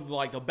he's one of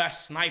the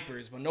best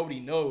snipers, but nobody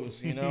knows,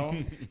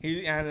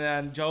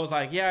 and Joe's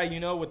like,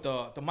 yeah, with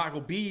the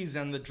Michael B's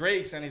and the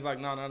Drakes, and he's like,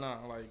 no,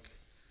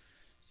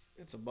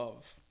 it's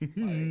above.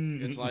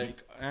 It's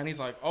and he's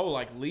like, oh,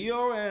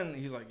 Leo, and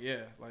he's like,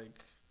 yeah,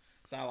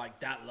 it's not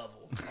that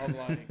level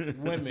of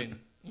women,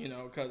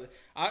 because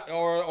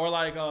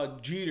or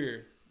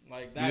Jeter,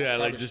 that. Yeah,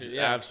 type of just shit.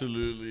 Yeah.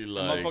 absolutely The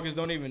motherfuckers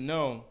don't even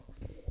know.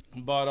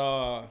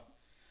 But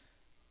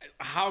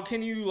how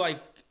can you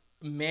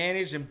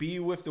manage and be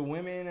with the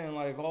women and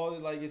all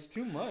it's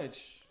too much.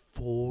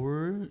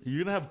 4?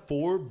 You're gonna have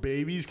 4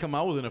 babies come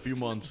out within a few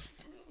months.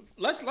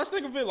 let's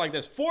think of it like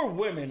this: 4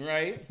 women,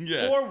 right?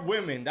 Yeah. 4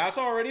 women. That's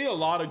already a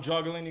lot of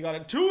juggling. You got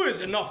to 2 is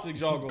enough to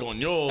juggle.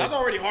 Coño. That's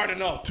already hard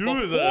enough. 2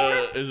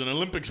 But is an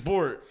Olympic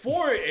sport.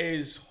 4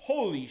 is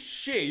holy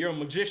shit. You're a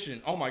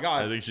magician. Oh my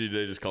god. I think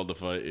they just called the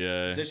fight.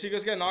 Yeah. Did she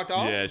just get knocked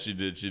out? Yeah, she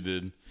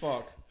did.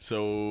 Fuck.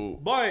 So.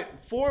 But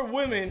 4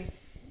 women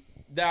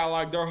that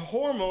like their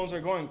hormones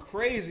are going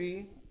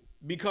crazy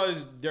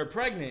because they're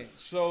pregnant.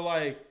 So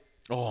like.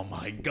 Oh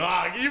my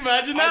god! Can you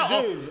imagine that?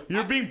 Dude,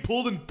 you're being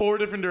pulled in 4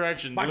 different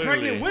directions by literally.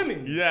 pregnant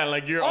women. Yeah,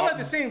 like you're all at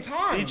the same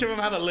time. Each of them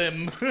have a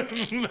limb.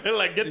 They're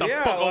like, get the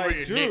fuck over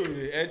your dude,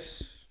 dick.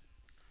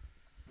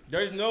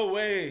 There's no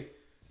way,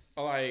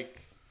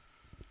 like,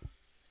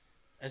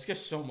 it's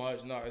just so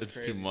much. No, it's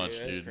crazy. Too much,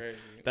 yeah, dude. It's crazy.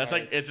 That's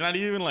like, it's not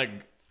even like.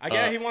 I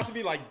get he wants to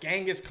be like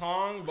Genghis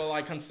Khan, but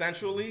like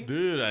consensually.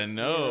 Dude, I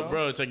know, You know?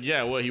 bro. It's like,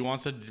 yeah, what he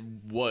wants to,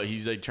 what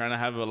he's like trying to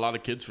have a lot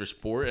of kids for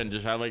sport and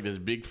just have like this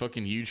big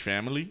fucking huge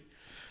family.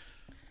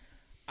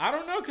 I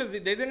don't know, because they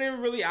didn't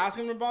even really ask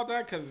him about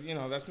that, because you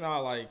know that's not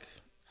like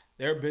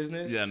their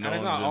business. Yeah, no and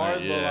it's one's not in ours,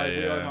 it. but Yeah, like we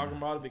are yeah. talking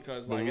about it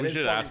because But like we it is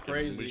should fucking ask him.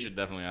 crazy. We should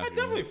definitely ask I him.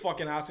 definitely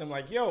fucking ask him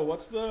like, yo,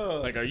 what's the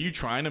Like, are you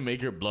trying to make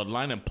your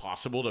bloodline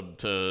impossible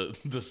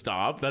to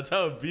stop? That's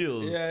how it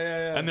feels.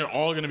 Yeah. And they're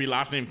all gonna be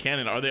last name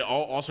Cannon. Are they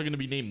all also gonna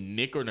be named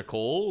Nick or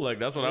Nicole? Like,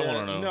 that's what I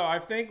want to know. No, I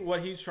think what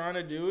he's trying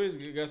to do is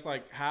just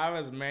like have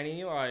as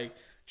many like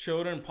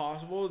children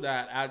possible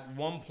that at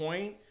one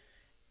point,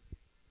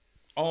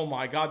 oh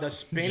my god, the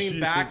spinning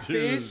back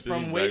fist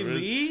from Wei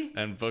Li,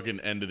 and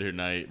fucking ended her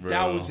night, bro.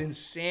 that was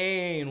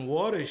insane.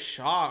 What a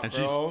shot, And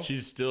bro.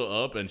 she's still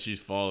up and she's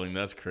falling.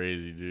 That's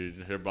crazy,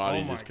 dude. Her body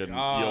Oh my just couldn't.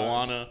 God.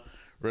 Joanna,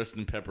 rest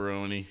in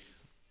pepperoni.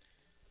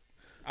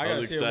 I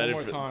gotta see it one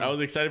more time. I was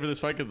excited for this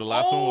fight because the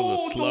last one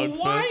was a the slugfest.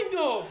 wind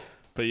up.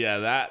 But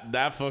yeah,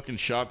 that fucking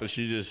shot that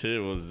she just hit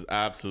was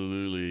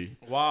absolutely.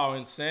 Wow,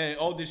 insane.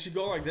 Oh, did she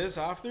go like this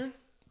after?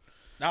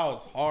 That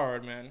was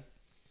hard, man.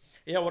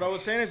 Yeah, what I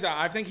was saying is that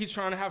I think he's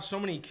trying to have so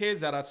many kids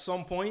that at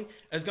some point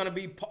it's gonna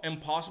be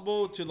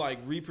impossible to like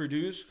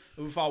reproduce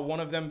without one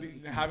of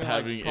them having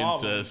like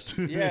problems. incest.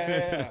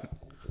 Yeah.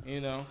 You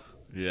know.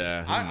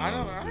 Yeah. I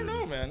don't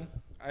know, man.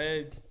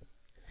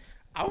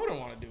 I wouldn't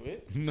want to do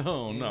it.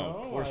 No, know,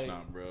 of course like-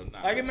 not, bro.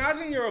 Nah. Like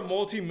imagine you're a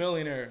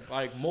multi-millionaire,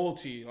 like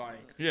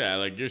yeah,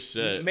 like you're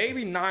set.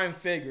 maybe 9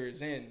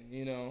 figures in,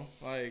 you know,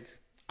 like.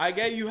 I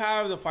get you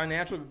have the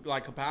financial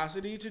like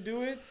capacity to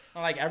do it.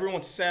 And, like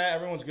everyone's set,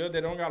 everyone's good.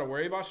 They don't got to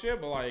worry about shit.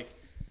 But like,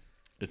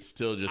 It's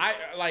still just.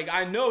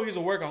 I know he's a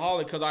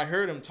workaholic because I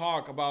heard him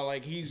talk about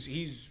like he's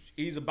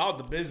about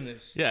the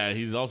business. Yeah,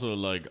 he's also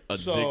like a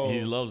So- dick.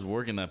 He loves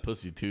working that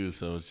pussy too.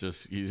 So it's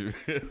just he's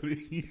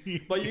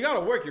really. But you got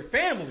to work your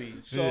family.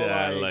 So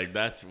yeah, like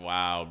that's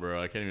wow,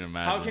 bro. I can't even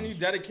imagine. how can you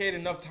dedicate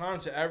enough time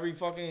to every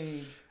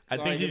fucking? I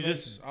think like, he's it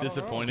just makes- I don't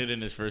disappointed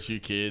in his first few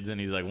kids, and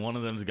he's like, one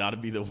of them's got to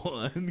be the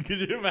one. Could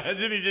you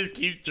imagine? He just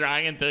keeps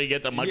trying until he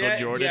gets a Michael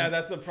Jordan. Yeah,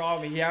 that's the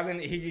problem.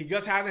 He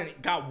just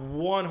hasn't got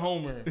one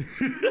homer.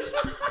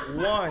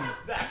 One.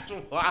 That's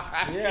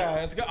why. Yeah,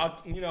 it's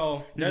got He's you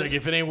know. like,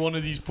 if it ain't one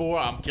of these 4,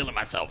 I'm killing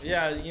myself.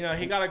 Yeah, you know,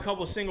 he got a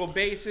couple single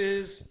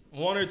bases,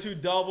 1 or 2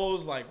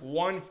 doubles, like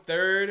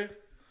 1/3,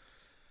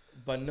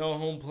 but no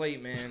home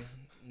plate, man.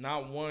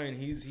 Not one.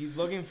 He's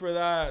looking for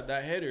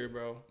that hitter,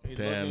 bro. He's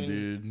Damn, looking,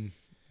 dude.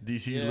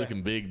 DC's Yeah.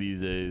 looking big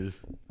these days.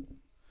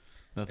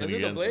 Nothing Is it the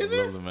against him,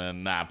 Blazer? love the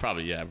man. Nah,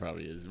 probably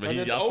is. But 'Cause he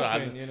it's also open,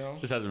 hasn't, you know?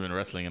 just hasn't been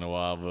wrestling in a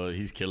while. But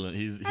he's killing.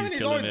 He's I mean, he's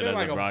killing always it been as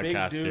like a a big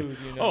broadcaster. dude,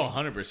 you know? Oh,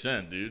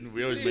 100%, dude.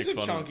 We always He's make a fun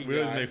of. chunky We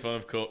always guy. make fun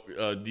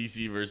of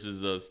DC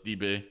versus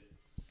Stipe.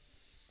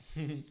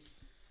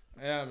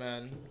 Yeah,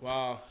 man.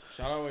 Wow.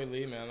 Shout out Wei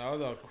Li, man. That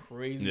was a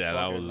crazy. Yeah,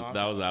 fucking knockout.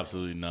 that was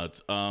absolutely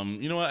nuts.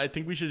 You know what? I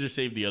think we should just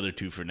save the other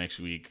 2 for next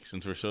week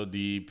since we're so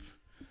deep.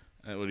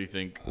 What do you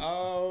think?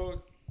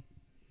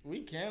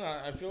 We can.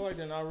 I feel like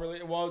they're not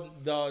really. Well,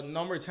 the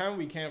number 10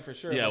 we can for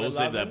sure. Yeah, but we'll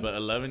save that. 11, But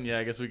 11, yeah,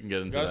 I guess we can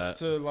get into that. just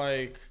to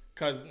like,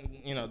 cause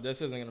you know this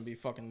isn't gonna be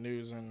fucking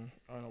news in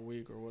a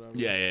week or whatever.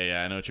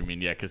 Yeah, I know what you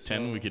mean. Yeah, because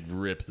 10 So- we could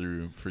rip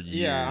through for years.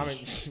 Yeah, I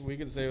mean, we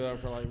could save that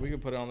for like, we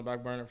could put it on the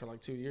back burner for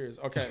like 2 years.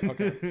 Okay.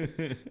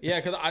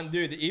 Yeah, because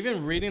dude,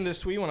 even reading this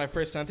tweet when I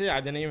first sent it,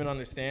 I didn't even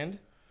understand.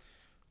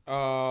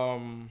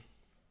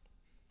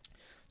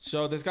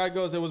 So this guy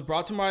goes, it was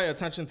brought to my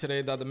attention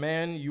today that the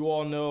man you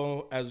all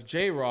know as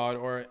J-Rod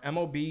or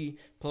MLB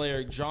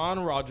player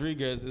John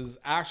Rodriguez is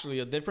actually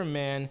a different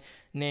man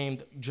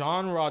named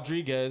John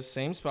Rodriguez,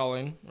 same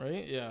spelling,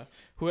 right? Yeah.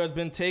 Who has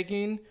been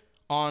taking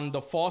on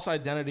the false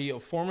identity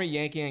of former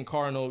Yankee and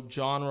Cardinal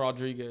John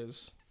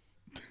Rodriguez.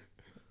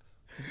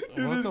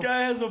 Dude, What this the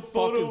guy has a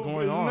photo. is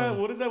going Isn't on? that,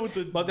 what is that with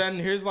the? But then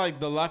here's like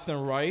the left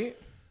and right.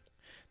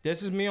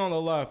 This is me on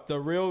the left, the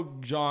real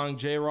John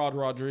J-Rod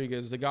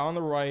Rodriguez. The guy on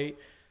the right,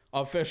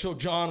 official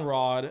John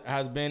Rod,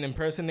 has been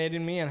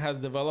impersonating me and has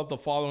developed a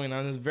following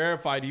and is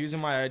verified using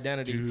my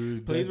identity.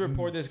 Dude, Please that's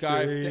report this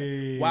guy.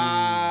 insane.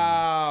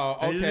 Wow.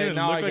 He doesn't Okay, even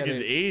now look I like get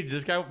his it. age.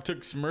 This guy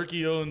took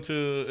Smirkio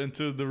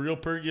into the real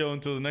Perkio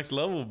into the next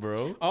level,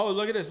 bro. Oh,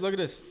 look at this. Look at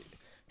this.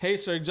 Hey,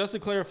 sir, just to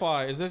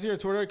clarify, is this your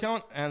Twitter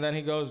account? And then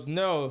he goes,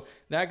 no,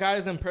 that guy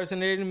has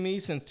impersonated me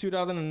since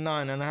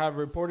 2009, and I have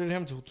reported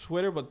him to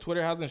Twitter, but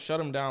Twitter hasn't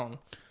shut him down.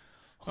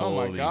 Oh,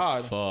 my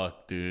God.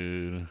 Fuck,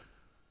 dude.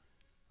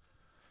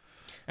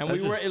 And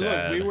That's just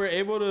sad. we were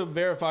able to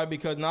verify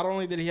because not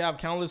only did he have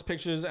countless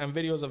pictures and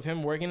videos of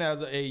him working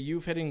as a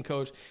youth hitting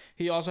coach,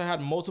 he also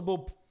had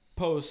multiple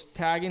posts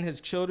tagging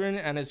his children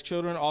and his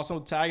children also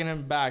tagging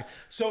him back.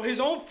 So his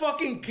own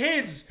fucking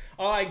kids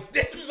are like,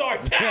 this is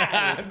our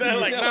dad. They're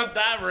like, not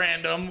that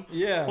random.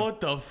 Yeah.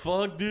 What the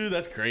fuck, dude?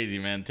 That's crazy,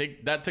 man.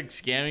 That took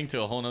scamming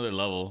to a whole nother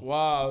level.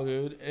 Wow,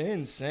 dude.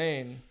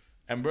 Insane.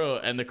 And bro,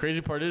 and the crazy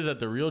part is that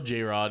the real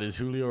J-Rod is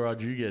Julio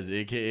Rodriguez,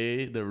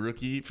 a.k.a. the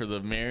rookie for the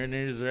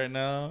Mariners right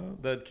now.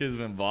 That kid's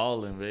been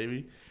balling,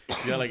 baby.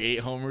 He got like 8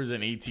 homers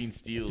and 18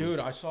 steals. Dude,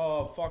 I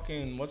saw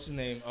fucking, what's his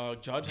name?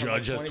 Judge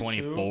has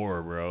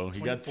 24, bro. He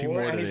got 2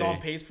 more and today. he's on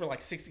pace for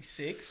like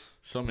 66.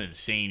 Some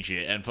insane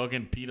shit. And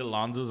fucking Pete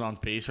Alonso's on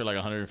pace for like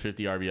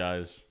 150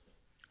 RBIs.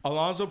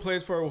 Alonso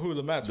plays for who?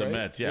 The Mets, The right?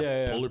 Mets,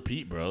 yeah. Polar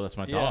Pete, bro. That's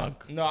my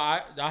dog. No,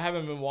 I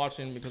haven't been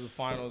watching because of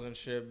finals and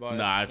shit. But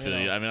Nah, I feel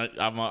you. I mean,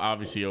 I'm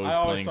obviously always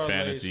playing start late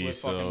fantasy, with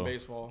so fucking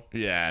baseball.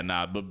 yeah,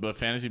 nah. But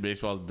fantasy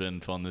baseball's been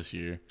fun this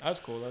year. That's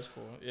cool.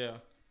 Yeah.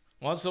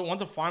 Once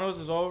the finals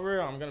is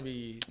over, I'm gonna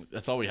be.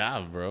 That's all we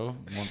have, bro.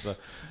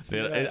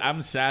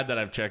 I'm sad that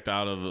I've checked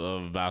out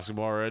of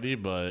basketball already,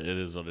 but it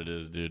is what it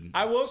is, dude.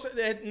 I will say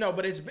that no,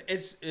 but it's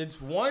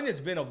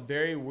been a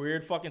very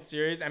weird fucking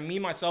series, and me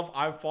myself,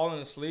 I've fallen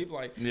asleep.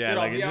 Like Yeah, dude,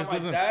 like I'll it be at just my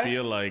doesn't desk,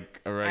 feel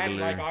like a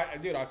regular. And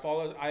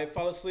like I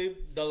fell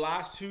asleep the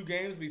last 2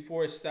 games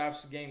before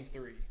Steph's game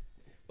 3,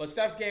 but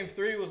Steph's game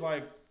 3 was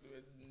like,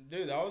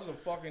 dude, that was a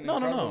fucking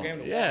incredible game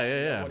to watch.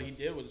 Yeah. What he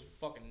did was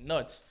fucking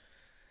nuts.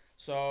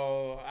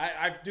 So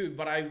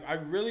I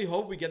really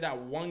hope we get that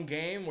one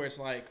game where it's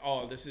like,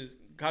 oh, this is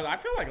because I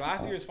feel like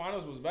last year's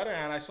finals was better,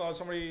 and I saw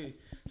somebody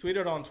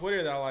tweeted on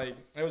Twitter that like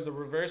it was the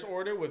reverse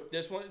order with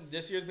this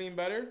year's being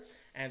better,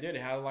 and dude,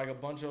 it had like a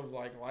bunch of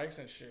like likes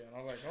and shit, and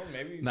I was like, oh,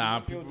 maybe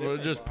people are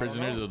just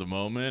prisoners of the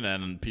moment,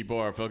 and people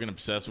are fucking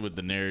obsessed with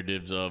the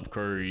narratives of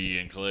Curry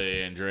and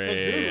Clay and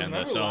Dre and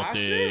the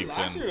Celtics.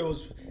 Last year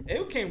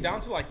it came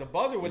down to like the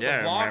buzzer with the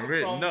block from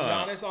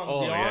Giannis on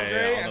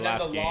DeAndre and then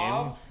the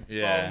lob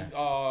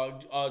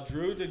from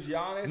Drew to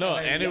Giannis. No,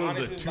 and it was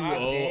the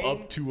 2-0,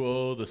 up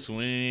 2-0, the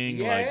swing,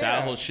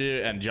 that whole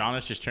shit, and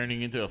Giannis just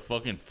turning into a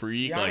fucking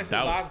freak. Giannis' like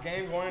that last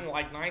game going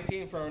like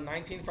 19 from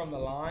the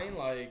line,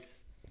 like.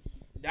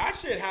 That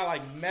shit had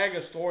like mega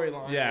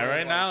storyline. Yeah,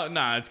 right like,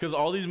 now, it's because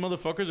all these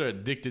motherfuckers are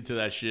addicted to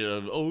that shit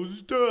of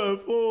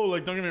Steph.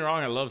 Like don't get me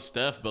wrong, I love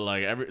Steph, but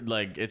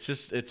like it's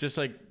just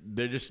like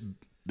they just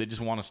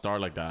want to star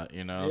like that,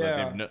 you know?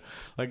 Yeah.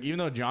 Like even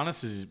though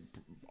Giannis is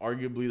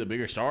arguably the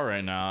bigger star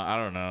right now, I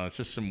don't know. It's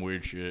just some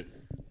weird shit.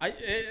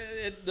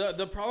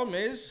 The problem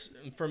is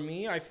for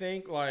me, I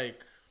think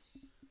like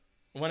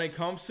when it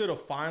comes to the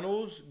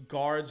finals,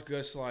 guards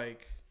just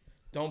like.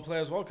 Don't play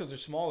as well because they're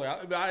smaller.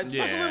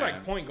 Especially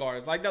like point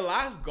guards. Like the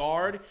last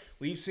guard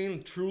we've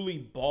seen truly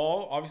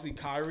ball, obviously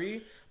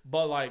Kyrie,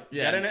 but like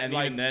and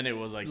even then it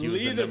was like he was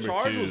the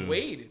charge 2. was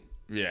Wade.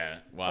 Yeah,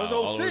 wow. That was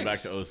all the way back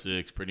to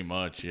 06, pretty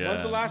much. Yeah.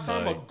 When's the last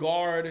time a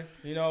guard,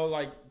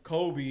 like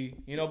Kobe,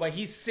 but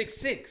he's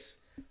 6'6".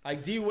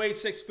 Like D Wade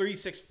 6'3",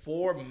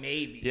 6'4",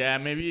 maybe. Yeah,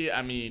 maybe.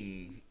 I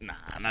mean, nah,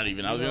 not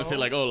even. I was gonna say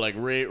like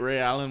Ray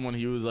Allen when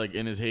he was like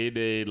in his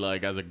heyday,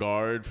 like as a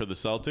guard for the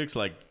Celtics,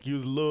 like he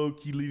was low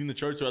key leading the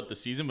charts throughout the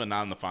season, but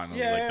not in the finals.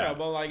 Yeah,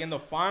 but like in the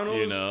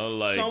finals,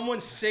 like someone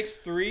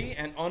 6'3"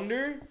 and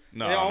under,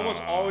 they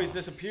almost always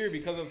disappear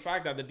because of the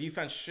fact that the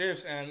defense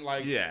shifts and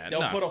like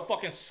they'll put a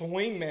fucking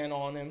swing man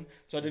on him,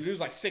 so the dude's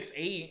like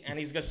 6'8" and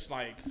he's just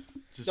like.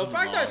 The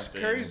fact that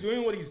Curry's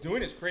doing what he's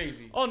doing is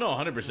crazy. Oh, no,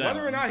 100%.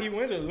 Whether or not he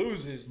wins or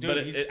loses,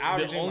 dude, he's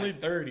averaging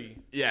like 30.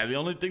 Yeah, the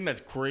only thing that's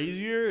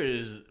crazier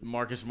is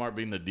Marcus Smart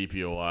being the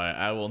DPOY.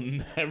 I will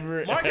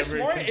never, Marcus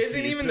Smart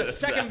isn't even the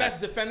second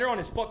best defender on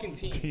his fucking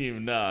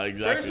team. No,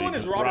 exactly. First one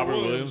is Robert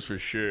Williams for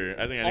sure.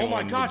 I think. Oh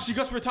my God, she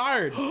just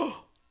retired.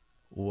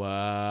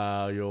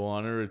 Wow,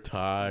 Joanna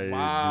retired.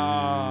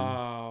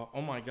 Wow.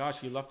 Dude. Oh my gosh,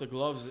 he left the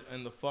gloves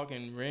in the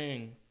fucking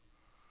ring.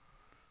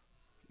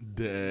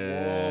 Damn.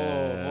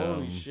 Whoa,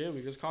 holy shit,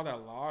 we just caught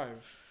that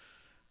live.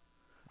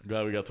 I'm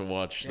glad we got to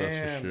watch. Damn, that's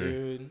for sure.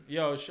 Dude.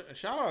 Yo,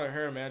 shout out to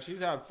her, man. She's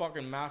had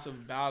fucking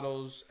massive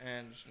battles,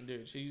 and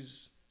dude,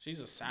 she's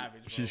a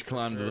savage. She's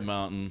climbed to the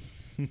mountain.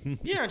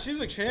 Yeah, and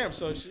she's a champ,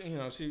 so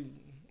she.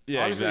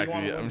 Yeah,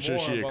 exactly. I'm sure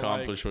she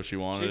accomplished what she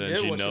wanted, and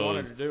she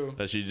knows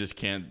that she just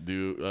can't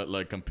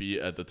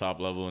compete at the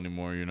top level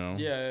anymore.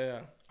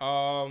 Yeah.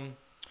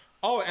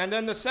 Oh, and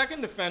then the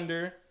second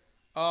defender.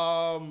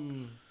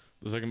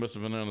 The second best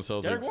defender on the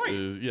Celtics Derek White.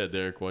 is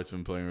Derek White's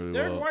been playing really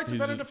well. Derek White's a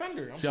better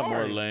defender. He's got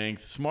more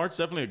length. Smart's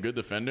definitely a good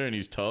defender and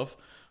he's tough,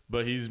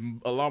 but he's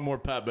a lot more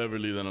Pat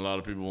Beverly than a lot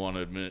of people want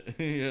to admit.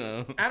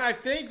 And I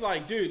think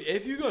dude,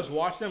 if you just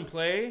watch them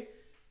play,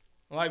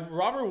 Like,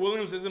 Robert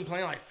Williams isn't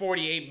playing like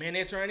 48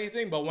 minutes or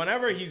anything, but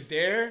whenever he's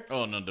there,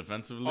 Oh no,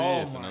 defensively,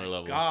 oh it's another my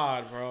level.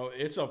 God, bro,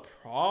 it's a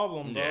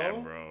problem, bro. Yeah,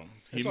 bro.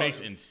 He It's makes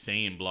all-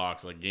 insane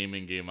blocks, like game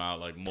in, game out,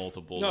 like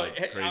multiple. No, like,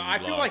 crazy I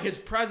feel like blocks. his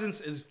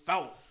presence is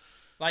felt,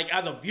 like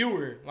as a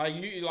viewer, like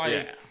you, like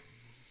Yeah.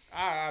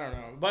 I don't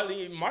know, but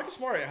Marcus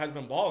Smart has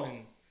been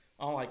balling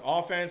on like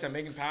offense and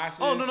making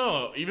passes. Oh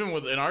no! Even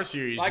in our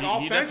series, Like,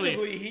 he offensively,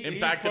 definitely he's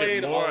impacted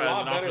played it more a as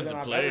lot an better than offensive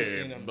I've player. ever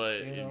seen him,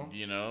 But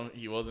you know?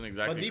 he wasn't But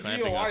exactly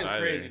clamping DPOY us is either.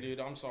 crazy, dude.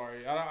 I'm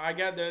sorry. I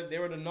get that they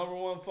were the number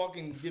one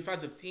fucking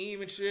defensive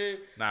team and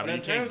shit. Nah, but in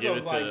you can't terms give of,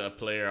 it like, to a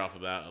player off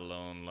of that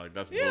alone. Like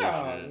that's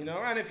yeah, bullshit. you know.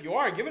 And if you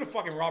are, give it to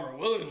fucking Robert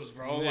Williams,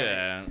 bro. Like,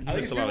 Yeah, he at missed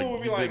least a lot people of-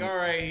 would be he like, did- all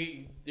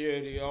right,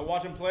 dude,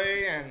 watch him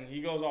play and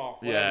he goes off.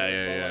 Yeah, whatever.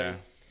 yeah, But, yeah. like,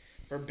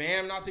 for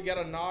Bam not to get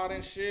a nod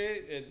and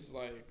shit, it's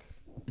like,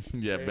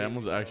 Yeah, Bam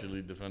was Crazy, bro.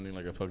 actually defending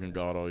like a fucking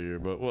god all year,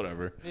 but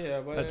whatever. yeah,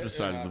 but That's it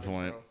besides the happens,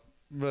 point.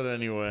 bro. But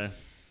anyway,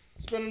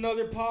 It's been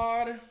another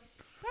pod.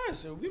 Yeah,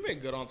 so we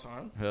made good on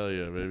time. hell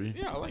yeah, baby.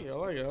 Yeah, I like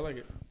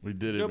it. We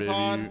did Good it, baby.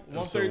 pod,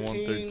 Episode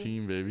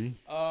 113. 113, baby.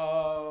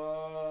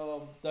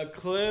 The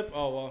clip.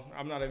 Oh well,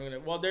 I'm not even gonna.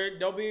 Well,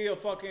 there'll be a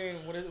fucking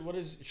what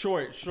is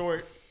short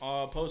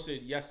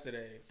posted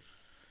yesterday.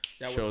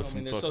 That Show we're us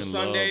filming some this. So fucking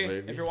love, Sunday,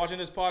 baby. if you're watching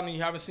this pod and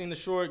you haven't seen the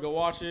short, go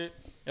watch it.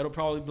 It'll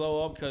probably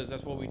blow up because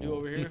that's what we do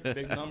over here.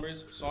 Big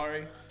numbers.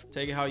 Sorry,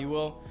 take it how you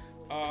will.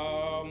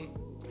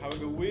 Have a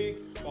good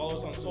week. Follow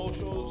us on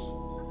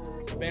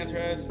socials. The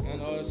Banterheads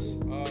and us.